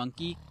like the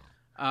monkey.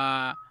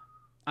 I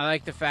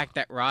like the fact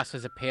that Ross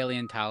is a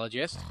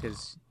paleontologist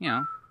because,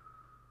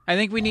 I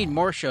think we need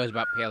more shows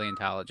about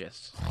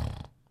paleontologists.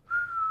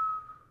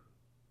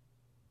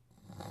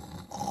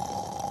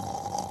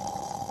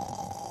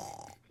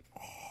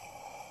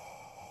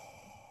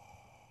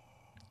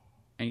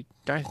 Are you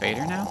Darth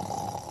Vader now?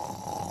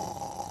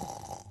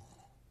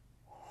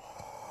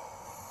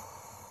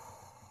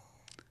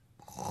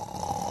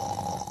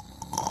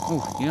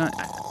 Ooh,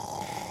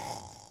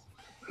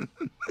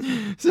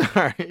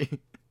 Sorry.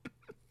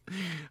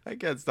 I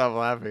can't stop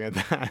laughing at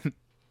that.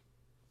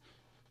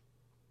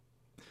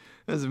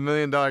 That's $1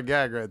 million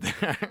gag right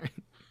there.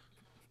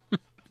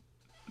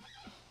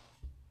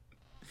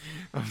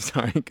 I'm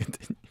sorry,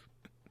 continue.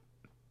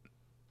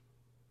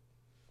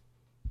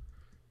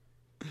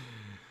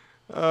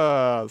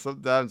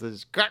 Sometimes I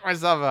just crack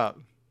myself up.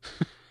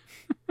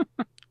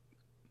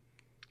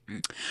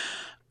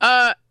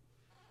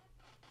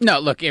 No,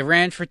 look, it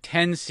ran for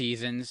 10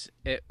 seasons.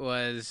 It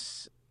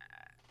was...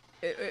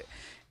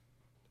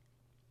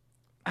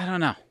 I don't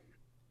know.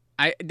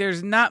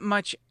 There's not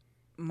much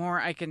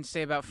more I can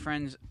say about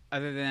Friends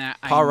other than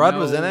that. Paul Rudd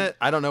was in it.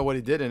 I don't know what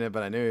he did in it,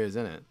 but I knew he was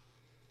in it.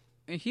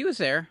 He was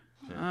there.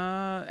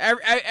 Yeah.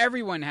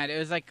 Everyone had it. It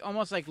was like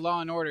almost like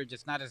Law and Order,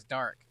 just not as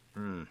dark.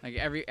 Like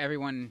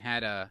everyone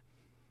had a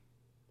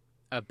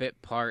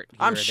bit part.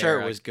 I'm sure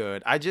it was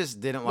good. I just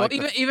didn't like.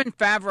 Even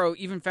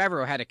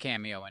Favreau had a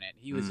cameo in it.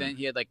 He was in.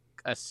 He had like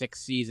a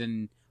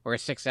 6-season or a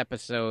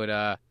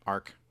 6-episode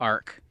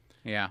arc.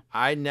 Yeah.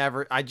 I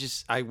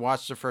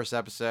watched the first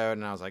episode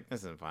and I was like,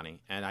 this isn't funny,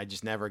 and I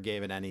just never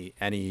gave it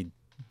any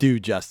due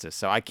justice.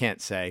 So I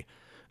can't say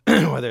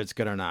whether it's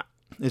good or not.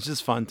 It's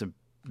just fun to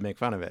make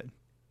fun of it.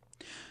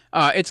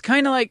 It's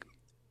kind of like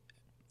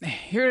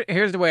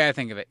here's the way I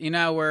think of it.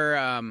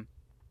 Where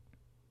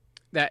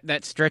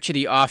that stretch of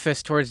The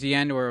Office towards the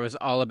end where it was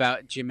all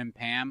about Jim and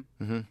Pam.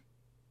 Mm-hmm.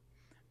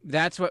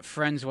 That's what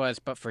Friends was,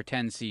 but for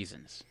 10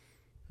 seasons.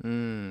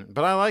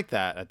 But I like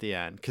that at the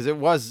end because it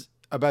was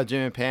about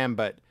Jim and Pam,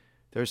 but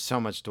there's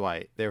so much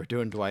Dwight. They were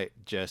doing Dwight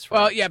just right.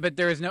 Well, yeah, but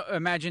there's no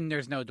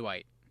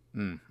Dwight.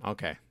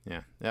 Okay.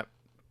 Yeah. Yep.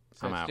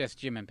 So it's just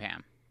Jim and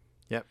Pam.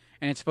 Yep.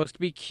 And it's supposed to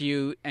be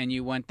cute, and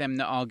you want them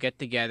to all get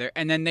together,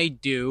 and then they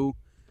do,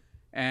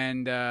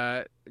 and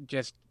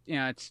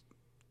it's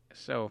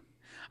so.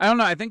 I don't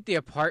know. I think the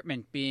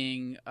apartment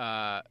being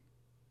that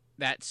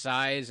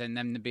size and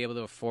them to be able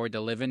to afford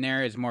to live in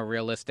there is more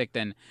realistic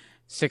than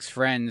 6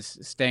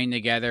 friends staying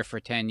together for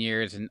 10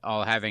 years and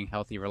all having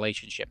healthy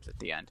relationships at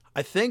the end.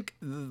 I think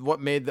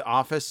what made The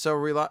Office so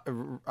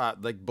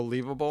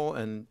believable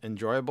and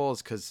enjoyable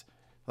is because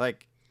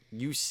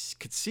you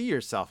could see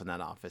yourself in that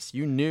office.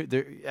 You knew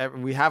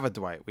we have a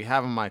Dwight, we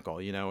have a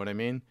Michael. You know what I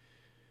mean?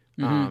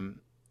 Mm-hmm.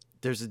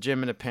 There's a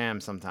Jim and a Pam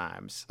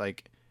sometimes.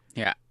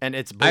 Yeah, and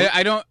it's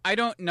I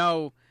don't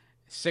know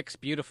 6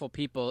 beautiful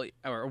people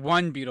or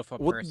one beautiful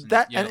person.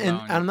 And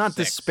I'm not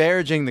 6.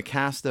 disparaging the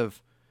cast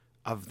of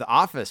The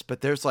Office,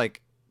 but there's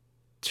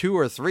 2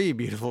 or 3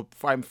 beautiful,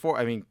 4.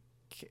 I mean,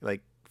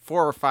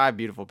 4 or 5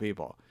 beautiful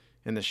people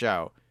in the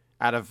show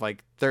out of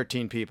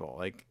 13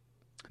 people.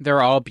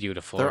 They're all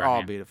beautiful. They're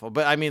all beautiful,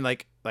 but I mean,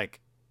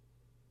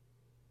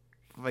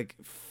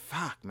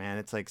 fuck, man,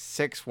 it's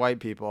 6 white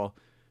people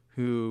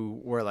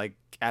who were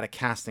at a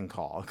casting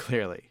call,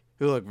 clearly,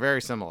 who look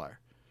very similar.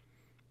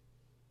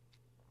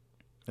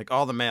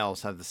 All the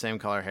males have the same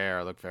color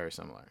hair, look very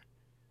similar.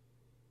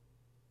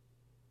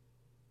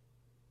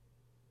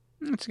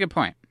 That's a good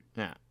point.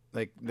 Yeah,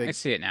 I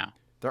see it now.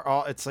 They're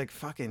all. It's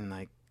fucking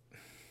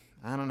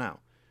I don't know,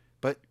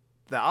 but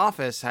The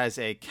Office has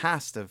a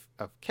cast of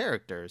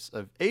characters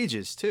of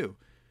ages too.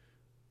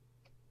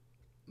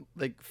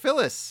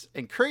 Phyllis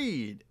and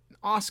Creed,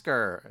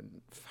 Oscar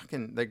and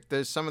fucking like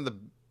there's some of the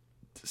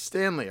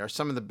Stanley are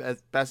some of the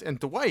best, and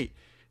Dwight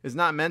is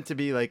not meant to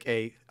be like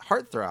a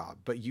heartthrob,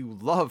 but you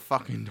love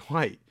fucking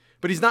Dwight.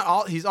 But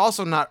he's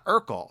also not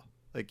Urkel.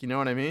 Like, you know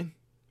what I mean?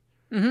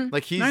 Mm-hmm.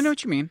 Like I know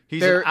what you mean.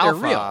 He's They're an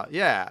alpha. real.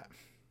 Yeah.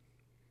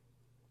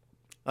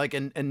 Like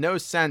in no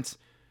sense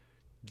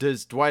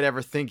does Dwight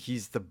ever think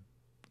he's the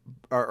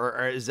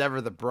or is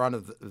ever the brunt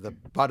of the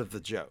butt of the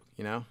joke,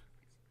 you know?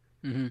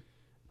 Mm-hmm.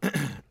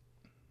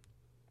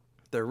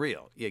 They're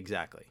real. Yeah,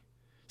 exactly.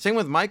 Same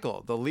with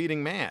Michael, the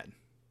leading man.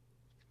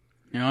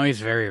 No, he's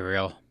very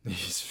real.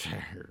 He's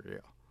very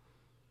real.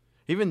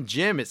 Even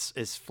Jim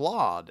is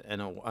flawed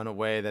in a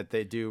way that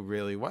they do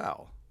really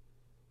well.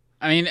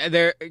 I mean,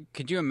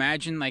 could you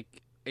imagine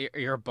like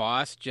your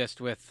boss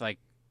just with like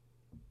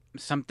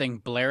something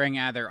blaring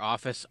out of their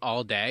office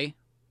all day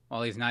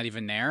while he's not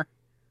even there?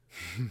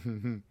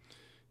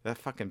 That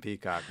fucking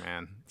Peacock,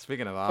 man.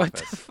 Speaking of What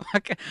office. the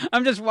fuck?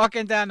 I'm just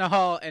walking down the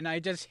hall and I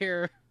just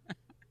hear.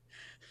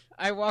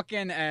 I walk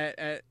in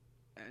at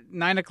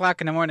 9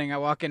 o'clock in the morning. I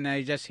walk in and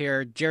I just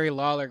hear Jerry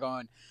Lawler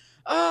going,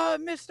 "Oh,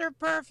 Mr.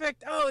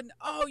 Perfect! Oh,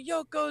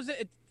 Yoko's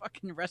it."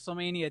 Fucking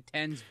WrestleMania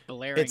 10's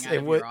blaring out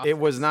of your office. It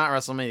was not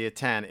WrestleMania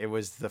 10. It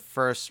was the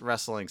first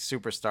wrestling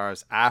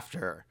superstars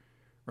after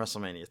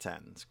WrestleMania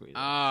 10. Squeeze.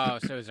 Oh,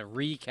 so it was a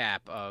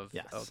recap of.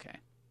 Yes. Okay.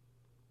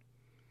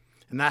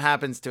 And that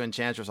happens to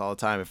Enchantress all the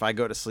time. If I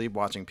go to sleep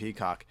watching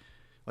Peacock,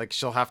 like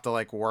she'll have to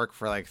like work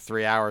for like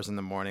 3 hours in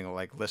the morning,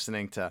 like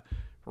listening to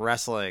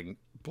wrestling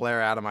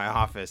blare out of my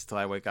office till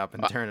I wake up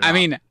and turn it off. I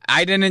mean,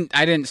 I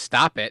didn't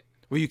stop it.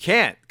 Well, you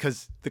can't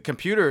because the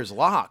computer is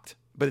locked,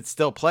 but it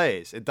still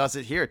plays. It does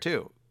it here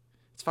too.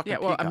 It's fucking. Yeah,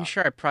 well, Peacock. I'm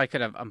sure I probably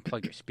could have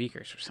unplugged your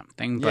speakers or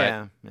something,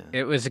 but Yeah.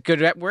 it was a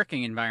good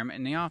working environment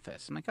in the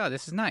office. I'm like, oh,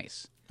 this is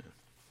nice.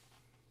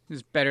 This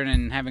is better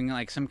than having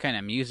like some kind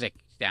of music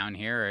down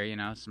here,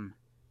 or some.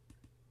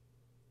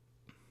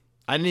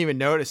 I didn't even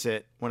notice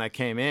it when I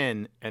came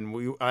in,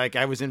 and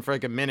I was in for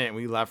like a minute, and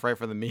we left right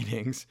from the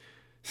meetings,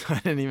 so I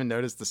didn't even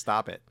notice to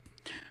stop it.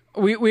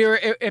 We were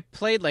it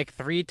played like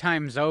 3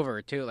 times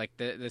over too, like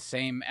the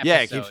same episode.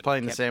 Yeah, it keeps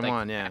playing the kept, same like,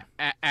 one. Yeah,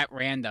 at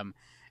random,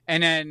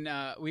 and then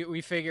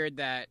we figured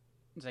that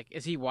it's like,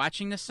 is he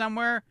watching this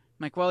somewhere? I'm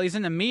like, well, he's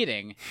in a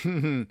meeting,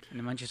 and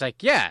the Munchie's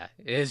like, yeah,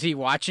 is he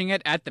watching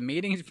it at the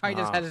meeting? He probably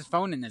just has his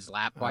phone in his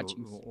lap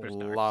watching. I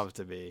Superstars. love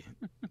to be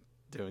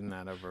doing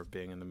that over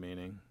being in the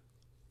meeting.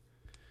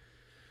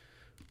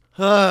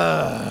 We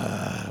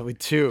had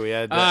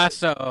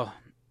so.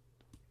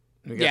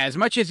 we got- Yeah, as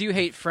much as you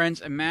hate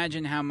Friends,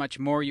 imagine how much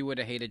more you would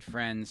have hated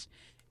Friends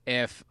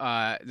if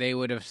they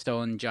would have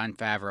stolen Jon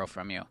Favreau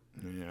from you.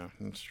 Yeah,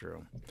 that's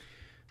true.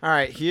 All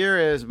right, here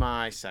is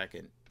my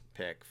second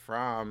pick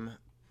from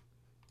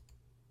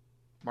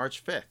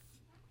March 5th,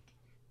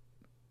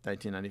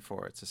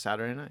 1994. It's a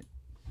Saturday night.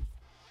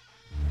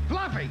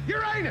 Fluffy,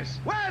 Uranus,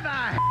 where the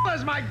hell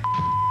is my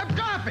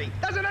coffee?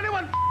 Doesn't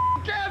anyone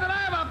care that I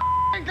have a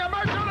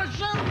commercial to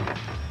shoot?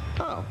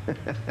 Oh, I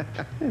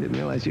didn't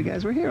realize you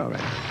guys were here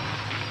already.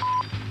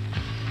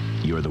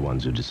 You're the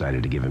ones who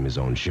decided to give him his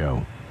own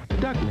show.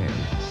 Duckman,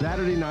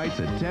 Saturday nights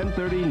at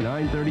 10:30,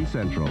 9:30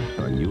 Central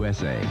on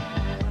USA.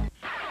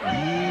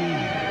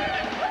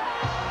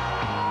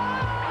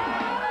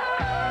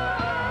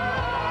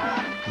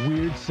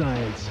 Weird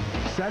Science,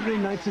 Saturday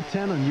nights at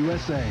 10 on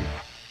USA.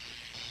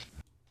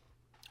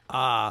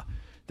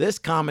 This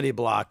comedy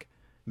block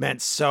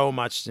meant so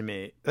much to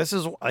me. This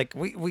is like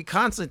we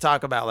constantly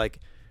talk about like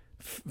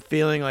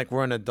feeling like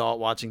we're an adult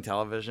watching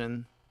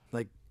television,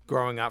 like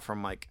growing up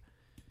from like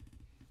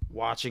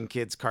watching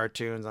kids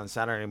cartoons on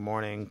Saturday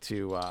morning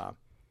to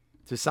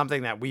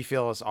something that we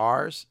feel is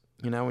ours.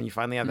 You know, when you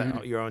finally have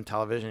that, your own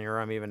television,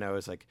 your own, even though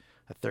it's like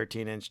a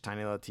 13-inch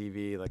tiny little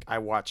TV. Like I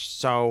watched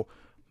so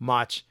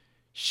much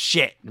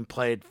shit and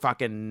played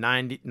fucking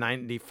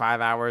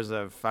 95 hours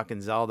of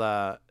fucking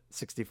Zelda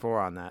 64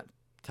 on that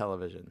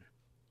television.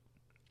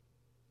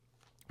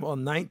 Well,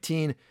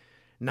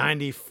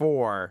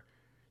 1994,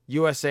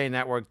 USA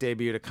Network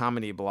debuted a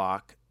comedy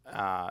block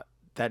that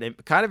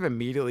kind of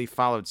immediately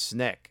followed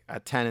Snick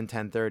at 10 and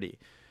 10:30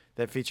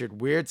 that featured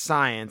Weird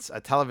Science,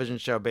 a television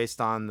show based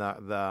on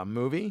the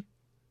movie,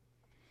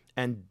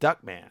 and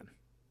Duckman.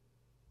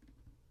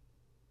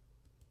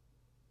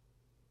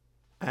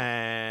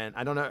 And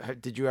I don't know,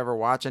 did you ever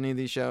watch any of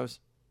these shows?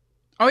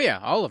 Oh yeah,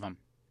 all of them.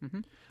 Mm-hmm.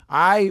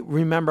 I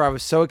remember I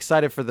was so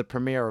excited for the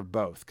premiere of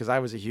both because I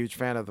was a huge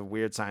fan of the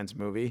Weird Science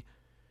movie.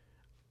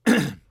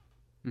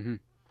 Mm-hmm.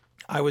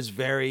 I was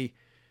very,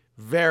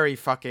 very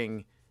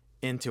fucking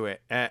into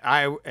it.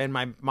 And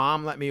my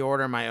mom let me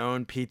order my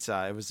own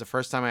pizza. It was the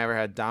first time I ever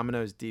had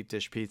Domino's deep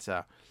dish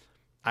pizza.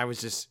 I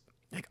was just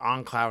like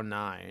on cloud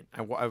nine.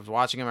 I was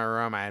watching in my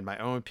room. I had my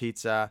own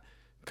pizza,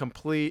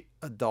 complete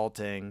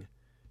adulting.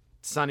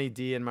 Sunny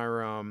D in my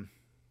room.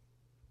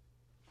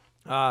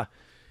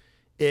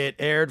 It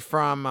aired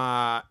from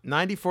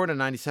 94 to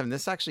 97.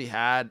 This actually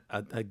had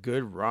a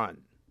good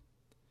run.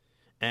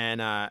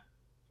 And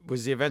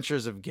was the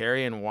adventures of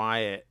Gary and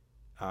Wyatt.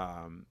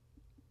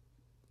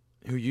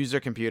 who used her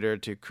computer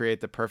to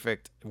create the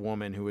perfect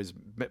woman who was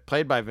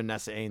played by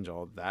Vanessa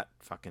Angel. That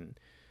fucking,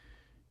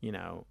 you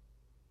know,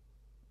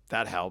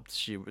 that helped.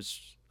 She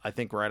was, I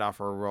think, right off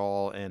her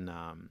role in,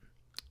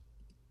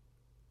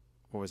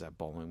 what was that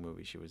bowling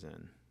movie she was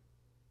in?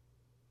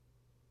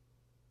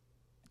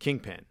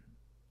 Kingpin.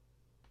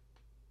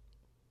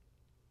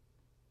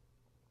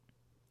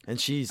 And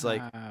she's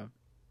like,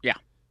 yeah.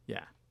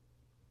 Yeah.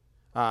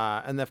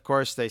 And of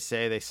course they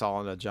say they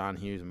saw in a John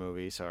Hughes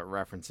movie, so it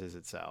references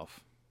itself.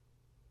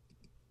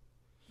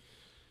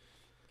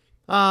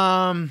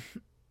 And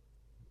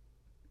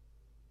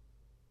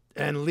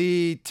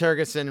Lee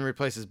Tergesen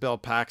replaces Bill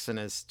Paxton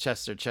as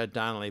Chester Ched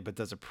Donnelly, but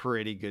does a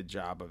pretty good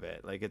job of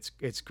it. Like,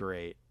 it's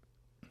great.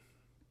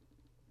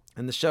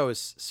 And the show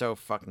is so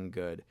fucking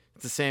good.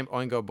 It's the same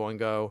Oingo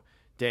Boingo,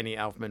 Danny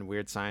Elfman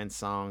Weird Science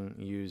song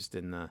used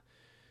in the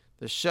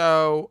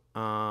show.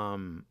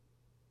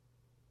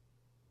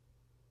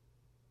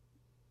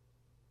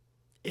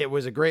 It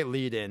was a great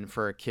lead-in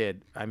for a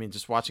kid. I mean,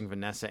 just watching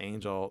Vanessa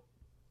Angel,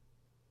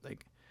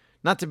 like,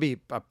 not to be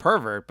a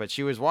pervert, but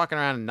she was walking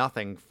around in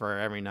nothing for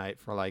every night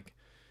for, like,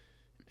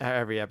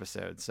 every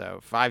episode. So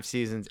 5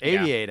 seasons,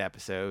 88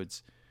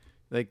 episodes.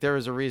 Like, there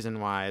was a reason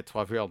why a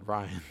 12-year-old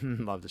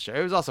Ryan loved the show.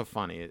 It was also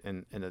funny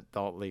and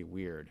adultly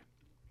weird.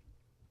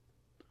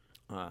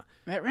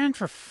 That ran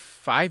for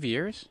 5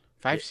 years?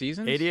 5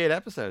 seasons? 88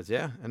 episodes,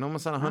 yeah. And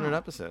almost on 100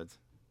 episodes.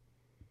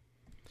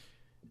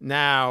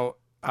 Now,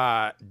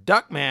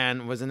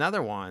 Duckman was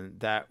another one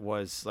that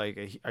was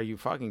like, are you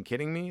fucking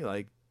kidding me?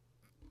 Like,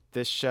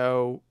 this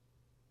show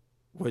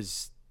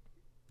was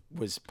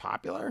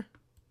popular.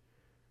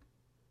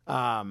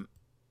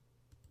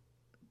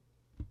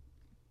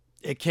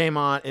 It came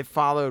on, it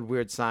followed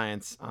Weird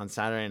Science on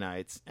Saturday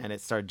nights, and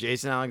it starred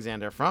Jason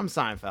Alexander from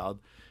Seinfeld.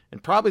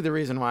 And probably the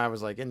reason why I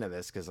was like into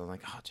this, because I was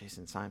like, oh,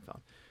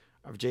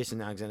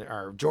 Jason Alexander,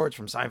 or George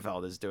from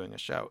Seinfeld is doing a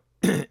show.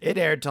 It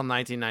aired till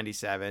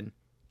 1997.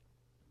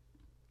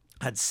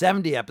 Had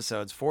 70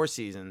 episodes, 4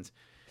 seasons,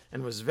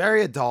 and was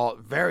very adult,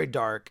 very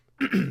dark.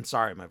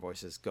 Sorry, my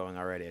voice is going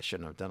already. I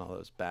shouldn't have done all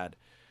those bad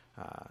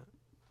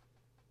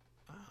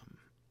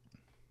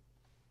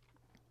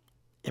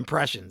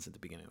impressions at the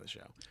beginning of the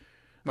show.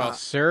 Well,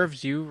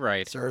 serves you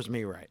right. Serves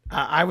me right.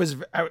 Hold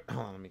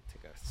on, let me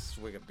take a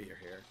swig of beer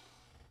here.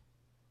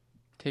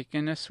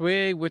 Taking a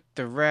swig with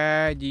the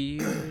rad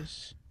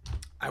years.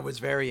 I was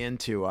very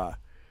into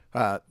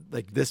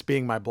like this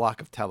being my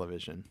block of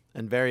television,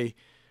 and very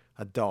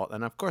adult.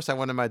 And of course I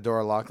wanted my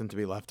door locked and to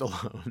be left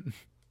alone.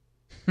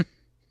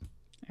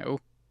 Oh,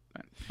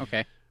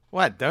 okay.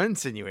 What? Don't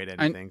insinuate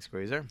anything,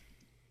 Squeezer.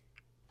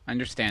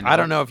 Understand. I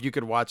don't know if you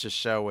could watch a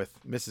show with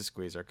Mrs.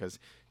 Squeezer, because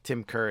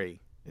Tim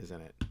Curry is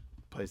in it.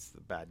 Plays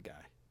the bad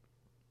guy.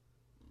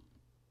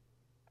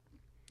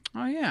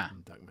 Oh, yeah.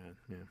 Duckman,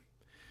 yeah.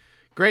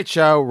 Great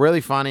show.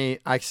 Really funny.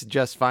 I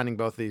suggest finding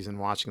both of these and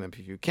watching them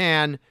if you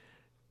can.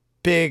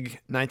 Big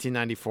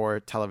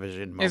 1994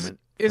 television moment.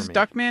 Is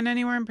Duckman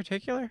anywhere in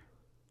particular?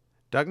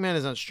 Duckman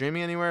is not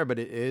streaming anywhere, but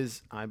it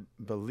is, I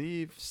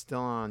believe,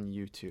 still on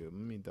YouTube. Let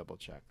me double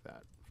check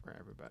that for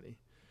everybody.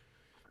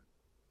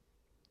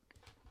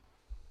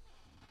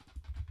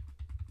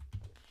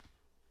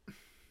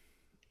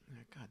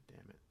 God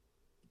damn it.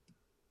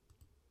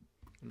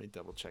 Let me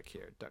double check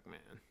here.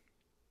 Duckman.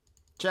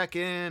 Check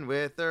in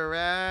with the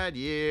rad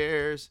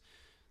years.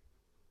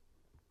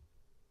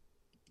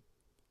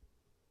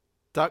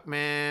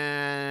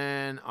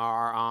 Duckman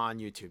are on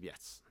YouTube,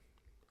 yes.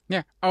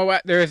 Yeah. Oh,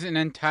 there's an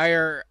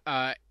entire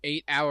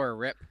 8-hour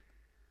rip.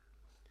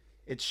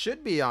 It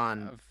should be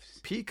on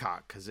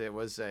Peacock, because it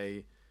was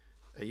a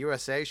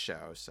USA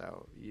show,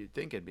 so you'd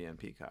think it'd be on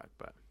Peacock,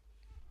 but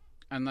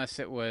unless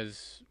it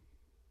was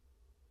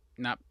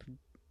not,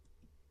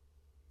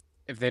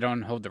 if they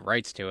don't hold the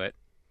rights to it.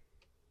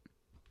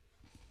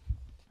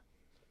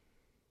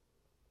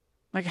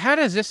 Like, how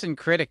does this and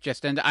Critic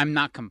just end? I'm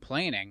not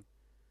complaining.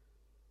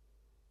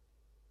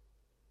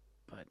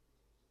 But.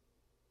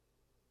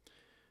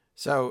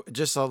 So,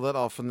 just a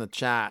little from the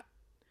chat.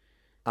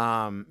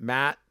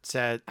 Matt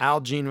said,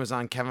 Al Jean was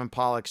on Kevin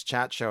Pollak's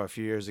chat show a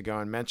few years ago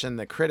and mentioned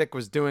the Critic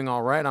was doing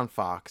all right on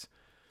Fox,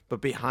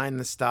 but behind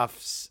the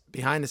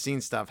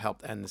scenes stuff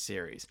helped end the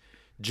series.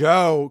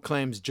 Joe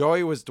claims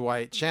Joey was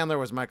Dwight, Chandler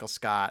was Michael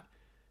Scott,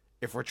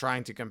 if we're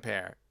trying to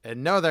compare.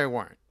 And no, they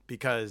weren't,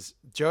 because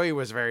Joey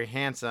was very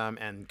handsome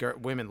and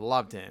women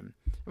loved him.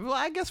 Well,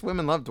 I guess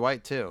women love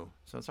Dwight too,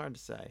 so it's hard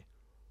to say.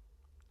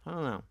 I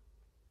don't know.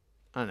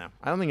 I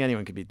don't think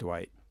anyone could beat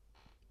Dwight.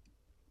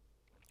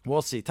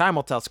 We'll see. Time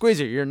will tell.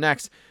 Squeezer, your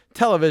next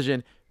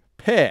television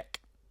pick.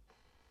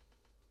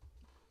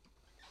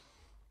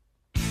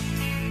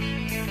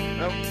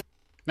 Nope.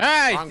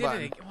 Ah,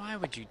 why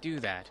would you do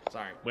that?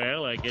 Sorry.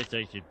 Well, I guess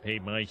I should pay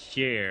my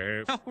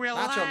share. Oh,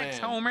 relax,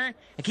 Homer.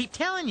 I keep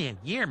telling you,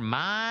 you're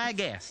my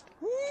guest.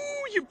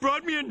 Ooh, you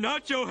brought me a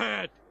nacho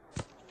hat.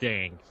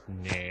 Thanks,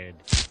 Ned.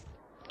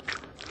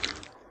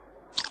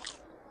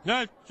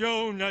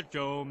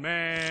 Nacho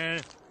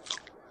man.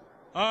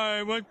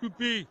 I want to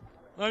be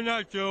a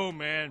nacho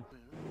man.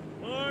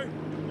 Or,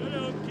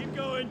 no, keep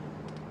going.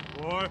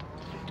 More.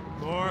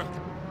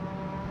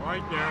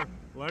 Right there.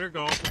 Let her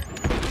go.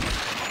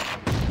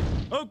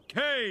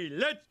 Okay,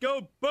 let's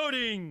go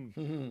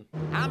boating.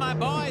 How my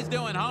boys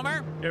doing,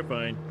 Homer? They're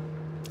fine.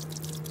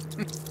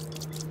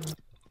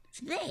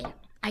 There.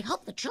 I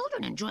hope the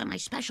children enjoy my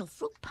special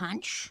fruit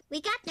punch. We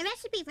got the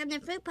recipe from the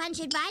Fruit Punch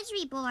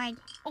Advisory Board.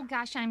 Oh,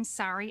 gosh, I'm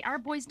sorry. Our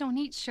boys don't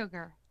eat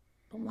sugar.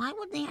 But why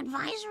would the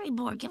advisory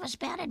board give us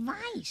bad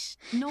advice?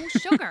 No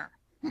sugar.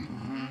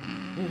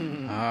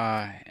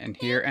 And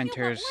here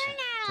enters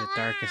the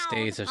darkest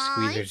days of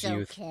Squeezer's it's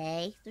youth.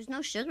 Okay. There's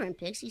no sugar in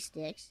Pixie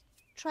Sticks.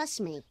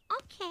 Trust me.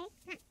 Okay.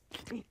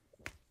 Don't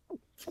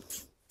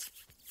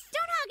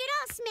hug it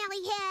all,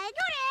 smelly head.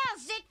 Go to hell,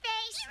 zit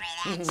face!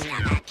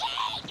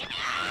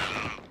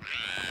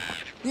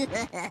 You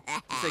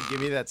said, give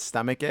me that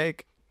stomach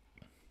ache.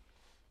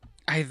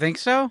 I think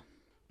so.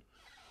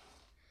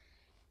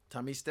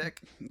 Tummy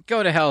stick.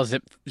 Go to hell,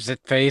 zit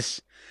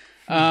face.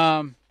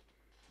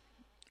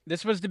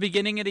 This was the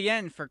beginning of the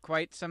end for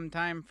quite some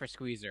time for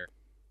Squeezer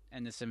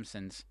and The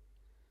Simpsons.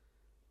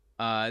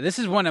 This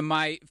is one of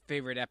my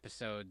favorite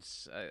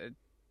episodes,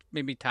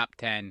 maybe top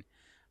 10.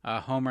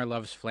 Homer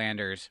Loves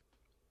Flanders.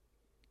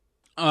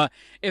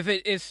 If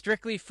it is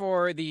strictly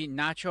for the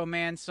Nacho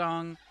Man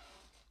song,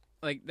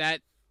 like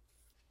that,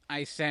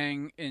 I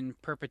sang in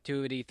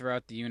perpetuity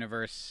throughout the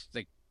universe,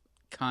 like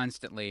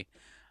constantly.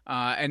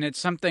 And it's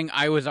something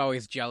I was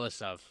always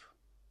jealous of.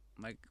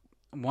 Like,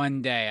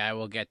 one day I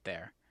will get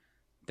there.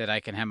 That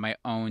I can have my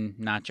own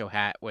nacho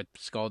hat with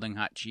scalding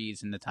hot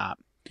cheese in the top.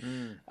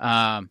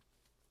 It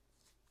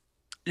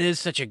is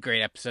such a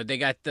great episode. They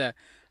got the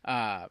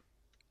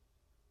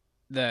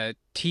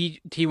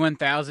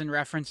T-1000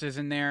 references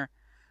in there.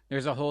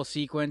 There's a whole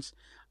sequence.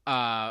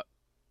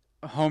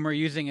 Homer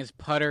using his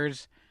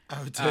putters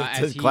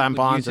as he clamp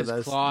would onto use his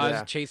this, claws,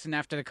 yeah. chasing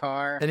after the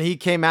car. And he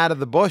came out of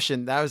the bush,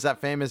 and that was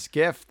that famous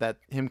GIF that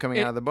him coming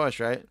out of the bush,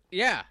 right?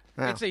 Yeah.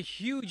 Yeah. It's a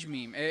huge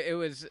meme. It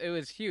was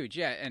huge,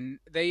 yeah. And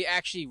they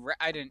actually,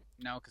 I didn't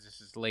know because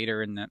this is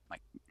later in the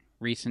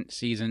recent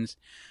seasons,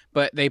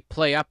 but they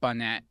play up on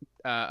that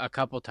a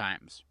couple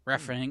times,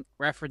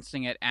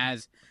 referencing it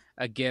as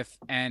a GIF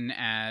and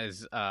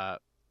as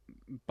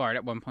Bart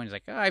at one point is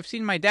like, "Oh, I've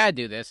seen my dad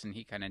do this," and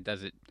he kind of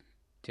does it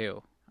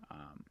too.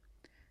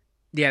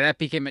 Yeah, that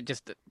became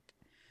just.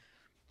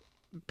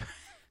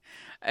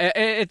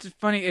 It's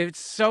funny. It's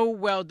so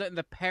well done.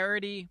 The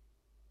parody.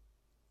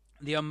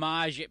 The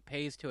homage it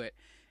pays to it,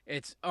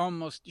 it's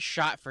almost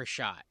shot for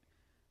shot.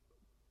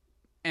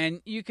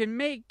 And you could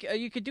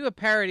do a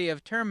parody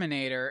of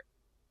Terminator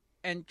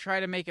and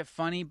try to make it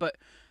funny, but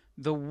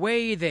the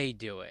way they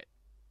do it,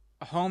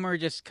 Homer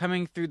just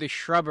coming through the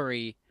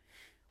shrubbery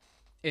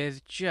is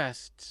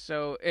just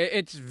so,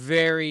 it's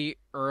very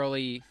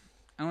early,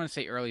 I don't want to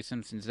say early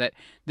Simpsons, that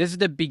this is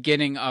the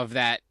beginning of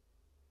that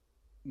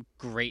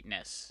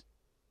greatness,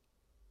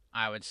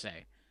 I would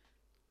say.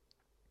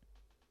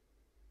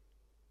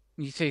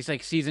 You say it's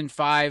like season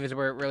 5 is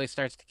where it really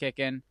starts to kick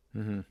in.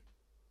 Mm-hmm.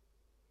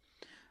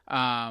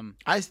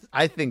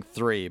 I think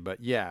 3,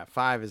 but yeah,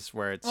 5 is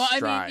where it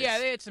strides. I mean, yeah,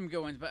 they had some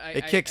good ones, but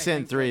it kicks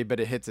in 3, but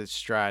it hits its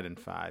stride in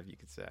 5. You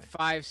could say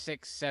 5,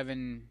 6,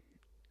 7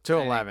 to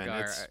 11.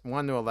 It's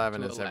 1 to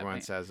 11, as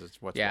everyone says.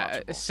 It's what's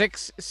watchable.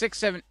 6,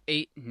 7,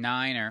 8,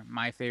 9 are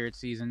my favorite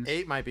seasons.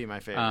 8 might be my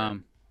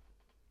favorite.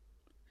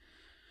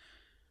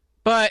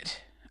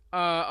 But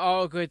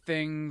all good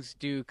things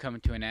do come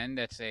to an end.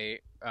 That's a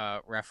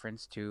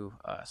reference to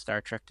Star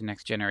Trek The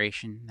Next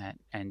Generation that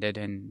ended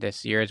in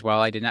this year as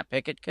well. I did not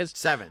pick it because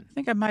 7. I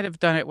think I might have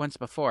done it once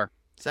before.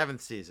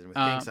 7th season with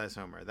King Size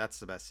Homer. That's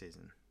the best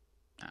season.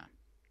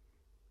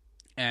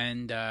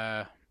 And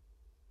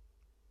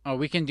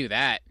we can do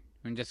that.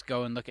 We can just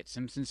go and look at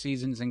Simpsons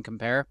seasons and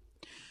compare.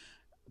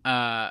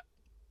 Well,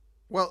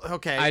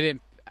 okay. I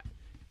didn't.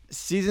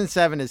 Season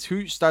 7 is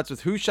Who Shot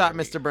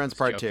Mr. Burns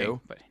Part 2.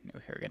 But I knew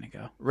we were gonna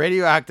go.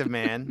 Radioactive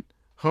Man.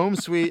 Home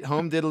Sweet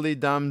Home Diddly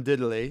Dum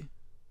Diddly,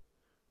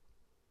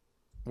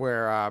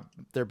 where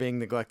they're being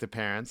neglected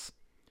parents.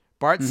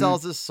 Bart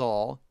Sells His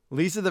Soul.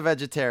 Lisa the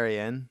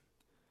Vegetarian.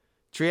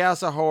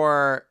 Treehouse of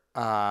Horror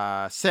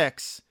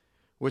 6,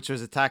 which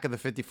was Attack of the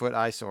 50-Foot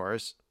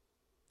Eyesores.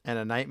 And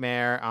A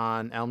Nightmare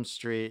on Elm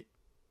Street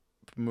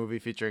movie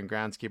featuring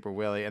Groundskeeper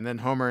Willie. And then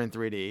Homer in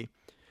 3D.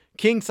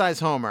 King Size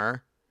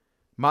Homer.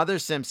 Mother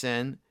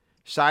Simpson.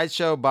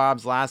 Sideshow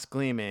Bob's Last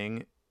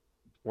Gleaming,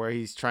 where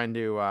he's trying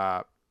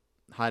to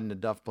hide in a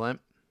Duff blimp.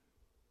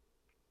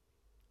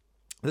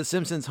 The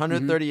Simpsons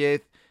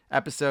 138th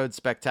episode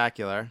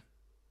Spectacular,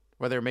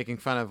 where they're making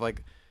fun of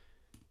like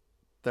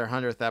their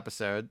 100th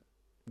episode,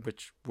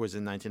 which was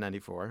in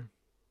 1994.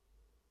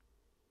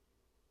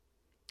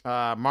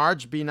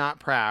 Marge Be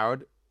Not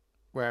Proud,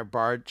 where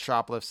Bart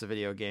shoplifts a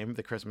video game,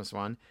 the Christmas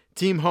one.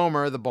 Team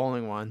Homer, the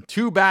bowling one.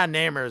 Two Bad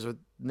Neighbors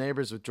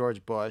with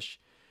George Bush.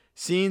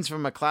 Scenes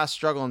from a class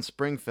struggle in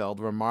Springfield,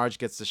 where Marge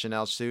gets the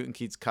Chanel suit and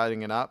keeps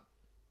cutting it up.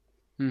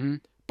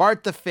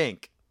 Bart the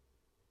Fink,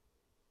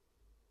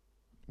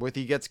 with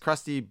he gets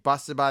Krusty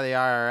busted by the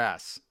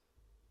IRS.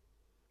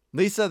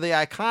 Lisa the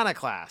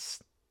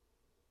Iconoclast,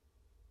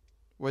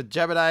 with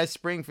Jebediah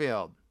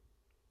Springfield.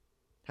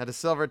 Had a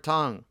silver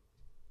tongue.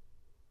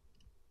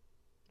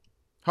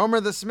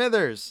 Homer the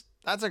Smithers.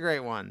 That's a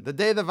great one. The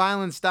Day the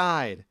Violence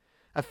Died.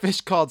 A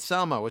Fish Called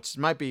Selma, which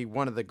might be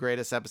one of the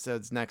greatest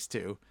episodes next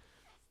to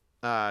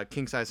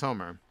King Size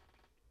Homer.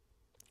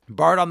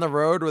 Bart on the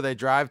Road, where they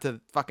drive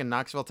to fucking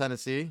Knoxville,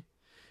 Tennessee.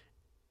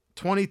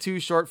 22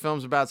 short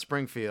films about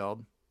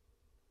Springfield.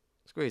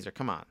 Squeezer,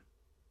 come on.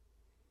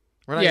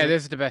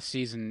 This is the best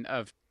season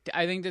of...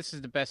 I think this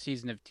is the best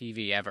season of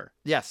TV ever.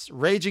 Yes.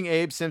 Raging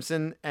Abe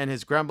Simpson and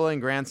his grumbling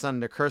grandson,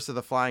 The Curse of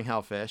the Flying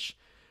Hellfish.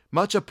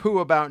 Much Ado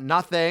About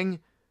Nothing.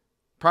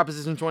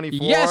 Proposition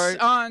 24. Yes,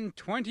 on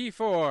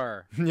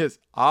 24. Yes.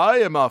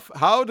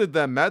 How did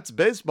the Mets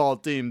baseball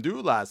team do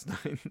last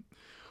night?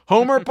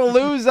 Homer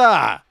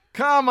Palooza.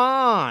 Come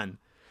on.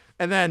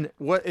 And then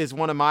what is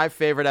one of my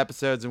favorite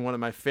episodes and one of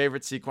my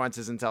favorite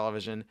sequences in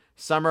television,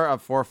 Summer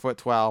of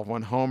 4'12",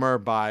 when Homer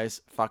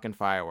buys fucking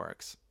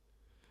fireworks.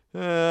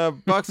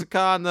 Bucks of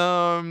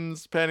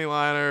condoms, panty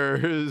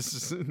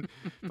liners,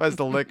 buys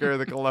the liquor,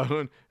 the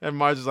cologne. And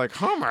Marge is like,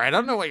 Homer, I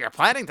don't know what you're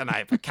planning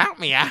tonight, but count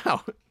me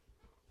out.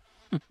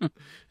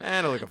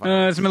 And illegal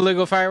fireworks. Some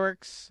illegal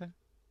fireworks.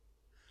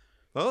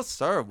 Oh,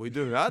 sir, we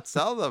do not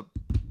sell the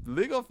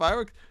legal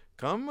fireworks.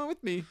 Come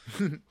with me.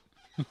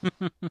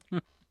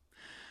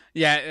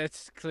 Yeah,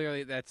 that's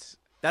clearly that's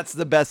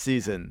the best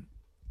season.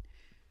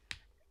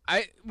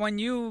 When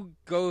you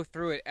go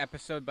through it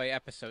episode by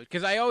episode,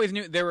 because I always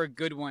knew there were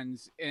good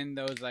ones in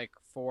those like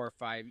 4 or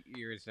 5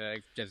 years that are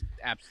just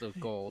absolute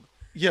gold.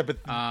 Yeah,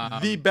 but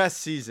the best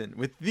season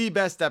with the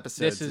best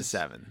episodes is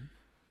 7.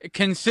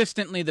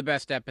 Consistently the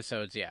best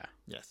episodes, yeah.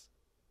 Yes.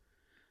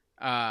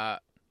 Yeah,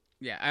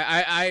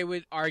 I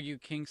would argue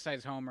King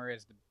Size Homer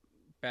is the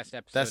best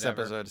episode Best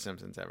ever. episode of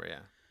Simpsons ever,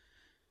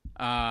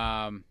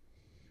 yeah.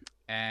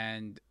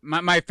 And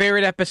my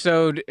favorite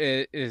episode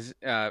is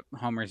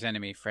Homer's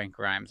enemy, Frank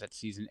Grimes. That's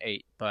season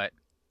 8. But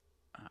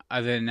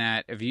other than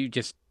that, if you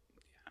just...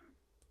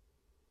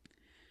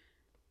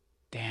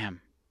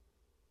 Damn.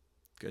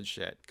 Good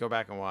shit. Go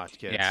back and watch,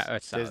 kids. Yeah,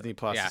 it's Disney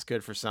Plus is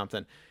good for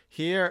something.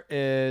 Here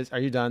is... Are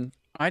you done?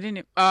 I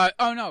didn't... oh,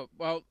 no.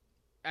 Well,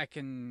 I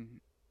can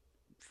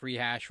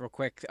rehash real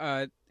quick.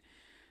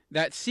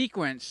 That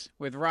sequence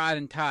with Rod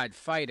and Todd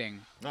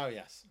fighting... Oh,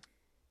 yes.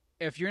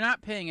 If you're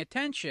not paying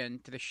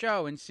attention to the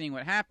show and seeing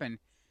what happened,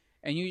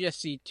 and you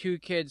just see 2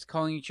 kids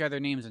calling each other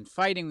names and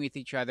fighting with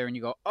each other, and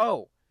you go,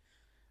 oh,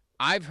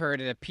 I've heard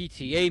at a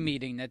PTA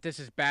meeting that this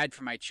is bad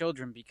for my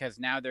children because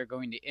now they're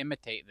going to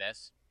imitate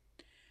this.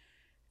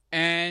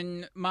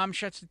 And Mom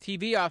shuts the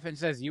TV off and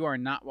says, you are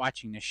not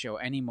watching this show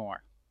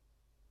anymore.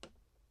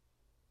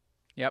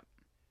 Yep.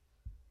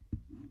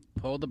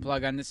 Pull the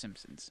plug on The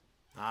Simpsons.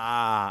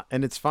 Ah,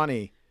 and it's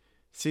funny.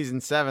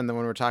 Season 7, the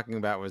one we're talking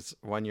about, was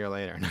 1 year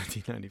later,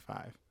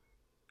 1995.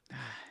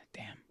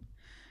 Damn.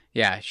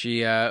 Yeah,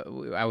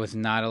 I was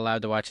not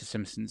allowed to watch The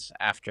Simpsons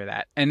after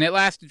that. And it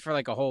lasted for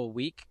like a whole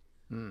week.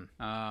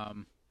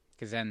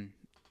 Because then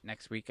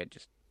next week I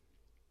just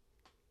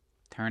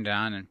turned it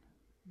on and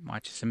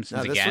watched The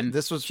Simpsons again.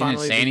 This was She didn't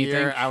finally say the anything.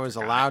 year I was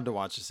allowed to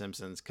watch The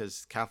Simpsons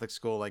because Catholic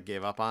school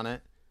gave up on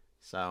it.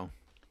 So...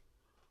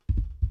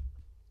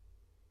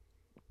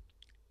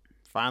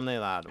 Finally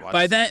allowed to watch.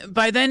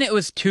 By then, it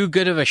was too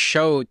good of a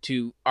show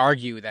to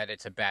argue that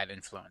it's a bad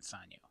influence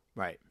on you.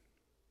 Right.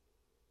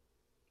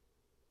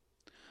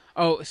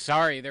 Oh,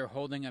 sorry, they're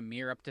holding a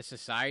mirror up to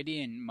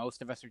society, and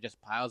most of us are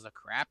just piles of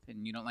crap,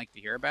 and you don't like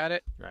to hear about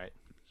it? Right.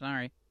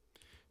 Sorry.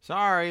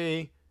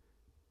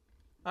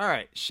 All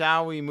right,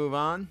 shall we move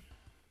on?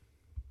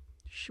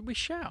 We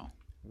shall.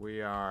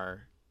 We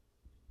are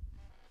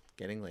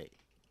getting late.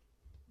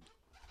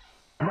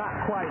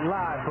 Not quite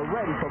live, but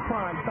ready for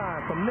prime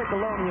time from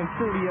Nickelodeon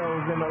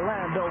Studios in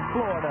Orlando,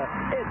 Florida.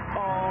 It's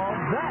all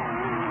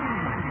that.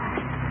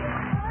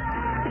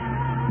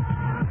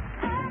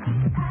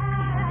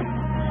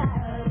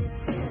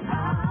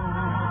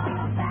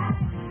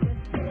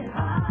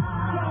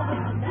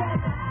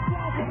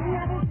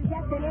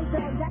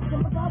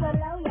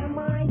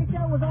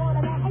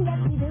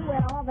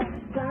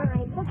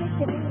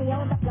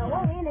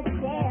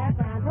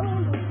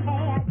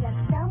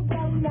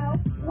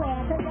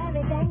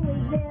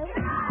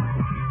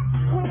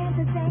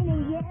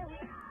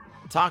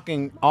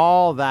 Talking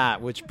All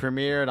That, which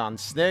premiered on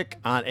Snick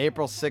on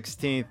April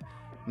 16th,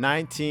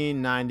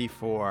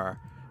 1994.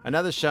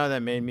 Another show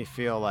that made me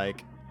feel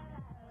like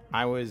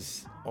I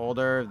was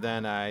older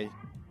than I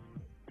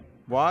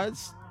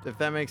was, if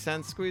that makes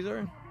sense,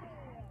 Squeezer.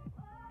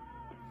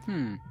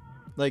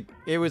 Like,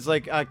 it was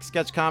like a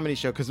sketch comedy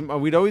show, because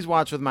we'd always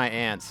watch with my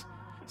aunts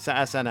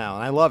SNL,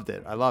 and I loved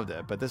it.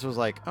 But this was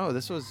like, oh,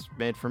 this was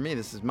made for me.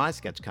 This is my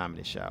sketch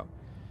comedy show.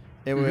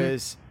 It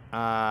was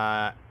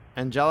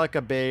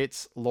Angelica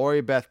Bates,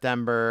 Lori Beth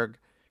Denberg,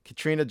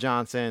 Katrina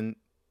Johnson,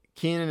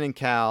 Keenan and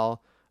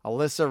Kel,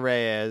 Alyssa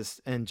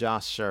Reyes, and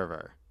Josh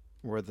Scherver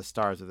were the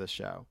stars of this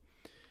show.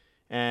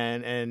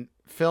 And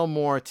Phil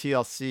Moore,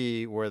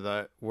 TLC were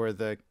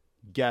the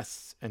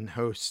guests and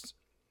hosts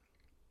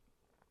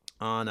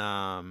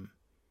on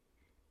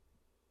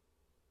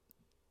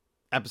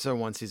episode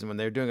 1, season 1,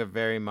 they were doing a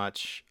very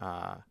much,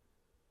 I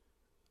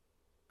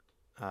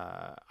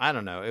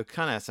don't know, it was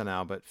kind of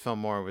SNL, but Phil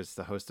Moore was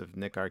the host of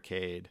Nick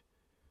Arcade.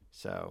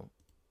 So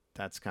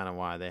that's kind of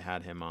why they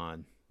had him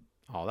on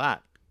all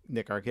that.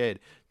 Nick Arcade.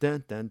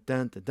 Dun dun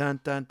dun dun dun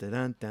dun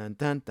dun dun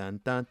dun dun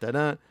dun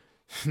dun.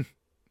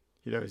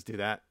 You'd always do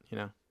that,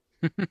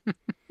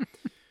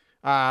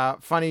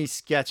 funny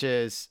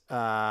sketches.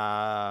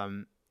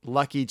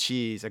 Lucky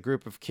Cheese, a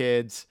group of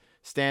kids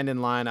stand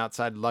in line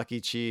outside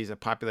Lucky Cheese, a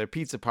popular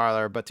pizza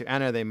parlor, but to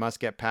enter they must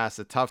get past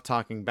the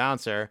tough-talking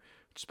bouncer,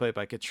 which is played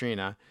by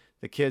Katrina.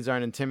 The kids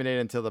aren't intimidated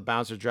until the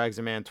bouncer drags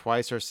a man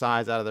twice her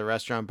size out of the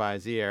restaurant by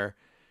his ear.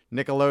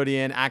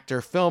 Nickelodeon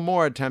actor Phil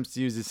Moore attempts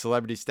to use his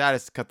celebrity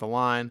status to cut the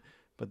line,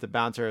 but the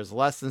bouncer is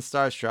less than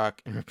starstruck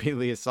and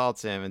repeatedly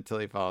assaults him until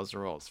he follows the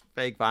rules.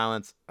 Fake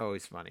violence,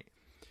 always funny.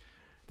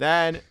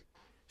 Then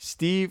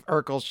Steve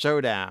Urkel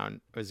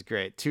Showdown was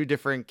great. 2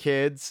 different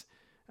kids,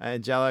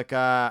 Angelique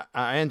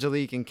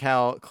and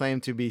Kel, claim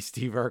to be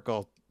Steve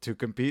Urkel to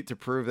compete to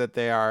prove that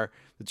they are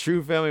the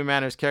true Family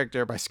Matters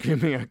character by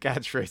screaming out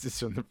catchphrases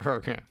from the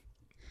program.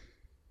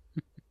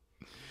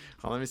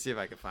 Oh, let me see if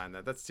I can find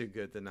that. That's too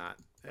good to not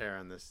air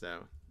on this,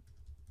 though.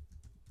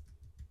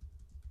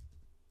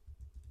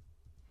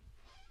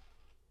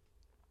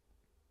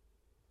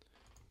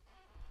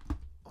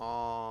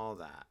 All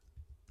that.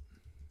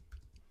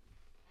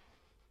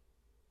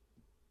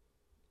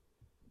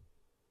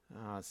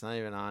 Oh, it's not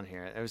even on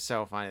here. It was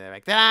so funny. They're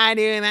like, did I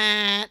do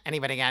that?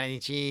 Anybody got any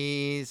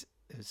cheese?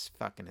 It was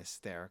fucking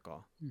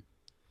hysterical.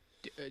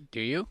 Do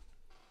you?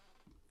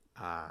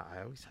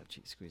 I always have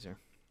cheese squeezer.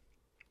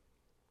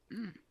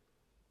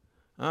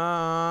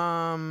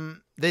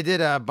 They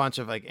did a bunch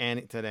of like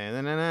Annie today,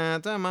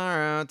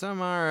 tomorrow.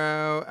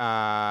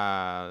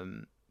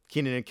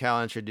 Keenan and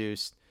Kel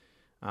introduced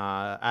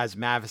as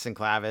Mavis and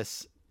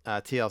Clavis,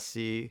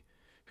 TLC,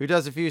 who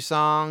does a few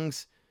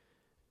songs.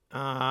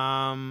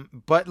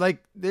 But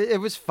like it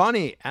was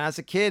funny. As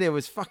a kid, it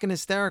was fucking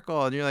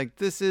hysterical, and you're like,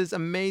 this is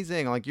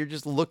amazing. Like you're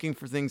just looking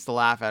for things to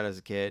laugh at as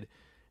a kid.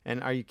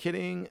 And are you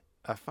kidding?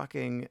 A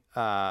fucking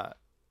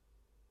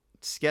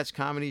sketch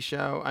comedy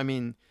show. I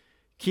mean,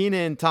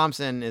 Kenan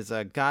Thompson is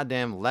a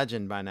goddamn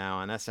legend by now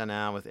on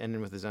SNL with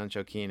his own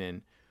show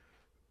Kenan.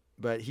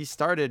 But he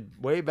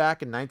started way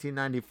back in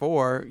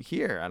 1994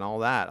 here and all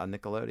that on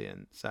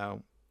Nickelodeon.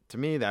 So to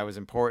me, that was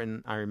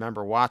important. I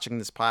remember watching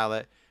this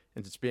pilot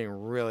and just being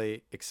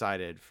really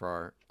excited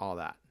for all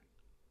that.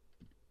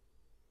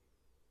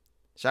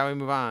 Shall we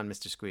move on,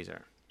 Mr.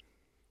 Squeezer?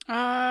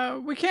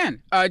 We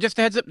can. Just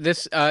a heads up,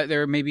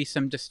 there may be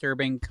some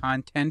disturbing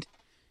content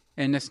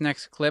in this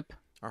next clip.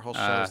 Our whole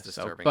show is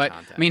disturbing but,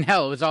 content. I mean,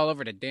 hell, it was all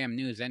over the damn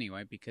news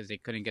anyway because they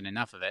couldn't get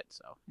enough of it.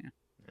 So, yeah.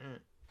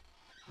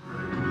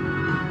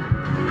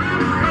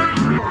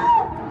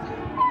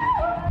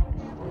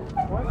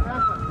 What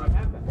happened? What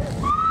happened?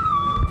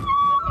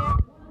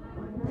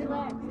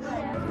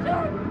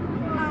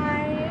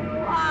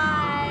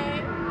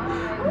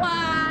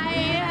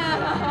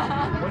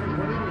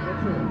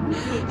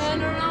 I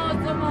don't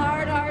know, some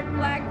hard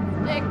black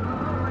stick.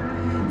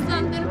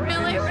 Something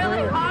really,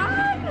 really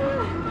hard.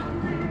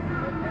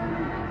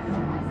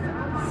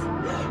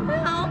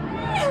 Help me.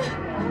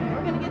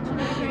 We're gonna get you to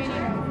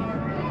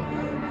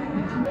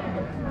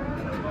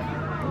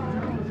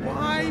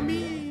Why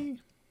me?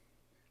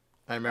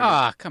 I remember.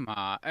 Ah, come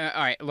on. All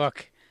right,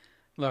 look.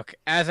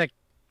 As a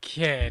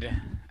kid,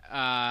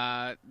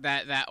 that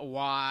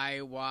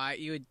why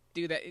you would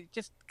do that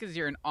just because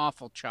you're an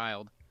awful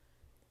child.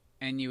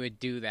 And you would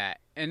do that.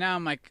 And now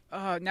I'm like,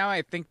 oh, now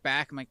I think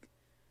back, I'm like,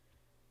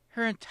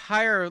 her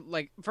entire,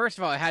 like, first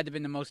of all, it had to have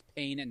been the most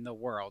pain in the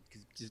world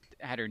because it just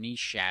had her knee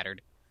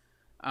shattered.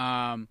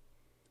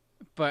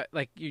 But,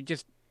 like,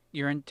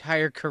 your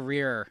entire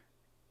career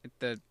at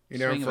the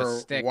swing of a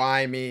stick.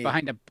 Why me?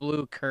 Behind a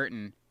blue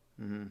curtain.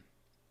 Mm-hmm.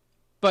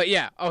 But,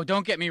 yeah,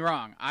 don't get me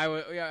wrong.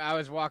 I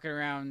was walking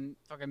around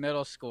fucking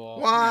middle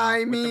school.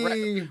 Why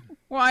me?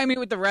 Why me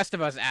with the rest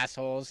of us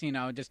assholes,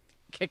 just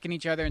kicking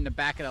each other in the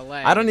back of the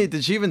leg. I don't need.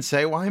 Did she even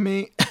say why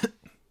me?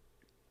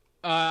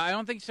 I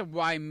don't think so.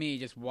 Why me?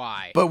 Just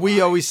why. But we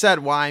always said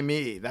why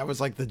me. That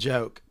was like the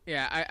joke.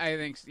 Yeah, I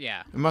think.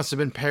 Yeah. It must have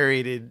been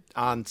parodied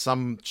on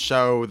some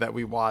show that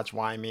we watch.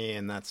 Why me?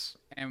 And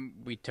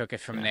we took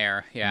it from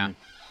there. Yeah.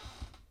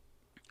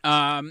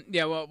 Mm-hmm.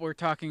 Yeah. Well, we're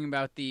talking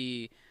about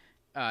the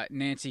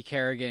Nancy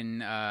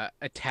Kerrigan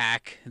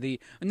attack.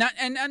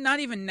 Not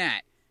even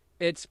that.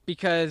 It's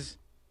because.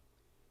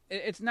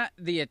 It's not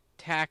the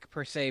attack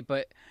per se,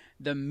 but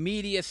the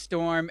media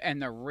storm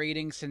and the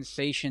rating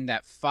sensation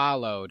that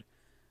followed.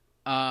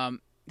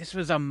 This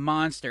was a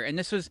monster, and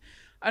this was.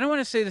 I don't want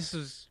to say this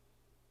was.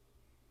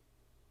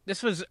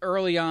 This was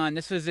early on.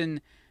 This was in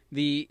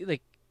the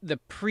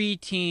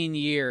preteen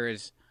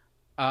years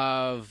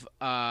of.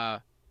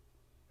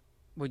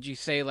 Would you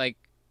say like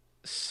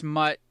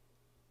smut?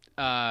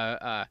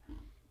 Tabloid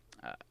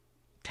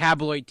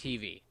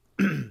TV.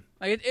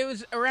 Like it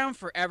was around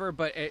forever,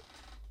 but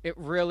it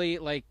really,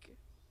 like,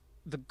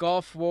 the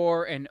Gulf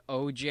War and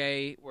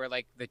OJ were,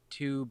 like, the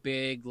two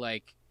big,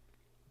 like,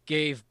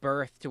 gave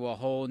birth to a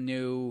whole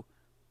new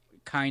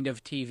kind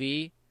of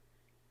TV.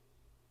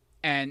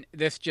 And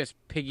this just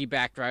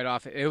piggybacked right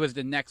off. It was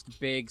the next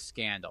big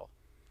scandal.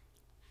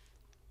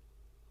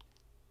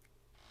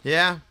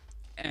 Yeah.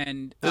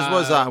 And this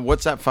was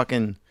what's that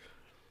fucking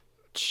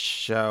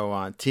show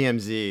on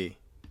TMZ?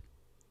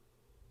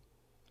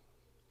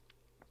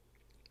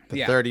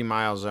 The 30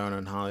 Mile Zone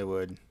in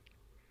Hollywood.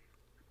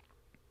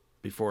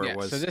 Before it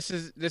was. So this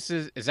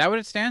is that what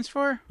it stands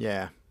for?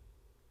 Yeah.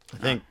 I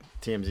think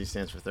TMZ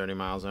stands for 30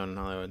 Mile Zone in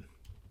Hollywood.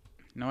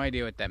 No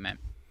idea what that meant.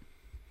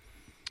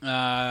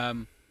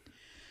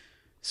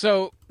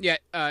 So yeah,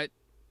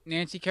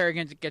 Nancy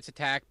Kerrigan gets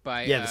attacked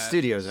by the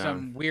studio zone.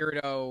 Some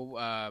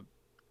weirdo.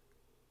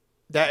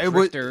 That it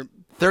was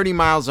 30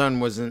 Mile Zone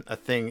wasn't a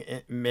thing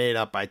made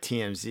up by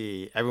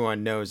TMZ.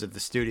 Everyone knows that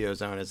the studio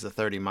zone is the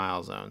 30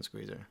 Mile Zone,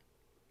 Squeezer.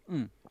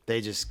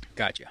 They just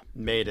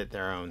made it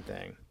their own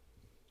thing.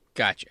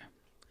 Gotcha.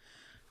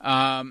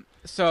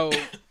 So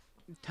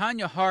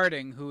Tanya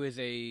Harding, who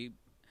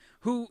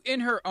in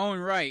her own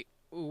right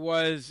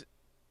was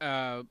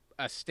a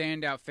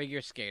standout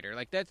figure skater.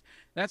 Like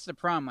that's the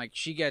problem. Like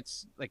she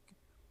gets like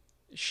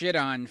shit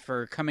on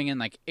for coming in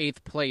like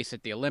 8th place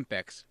at the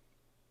Olympics.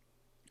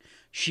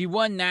 She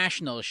won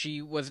nationals.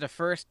 She was the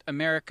first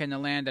American to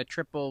land a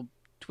triple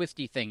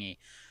twisty thingy,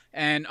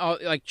 and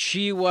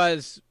she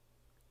was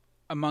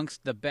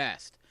amongst the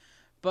best.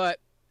 But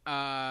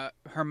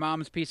her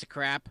mom's piece of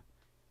crap,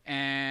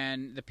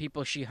 and the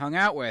people she hung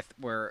out with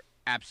were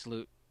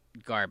absolute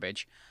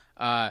garbage.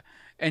 And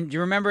do you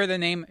remember the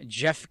name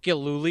Jeff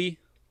Gillooly?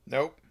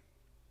 Nope.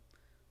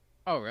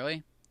 Oh,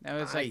 really? That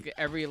was like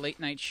every late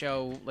night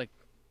show. Like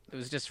it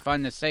was just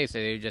fun to say, so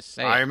they would just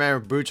say. I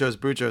remember Boutros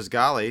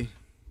Ghali.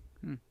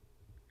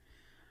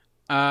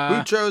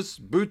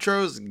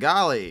 Boutros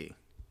Ghali.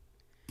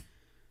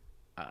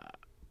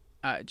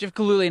 Jeff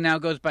Gillooly now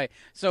goes by.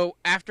 So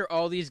after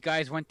all these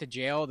guys went to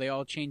jail, they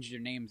all changed their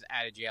names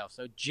out of jail.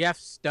 So Jeff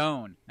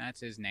Stone,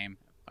 that's his name,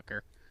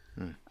 fucker.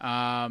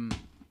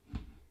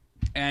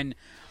 And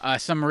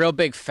some real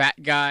big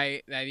fat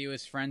guy that he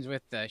was friends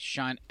with,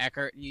 Sean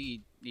Eckert,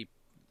 he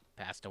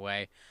passed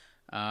away.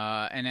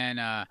 And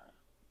then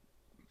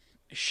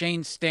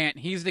Shane Stant,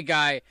 he's the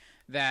guy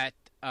that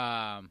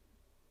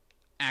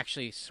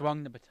actually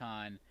swung the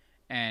baton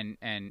and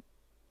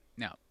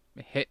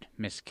hit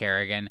Miss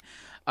Kerrigan.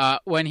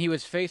 When he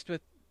was faced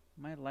with...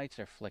 My lights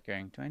are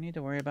flickering. Do I need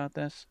to worry about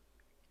this?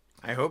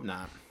 I hope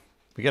not.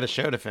 We got a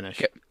show to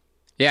finish.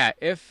 Yeah,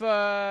 if...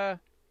 Well,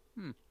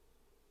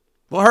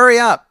 hurry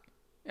up.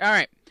 All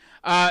right.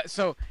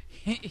 So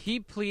he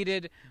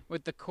pleaded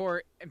with the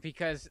court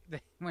because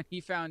when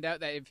he found out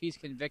that if he's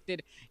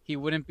convicted, he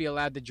wouldn't be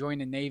allowed to join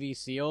the Navy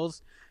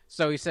SEALs.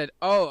 So he said,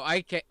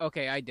 I did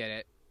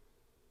it.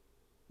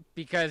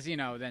 Because,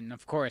 then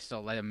of course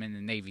they'll let him in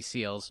the Navy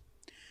SEALs.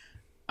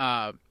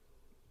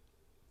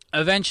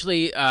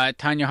 Eventually,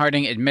 Tanya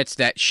Harding admits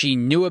that she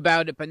knew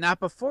about it, but not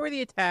before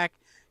the attack.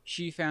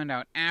 She found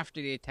out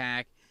after the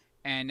attack,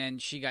 and then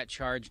she got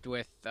charged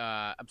with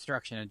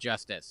obstruction of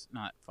justice.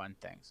 Not fun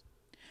things.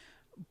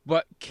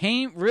 What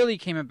really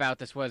came about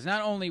this was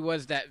not only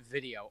was that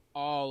video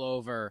all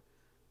over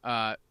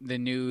the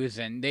news,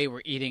 and they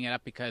were eating it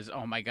up because,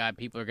 oh my God,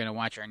 people are going to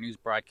watch our news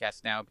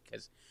broadcast now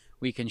because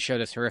we can show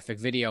this horrific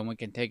video and we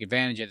can take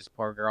advantage of this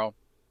poor girl.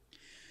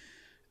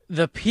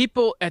 The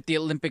people at the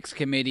Olympics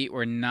Committee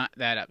were not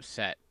that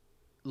upset.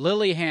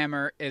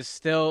 Lillehammer is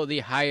still the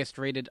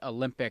highest-rated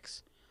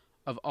Olympics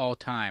of all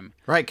time.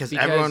 Right, because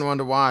everyone wanted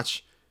to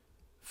watch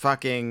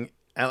fucking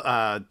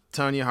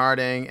Tonya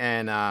Harding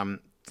and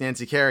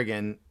Nancy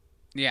Kerrigan.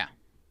 Yeah.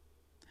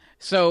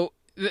 So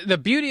the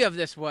beauty of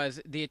this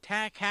was the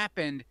attack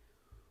happened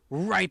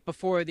right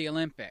before the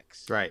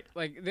Olympics. Right.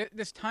 Like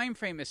this time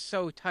frame is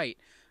so tight.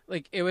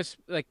 Like it was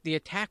like the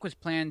attack was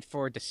planned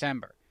for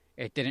December.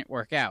 It didn't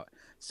work out.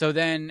 So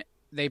then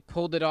they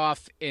pulled it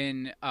off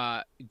in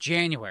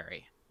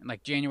January,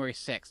 like January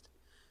 6th.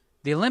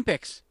 The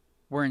Olympics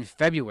were in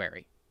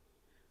February.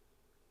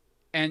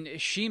 And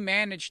she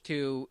managed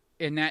to,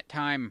 in that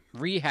time,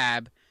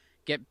 rehab,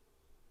 get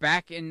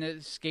back in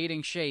the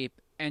skating shape,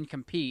 and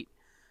compete.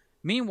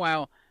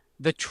 Meanwhile,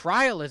 the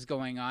trial is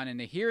going on, and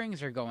the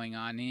hearings are going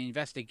on, and the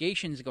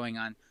investigation's going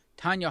on.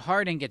 Tanya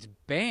Harding gets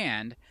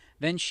banned,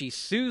 then she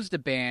sues the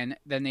ban,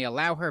 then they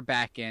allow her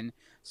back in.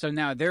 So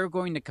now they're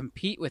going to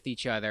compete with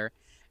each other,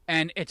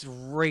 and it's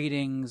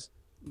ratings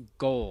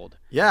gold.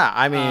 Yeah,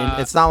 I mean,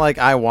 it's not like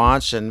I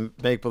watched and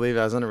make believe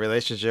I was in a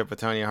relationship with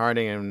Tonya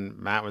Harding and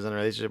Matt was in a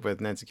relationship with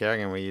Nancy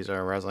Kerrigan. We use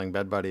our wrestling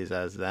bed buddies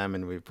as them,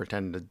 and we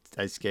pretended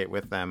to ice skate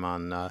with them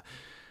on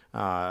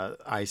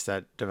ice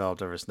that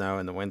developed over snow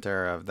in the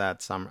winter of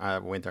that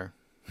summer. Winter.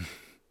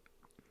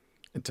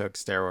 It took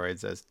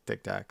steroids as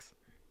Tic Tacs.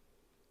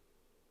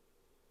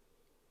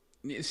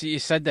 So you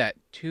said that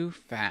too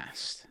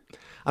fast.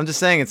 I'm just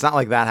saying it's not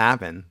like that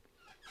happened.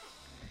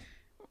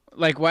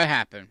 Like what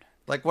happened?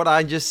 Like what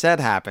I just said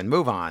happened.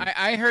 Move on.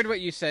 I heard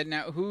what you said.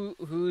 Now,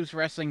 whose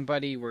wrestling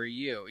buddy were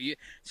you?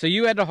 So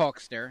you had a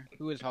Hulkster.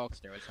 Who was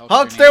Hulkster?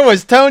 Hulkster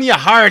was Tonya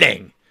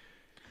Harding.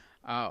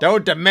 Oh.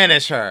 Don't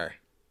diminish her.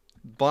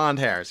 Blonde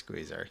hair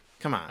squeezer.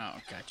 Come on. Oh,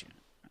 gotcha.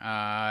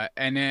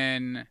 And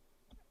then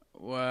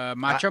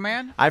Macho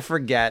Man? I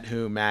forget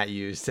who Matt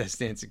used as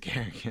Nancy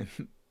Kerrigan.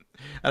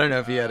 I don't know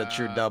if he had a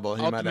true double.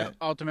 He might have.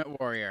 Ultimate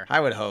Warrior. I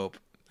would hope.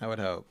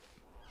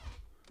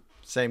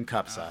 Same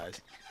cup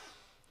size.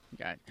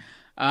 Got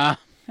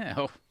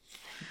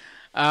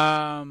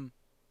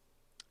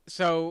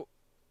so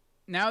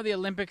now the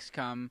Olympics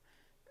come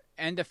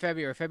end of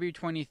February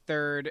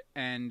 23rd,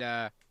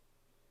 and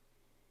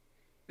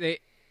they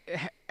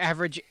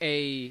average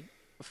a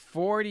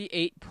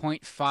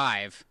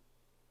 48.5.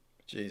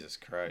 Jesus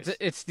Christ.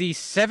 It's the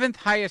 7th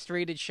highest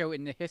rated show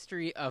in the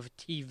history of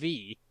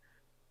TV.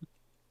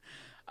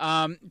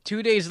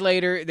 2 days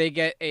later, they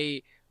get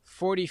a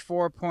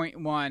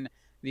 44.1,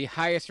 the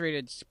highest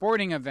rated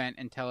sporting event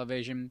in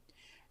television.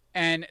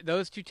 And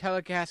those two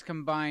telecasts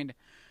combined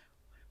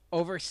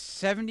over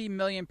 70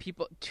 million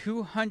people,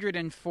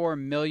 204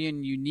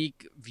 million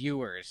unique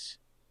viewers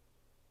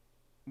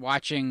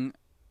watching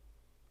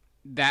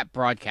that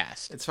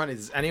broadcast. It's funny.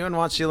 Does anyone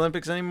watch the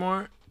Olympics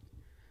anymore?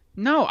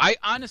 No, I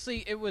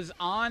honestly, it was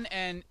on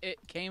and it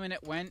came and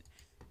it went.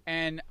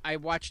 And I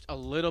watched a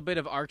little bit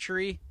of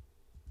archery.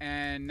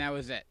 And that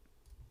was it.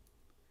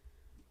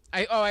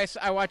 I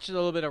watched a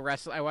little bit of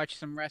wrestling. I watched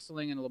some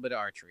wrestling and a little bit of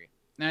archery.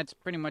 And that's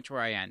pretty much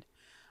where I end.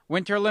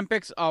 Winter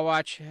Olympics, I'll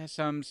watch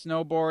some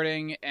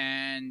snowboarding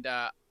and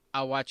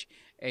I'll watch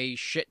a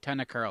shit ton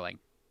of curling.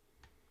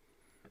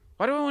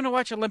 Why do I want to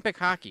watch Olympic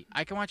hockey?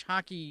 I can watch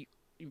hockey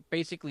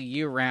basically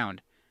year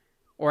round,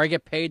 or I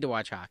get paid to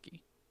watch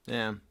hockey.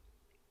 Yeah.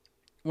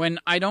 When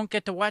I don't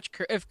get to watch,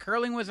 if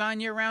curling was on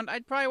year round,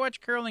 I'd probably watch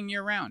curling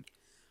year round.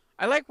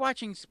 I like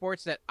watching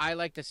sports that I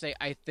like to say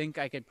I think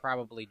I could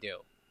probably do.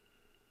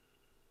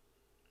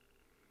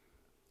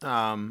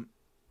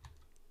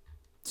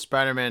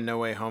 Spider-Man No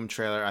Way Home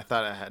trailer. I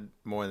thought it had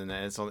more than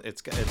that.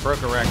 It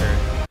broke a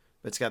record.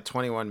 It's got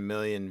 21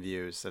 million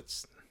views.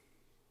 That's.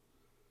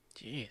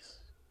 Jeez.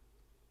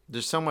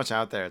 There's so much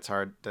out there. It's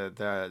hard.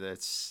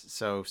 It's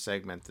so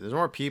segmented. There's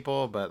more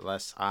people, but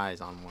less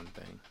eyes on one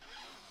thing.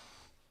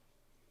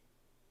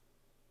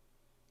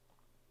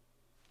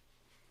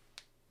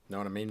 Know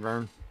what I mean,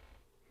 Vern?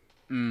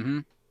 Mm-hmm.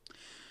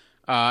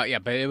 Yeah,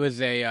 but it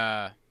was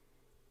a.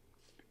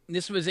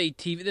 This was a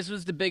TV. This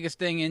was the biggest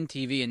thing in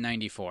TV in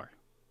 '94.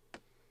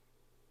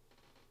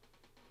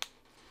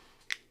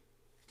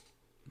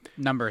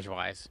 Numbers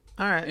wise,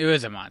 all right, it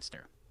was a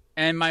monster.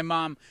 And my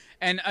mom,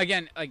 and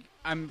again, like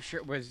I'm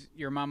sure, was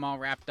your mom all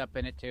wrapped up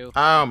in it too?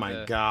 Oh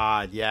my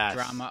God, yes.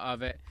 Drama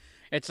of it.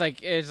 It's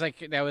like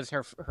that was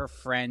her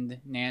friend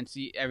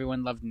Nancy.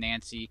 Everyone loved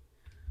Nancy.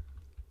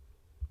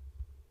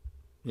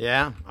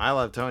 Yeah, I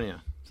love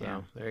Tonya. So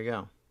Yeah. There you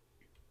go.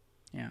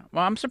 Yeah.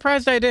 Well, I'm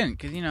surprised I didn't,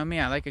 because you know me,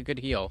 I like a good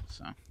heel.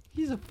 So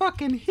he's a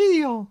fucking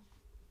heel.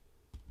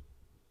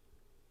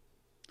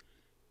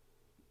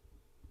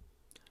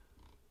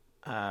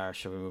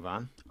 Shall we move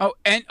on?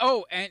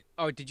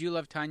 Did you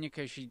love Tanya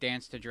because she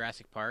danced to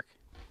Jurassic Park?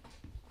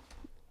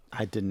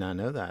 I did not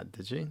know that.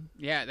 Did she?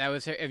 Yeah, that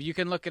was her. If you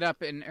can look it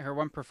up in her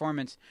one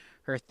performance,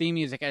 her theme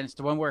music, and it's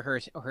the one where her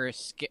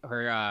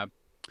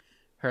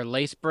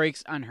lace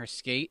breaks on her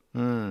skate,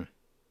 and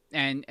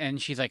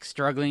she's like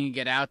struggling to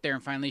get out there,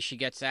 and finally she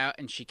gets out,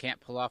 and she can't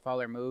pull off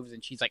all her moves,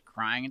 and she's like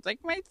crying. It's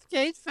like my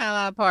skate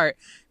fell apart.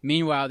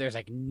 Meanwhile, there's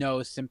like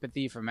no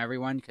sympathy from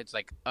everyone because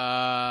like,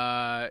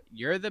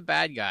 you're the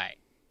bad guy.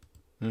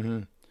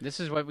 Mm-hmm. This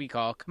is what we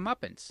call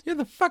comeuppance. You're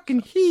the fucking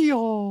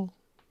heel.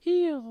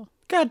 Heel.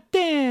 God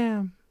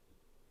damn.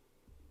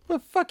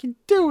 What the fuck you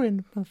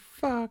doing,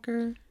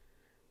 motherfucker?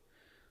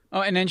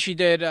 Oh, and then she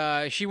did.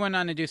 She went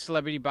on to do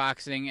celebrity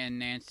boxing, and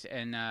Nancy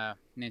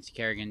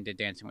Kerrigan did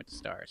Dancing with the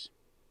Stars.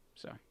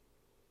 So.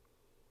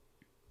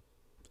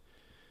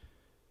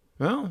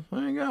 Well,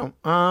 there you go.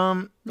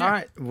 All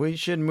right, we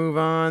should move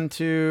on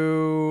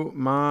to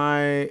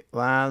my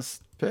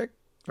last pick,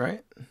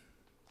 right?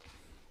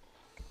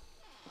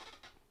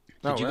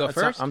 Did you go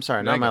first? I'm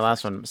sorry, not my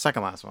last one.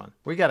 Second last one.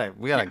 We gotta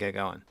get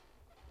going.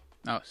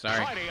 Oh, sorry.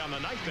 Friday on the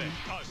night thing,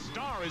 a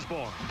star is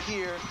born.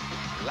 Here,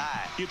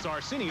 live. It's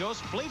Arsenio's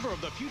Flavor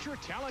of the Future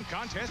Talent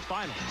Contest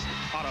Finals.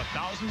 Out of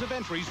thousands of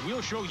entries,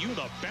 we'll show you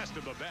the best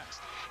of the best.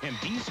 And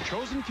these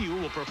chosen few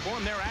will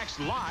perform their acts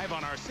live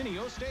on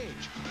Arsenio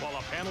stage, while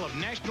a panel of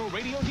national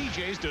radio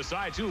DJs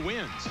decides who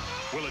wins.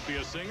 Will it be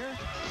a singer,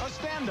 a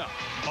stand-up,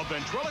 a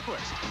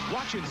ventriloquist?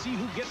 Watch and see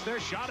who gets their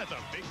shot at the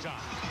big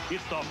time.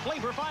 It's the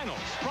Flavor Finals,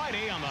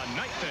 Friday on the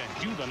Night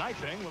Thing. Do the Night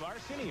Thing with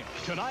Arsenio,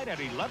 tonight at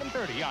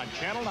 11:30 on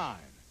Channel 9.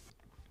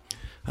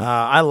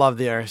 I love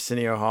the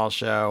Arsenio Hall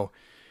show.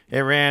 It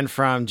ran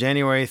from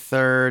January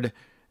 3rd,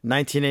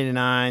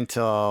 1989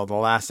 till the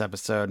last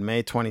episode,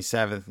 May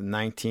 27th,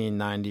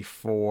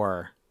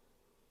 1994.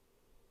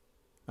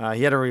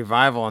 He had a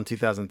revival in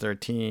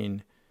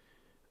 2013,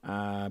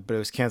 but it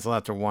was canceled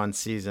after one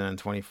season in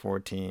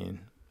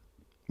 2014,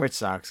 which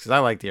sucks because I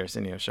like the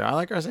Arsenio show. I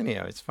like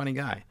Arsenio. He's a funny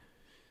guy.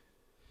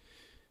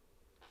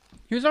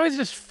 He was always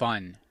just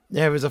fun.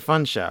 Yeah, it was a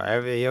fun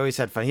show. He always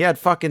had fun. He had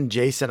fucking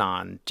Jason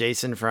on,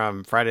 Jason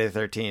from Friday the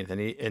 13th,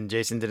 and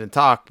Jason didn't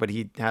talk, but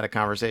he had a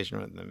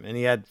conversation with him. And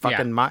he had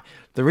fucking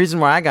the reason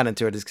why I got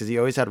into it is because he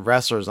always had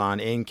wrestlers on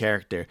in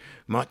character.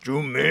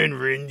 Macho Man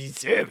Randy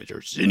Savage,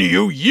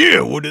 Arsenio,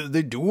 yeah, what are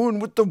they doing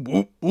with the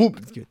whoop whoop?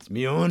 It gets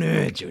me on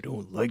edge. I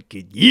don't like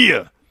it,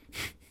 yeah.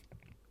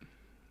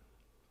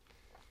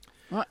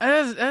 Well,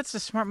 that's a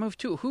smart move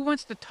too. Who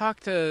wants to talk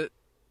to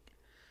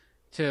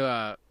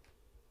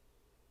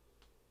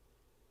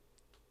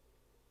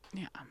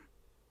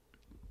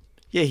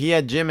Yeah, he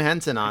had Jim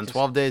Henson on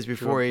 12 days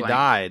before he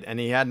died, and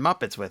he had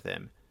Muppets with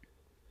him.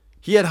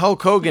 He had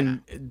Hulk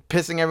Hogan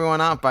pissing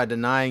everyone off by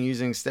denying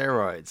using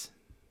steroids.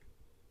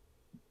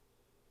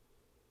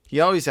 He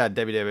always had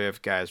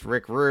WWF guys.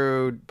 Rick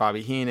Rude,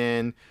 Bobby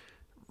Heenan,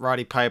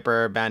 Roddy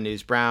Piper, Bad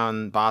News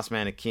Brown,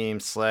 Bossman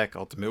Akeem, Slick,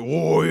 Ultimate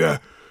Warrior.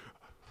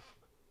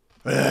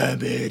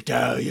 Let me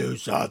tell you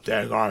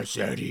something,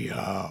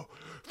 Arsenio.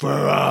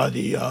 For all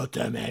the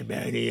ultimate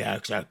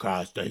maniacs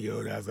across the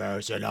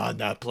universe and on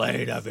the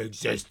plane of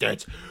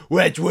existence,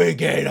 which we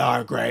gain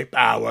our great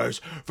powers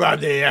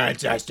from the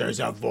ancestors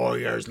of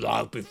warriors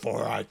long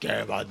before I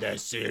came on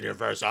this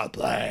universal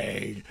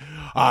plane,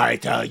 I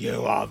tell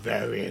you I'm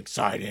very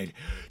excited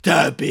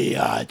to be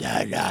on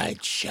the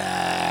night show.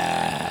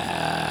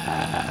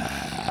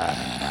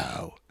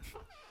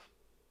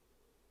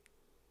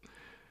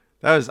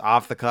 That was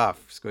off the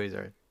cuff,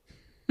 Squeezer.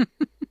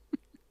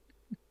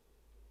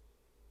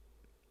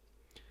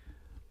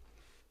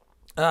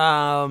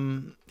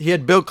 He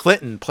had Bill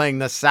Clinton playing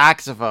the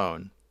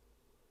saxophone,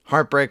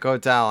 Heartbreak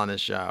Hotel, on his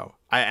show.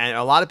 And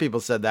a lot of people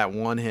said that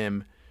won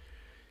him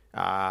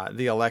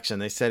the election.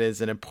 They said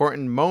it's an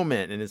important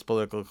moment in his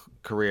political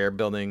career,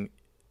 building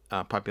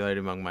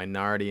popularity among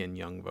minority and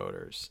young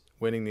voters,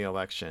 winning the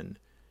election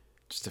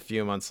just a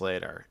few months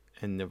later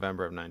in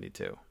November of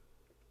 '92.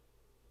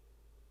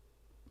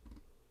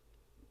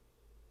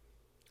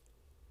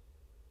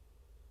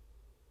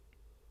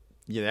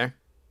 You there?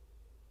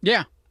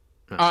 Yeah.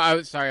 Oh, I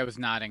was sorry. I was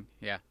nodding.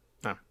 Yeah.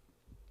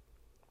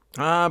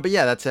 But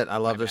yeah, that's it. I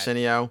loved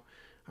Arsenio.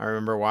 I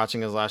remember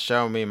watching his last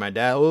show. Me and my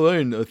dad. Oh,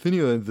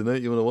 Arsenio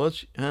tonight. You want to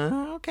watch?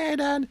 Okay,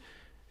 Dad.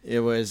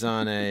 It was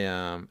on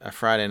a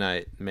Friday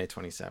night, May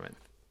 27th.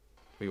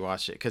 We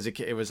watched it because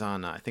it was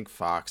on I think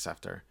Fox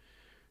after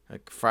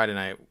like Friday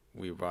night.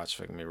 We watched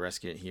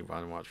Rescue. He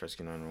watched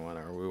Rescue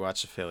 911, or we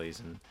watched the Phillies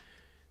and.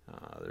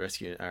 The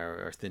Rescue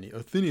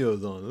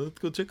Arsenio's on. Let's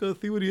go check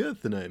out, see what he has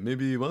tonight.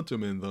 Maybe Macho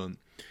Man's on.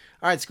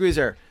 All right,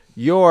 Squeezer,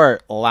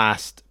 your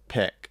last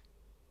pick.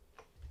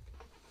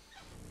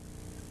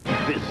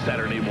 This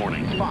Saturday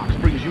morning, Fox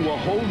brings you a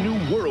whole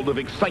new world of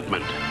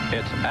excitement.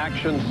 It's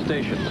Action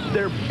Station.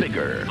 They're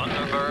bigger.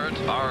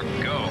 Thunderbirds are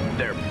go.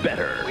 They're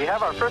better. We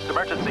have our first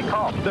emergency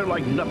call. They're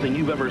like nothing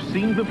you've ever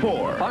seen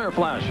before. Fire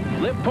Flash,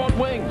 lift port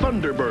wing.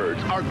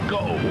 Thunderbirds are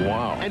go.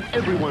 Wow. And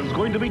everyone's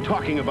going to be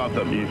talking about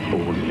them. If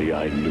only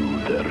I knew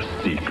their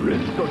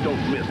secrets. So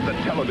don't miss the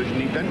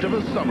television event of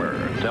the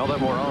summer. Tell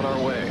them we're on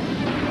our way.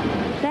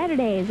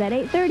 Saturdays at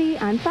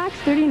 8:30 on Fox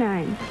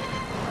 39.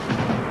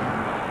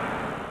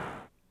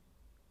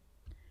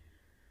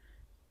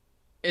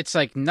 It's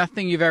like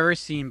nothing you've ever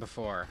seen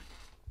before,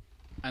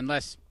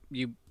 unless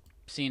you've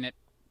seen it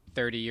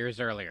 30 years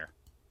earlier.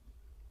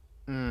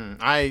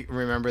 I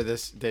remember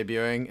this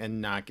debuting and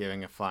not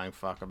giving a flying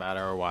fuck about it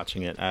or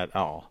watching it at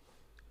all.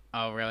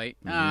 Oh, really?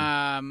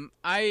 Mm-hmm.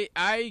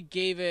 I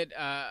gave it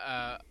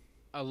a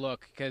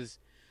look because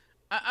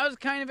I was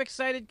kind of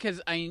excited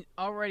because I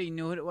already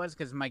knew what it was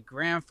because my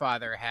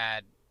grandfather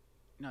had,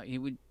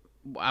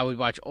 I would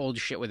watch old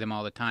shit with him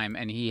all the time,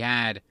 and he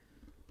had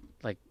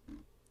like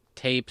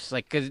tapes,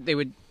 like because they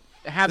would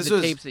have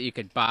the tapes that you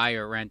could buy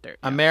or rent.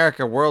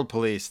 America World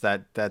Police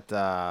that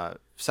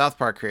South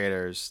Park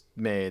creators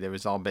made. It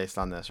was all based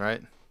on this,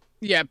 right?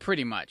 Yeah,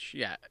 pretty much.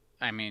 Yeah,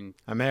 I mean,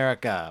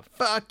 America,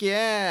 fuck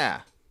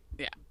yeah.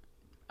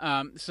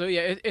 Yeah. So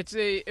yeah, it's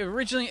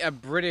originally a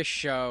British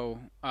show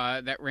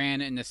that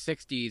ran in the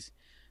 60s.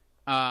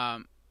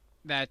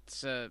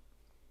 That's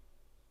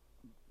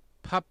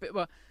puppet.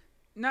 Well,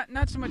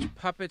 not so much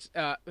puppets.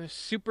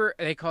 Super.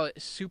 They call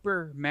it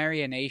super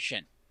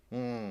marionation.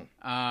 Oh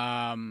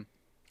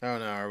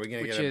no, are we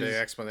gonna get a big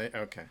explanation?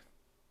 Okay.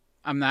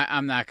 I'm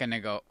not gonna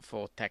go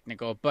full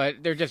technical,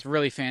 but they're just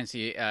really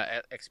fancy,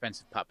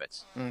 expensive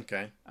puppets.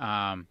 Okay.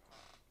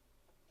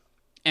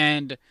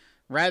 And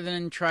rather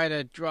than try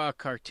to draw a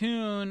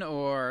cartoon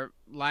or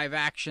live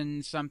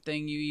action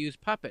something, you use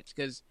puppets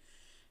because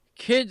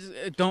kids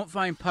don't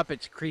find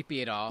puppets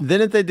creepy at all.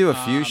 Didn't they do a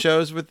few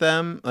shows with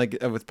them, like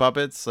with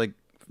puppets, like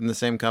from the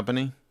same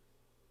company?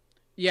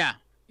 Yeah,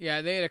 they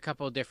had a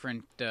couple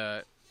different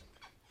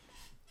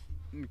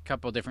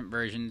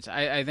versions.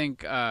 I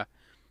think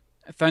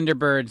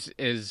Thunderbirds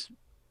is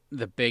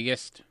the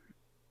biggest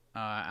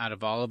out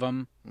of all of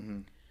them.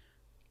 Mm-hmm.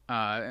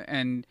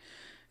 And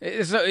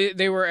so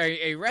they were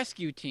a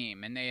rescue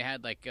team, and they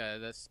had like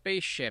the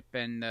spaceship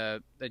and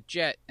the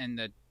jet and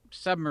the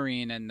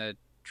submarine and the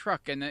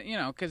truck and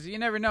because you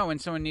never know when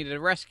someone needed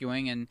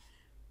rescuing, and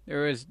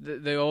there was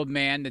the old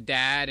man, the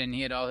dad, and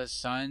he had all his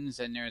sons,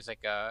 and there's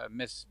like a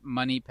Miss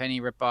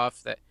Moneypenny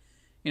ripoff that,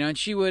 and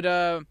she would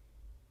I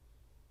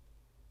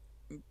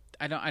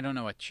don't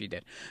know what she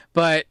did,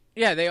 but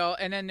yeah,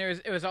 and then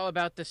it was all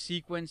about the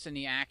sequence and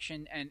the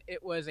action, and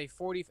it was an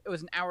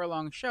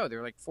hour-long show. They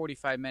were like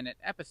 45-minute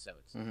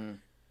episodes.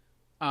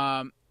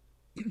 Mm-hmm.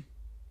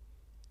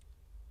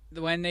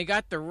 When they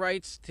got the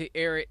rights to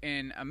air it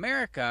in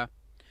America,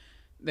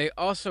 they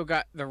also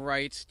got the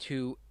rights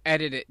to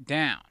edit it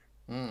down.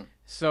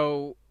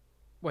 So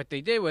what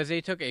they did was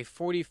they took a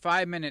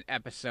 45-minute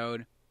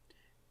episode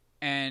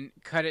and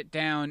cut it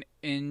down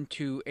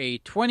into a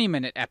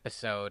 20-minute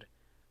episode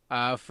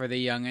for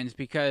the youngins,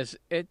 because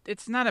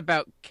it's not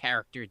about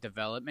character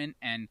development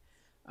and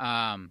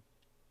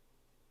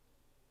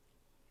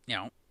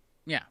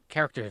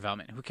character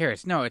development. Who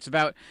cares? No, it's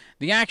about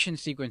the action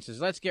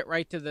sequences. Let's get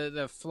right to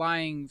the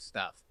flying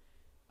stuff.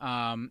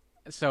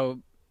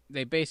 So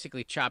they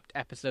basically chopped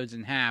episodes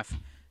in half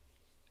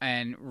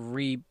and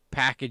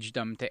repackaged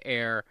them to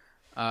air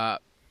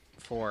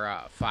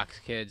for Fox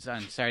Kids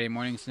on Saturday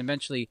mornings, and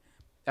eventually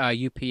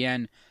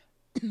UPN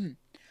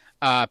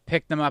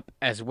picked them up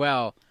as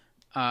well,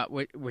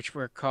 which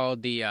were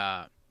called the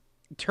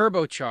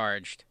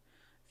turbocharged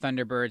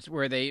Thunderbirds,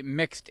 where they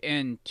mixed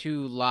in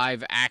 2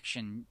 live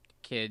action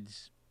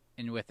kids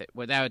in with it.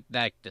 Without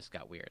that, just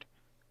got weird,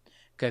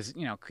 because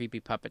creepy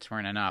puppets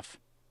weren't enough,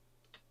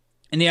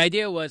 and the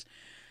idea was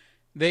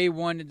they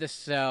wanted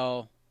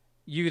to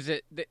use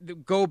that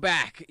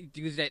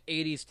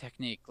 80s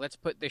technique. Let's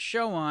put the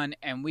show on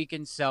and we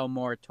can sell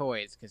more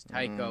toys, because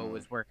Tyco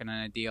was working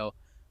on a deal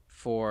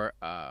for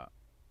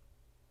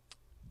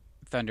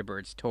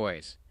Thunderbirds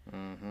toys.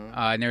 Mm-hmm.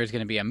 And there was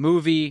going to be a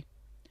movie.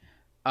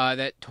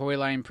 That toy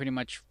line pretty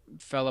much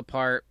fell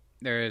apart.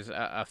 There's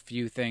a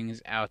few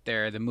things out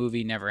there. The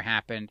movie never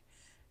happened.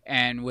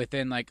 And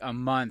within like a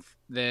month,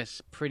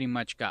 this pretty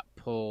much got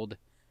pulled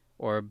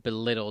or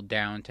belittled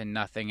down to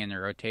nothing in the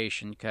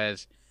rotation,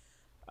 because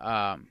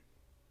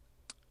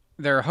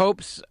their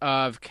hopes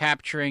of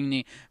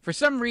capturing for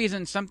some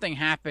reason, something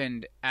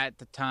happened at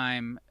the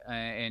time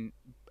in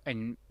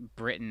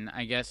Britain.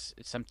 I guess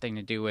it's something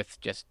to do with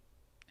just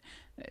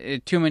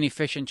too many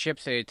fish and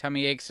chips. They had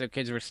tummy aches, so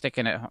kids were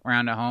sticking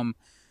around at home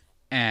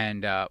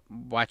and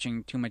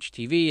watching too much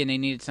TV, and they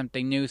needed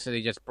something new, so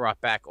they just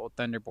brought back old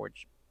Thunderbird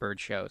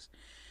shows.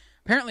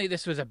 Apparently,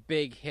 this was a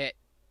big hit,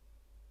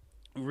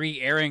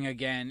 re-airing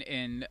again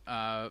in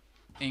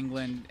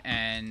England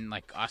and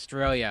like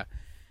Australia.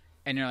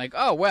 And you're like,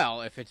 oh,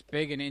 well, if it's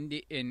big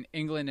in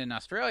England and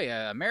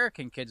Australia,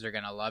 American kids are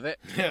going to love it.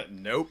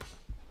 Nope.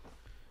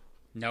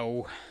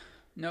 No.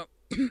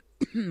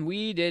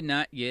 We did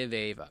not give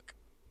a fuck.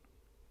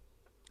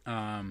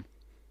 And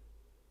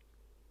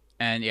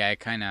yeah, it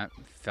kind of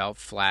fell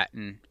flat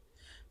and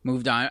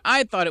moved on.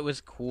 I thought it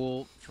was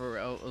cool for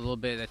a little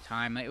bit of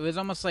time. It was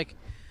almost like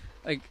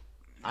I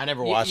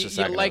never watched a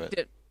second liked of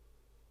it.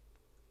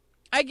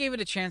 I gave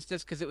it a chance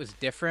just because it was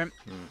different.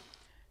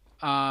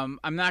 I'm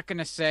not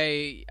gonna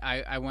say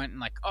I went and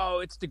like, oh,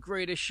 it's the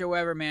greatest show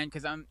ever, man,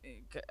 because I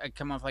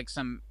come off like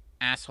some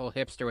asshole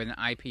hipster with an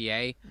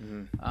IPA.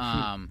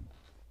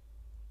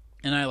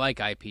 And I like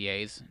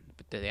IPAs,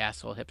 but the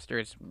asshole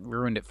hipsters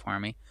ruined it for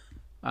me.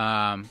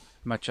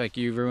 Much like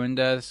you ruined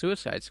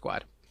Suicide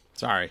Squad.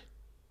 Sorry.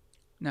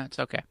 No, it's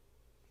okay.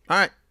 All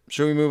right.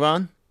 Should we move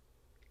on?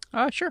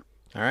 Sure.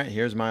 All right.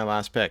 Here's my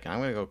last pick. I'm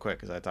going to go quick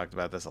because I talked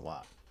about this a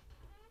lot.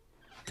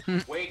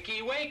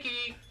 Wakey,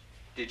 wakey.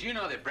 Did you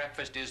know that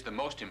breakfast is the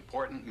most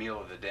important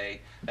meal of the day?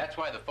 That's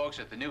why the folks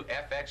at the new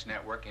FX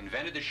network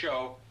invented the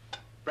show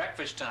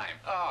Breakfast Time.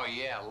 Oh,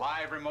 yeah,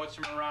 live remotes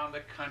from around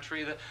the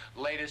country, the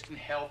latest in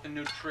health and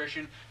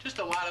nutrition. Just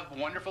a lot of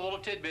wonderful little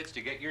tidbits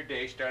to get your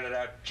day started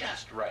out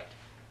just right.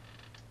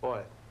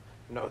 What?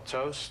 No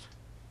toast?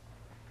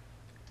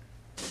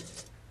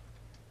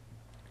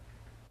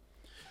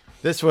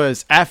 This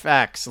was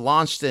FX,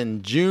 launched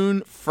in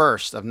June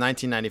 1st of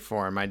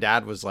 1994. And my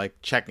dad was like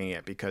checking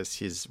it because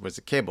he was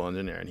a cable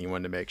engineer and he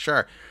wanted to make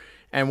sure.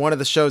 And one of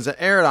the shows that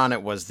aired on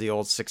it was the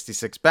old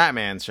 66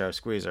 Batman show,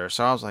 Squeezer.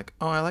 So I was like,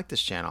 oh, I like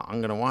this channel.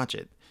 I'm going to watch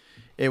it.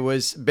 It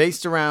was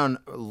based around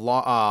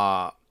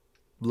live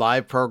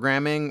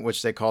programming,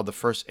 which they called the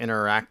first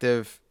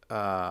interactive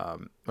or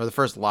the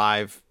first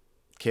live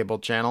cable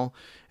channel.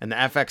 And the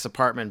FX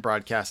apartment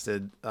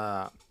broadcasted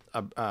a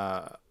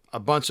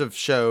bunch of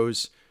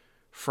shows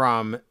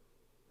from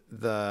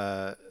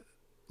the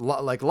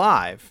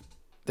live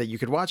that you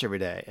could watch every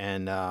day.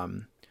 And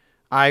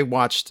I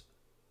watched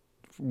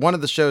one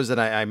of the shows that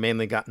I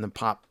mainly got in the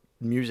pop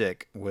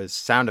music was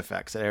Sound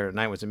Effects. That aired at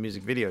night was a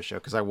music video show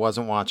because I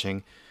wasn't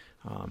watching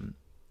an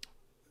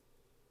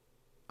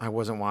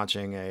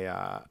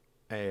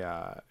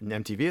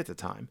MTV at the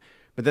time.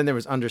 But then there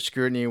was Under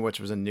Scrutiny, which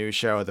was a new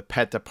show, The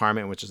Pet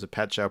Department, which is a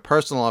pet show,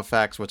 Personal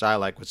Effects, which I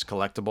like, which is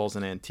collectibles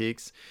and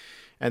antiques.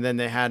 And then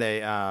they had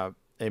a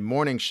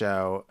morning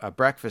show, a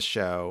breakfast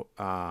show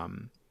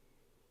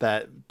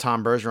that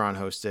Tom Bergeron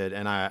hosted,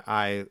 and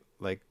I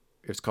like,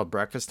 it was called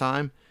Breakfast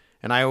Time.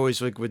 And I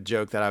always would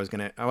joke that I was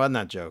gonna. Well,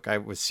 not joke. I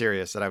was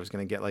serious that I was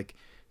gonna get like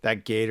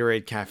that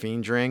Gatorade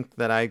caffeine drink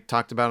that I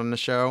talked about on the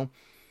show,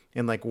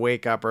 and like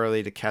wake up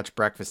early to catch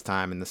breakfast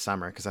time in the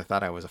summer because I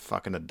thought I was a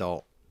fucking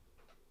adult.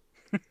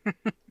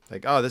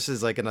 Like, oh, this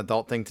is like an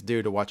adult thing to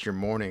do to watch your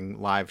morning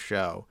live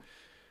show.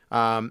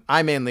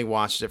 I mainly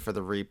watched it for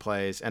the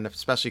replays, and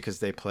especially because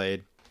they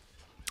played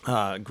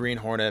Green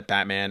Hornet,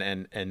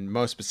 Batman, and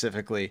most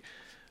specifically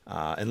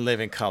in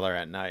Living Color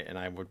at night, and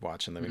I would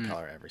watch in Living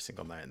Color every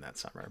single night in that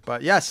summer.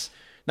 But yes,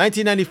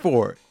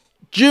 1994,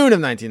 June of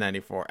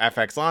 1994,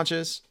 FX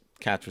launches,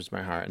 Captures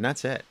My Heart, and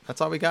that's it. That's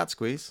all we got,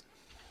 Squeeze.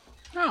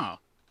 Oh.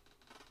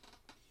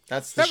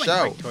 That's the That went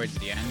show. right towards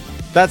the end.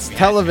 That's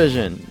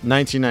television,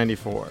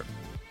 1994.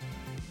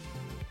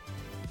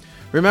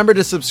 Remember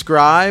to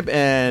subscribe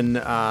and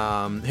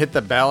hit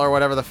the bell or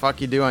whatever the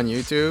fuck you do on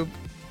YouTube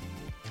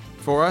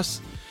for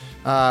us.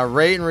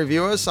 Rate and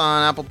review us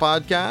on Apple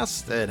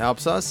Podcasts. It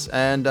helps us.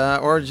 And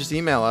or just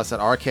email us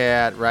at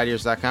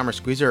rk@radioears.com or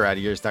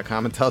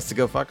squeezer@radioears.com and tell us to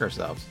go fuck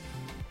ourselves.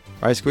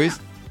 Right, Squeeze?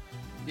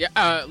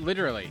 Yeah,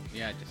 literally.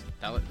 Yeah, just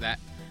tell it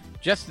that.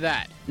 Just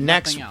that.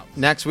 Nothing else.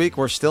 Next week,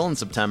 we're still in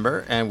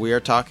September, and we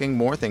are talking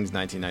more things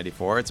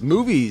 1994. It's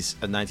movies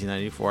of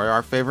 1994,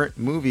 our favorite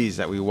movies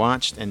that we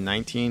watched in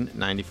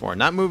 1994.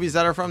 Not movies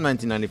that are from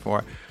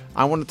 1994.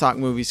 I want to talk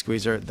movies,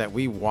 Squeezer, that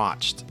we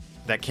watched,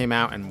 that came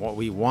out and what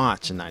we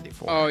watched in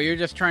 94. Oh, you're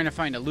just trying to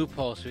find a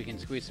loophole so we can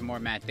squeeze some more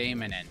Matt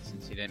Damon in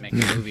since he didn't make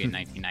a movie in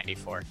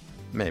 1994.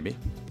 Maybe.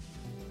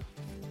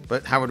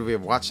 But how would we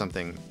have watched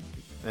something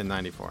in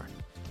 94?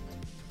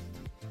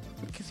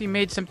 Because he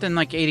made something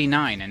like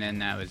 89, and then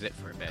that was it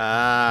for a bit.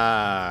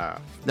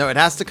 No, it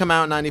has to come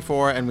out in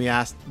 94, and we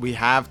have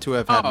to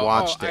have had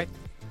watched it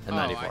in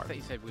 94. I thought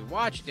you said we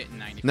watched it in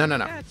 94. No.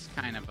 That's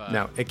kind of a...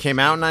 No, it came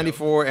out in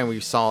 94, and we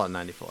saw it in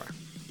 94.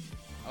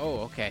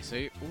 Oh, okay. So,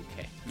 okay.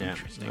 Yeah.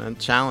 Interesting.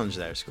 Challenge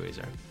there,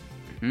 Squeezer.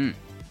 Hmm.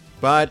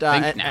 But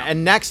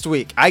and next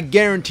week, I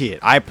guarantee it,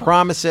 I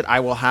promise it,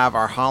 I will have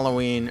our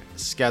Halloween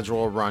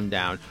schedule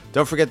rundown.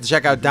 Don't forget to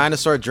check out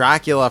Dinosaur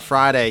Dracula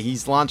Friday.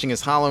 He's launching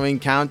his Halloween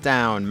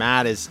countdown.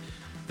 Matt is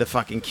the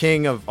fucking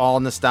king of all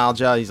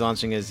nostalgia. He's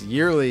launching his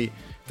yearly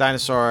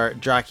Dinosaur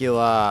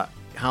Dracula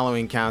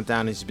Halloween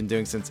countdown. He's been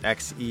doing since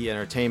XE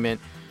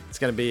Entertainment. It's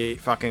going to be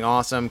fucking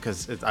awesome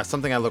because it's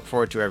something I look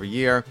forward to every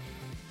year.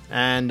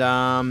 And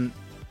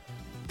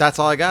that's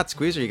all I got.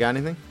 Squeezer, you got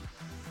anything?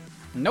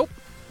 Nope.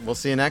 We'll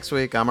see you next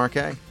week. I'm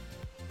RK.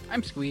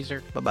 I'm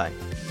Squeezer. Bye-bye.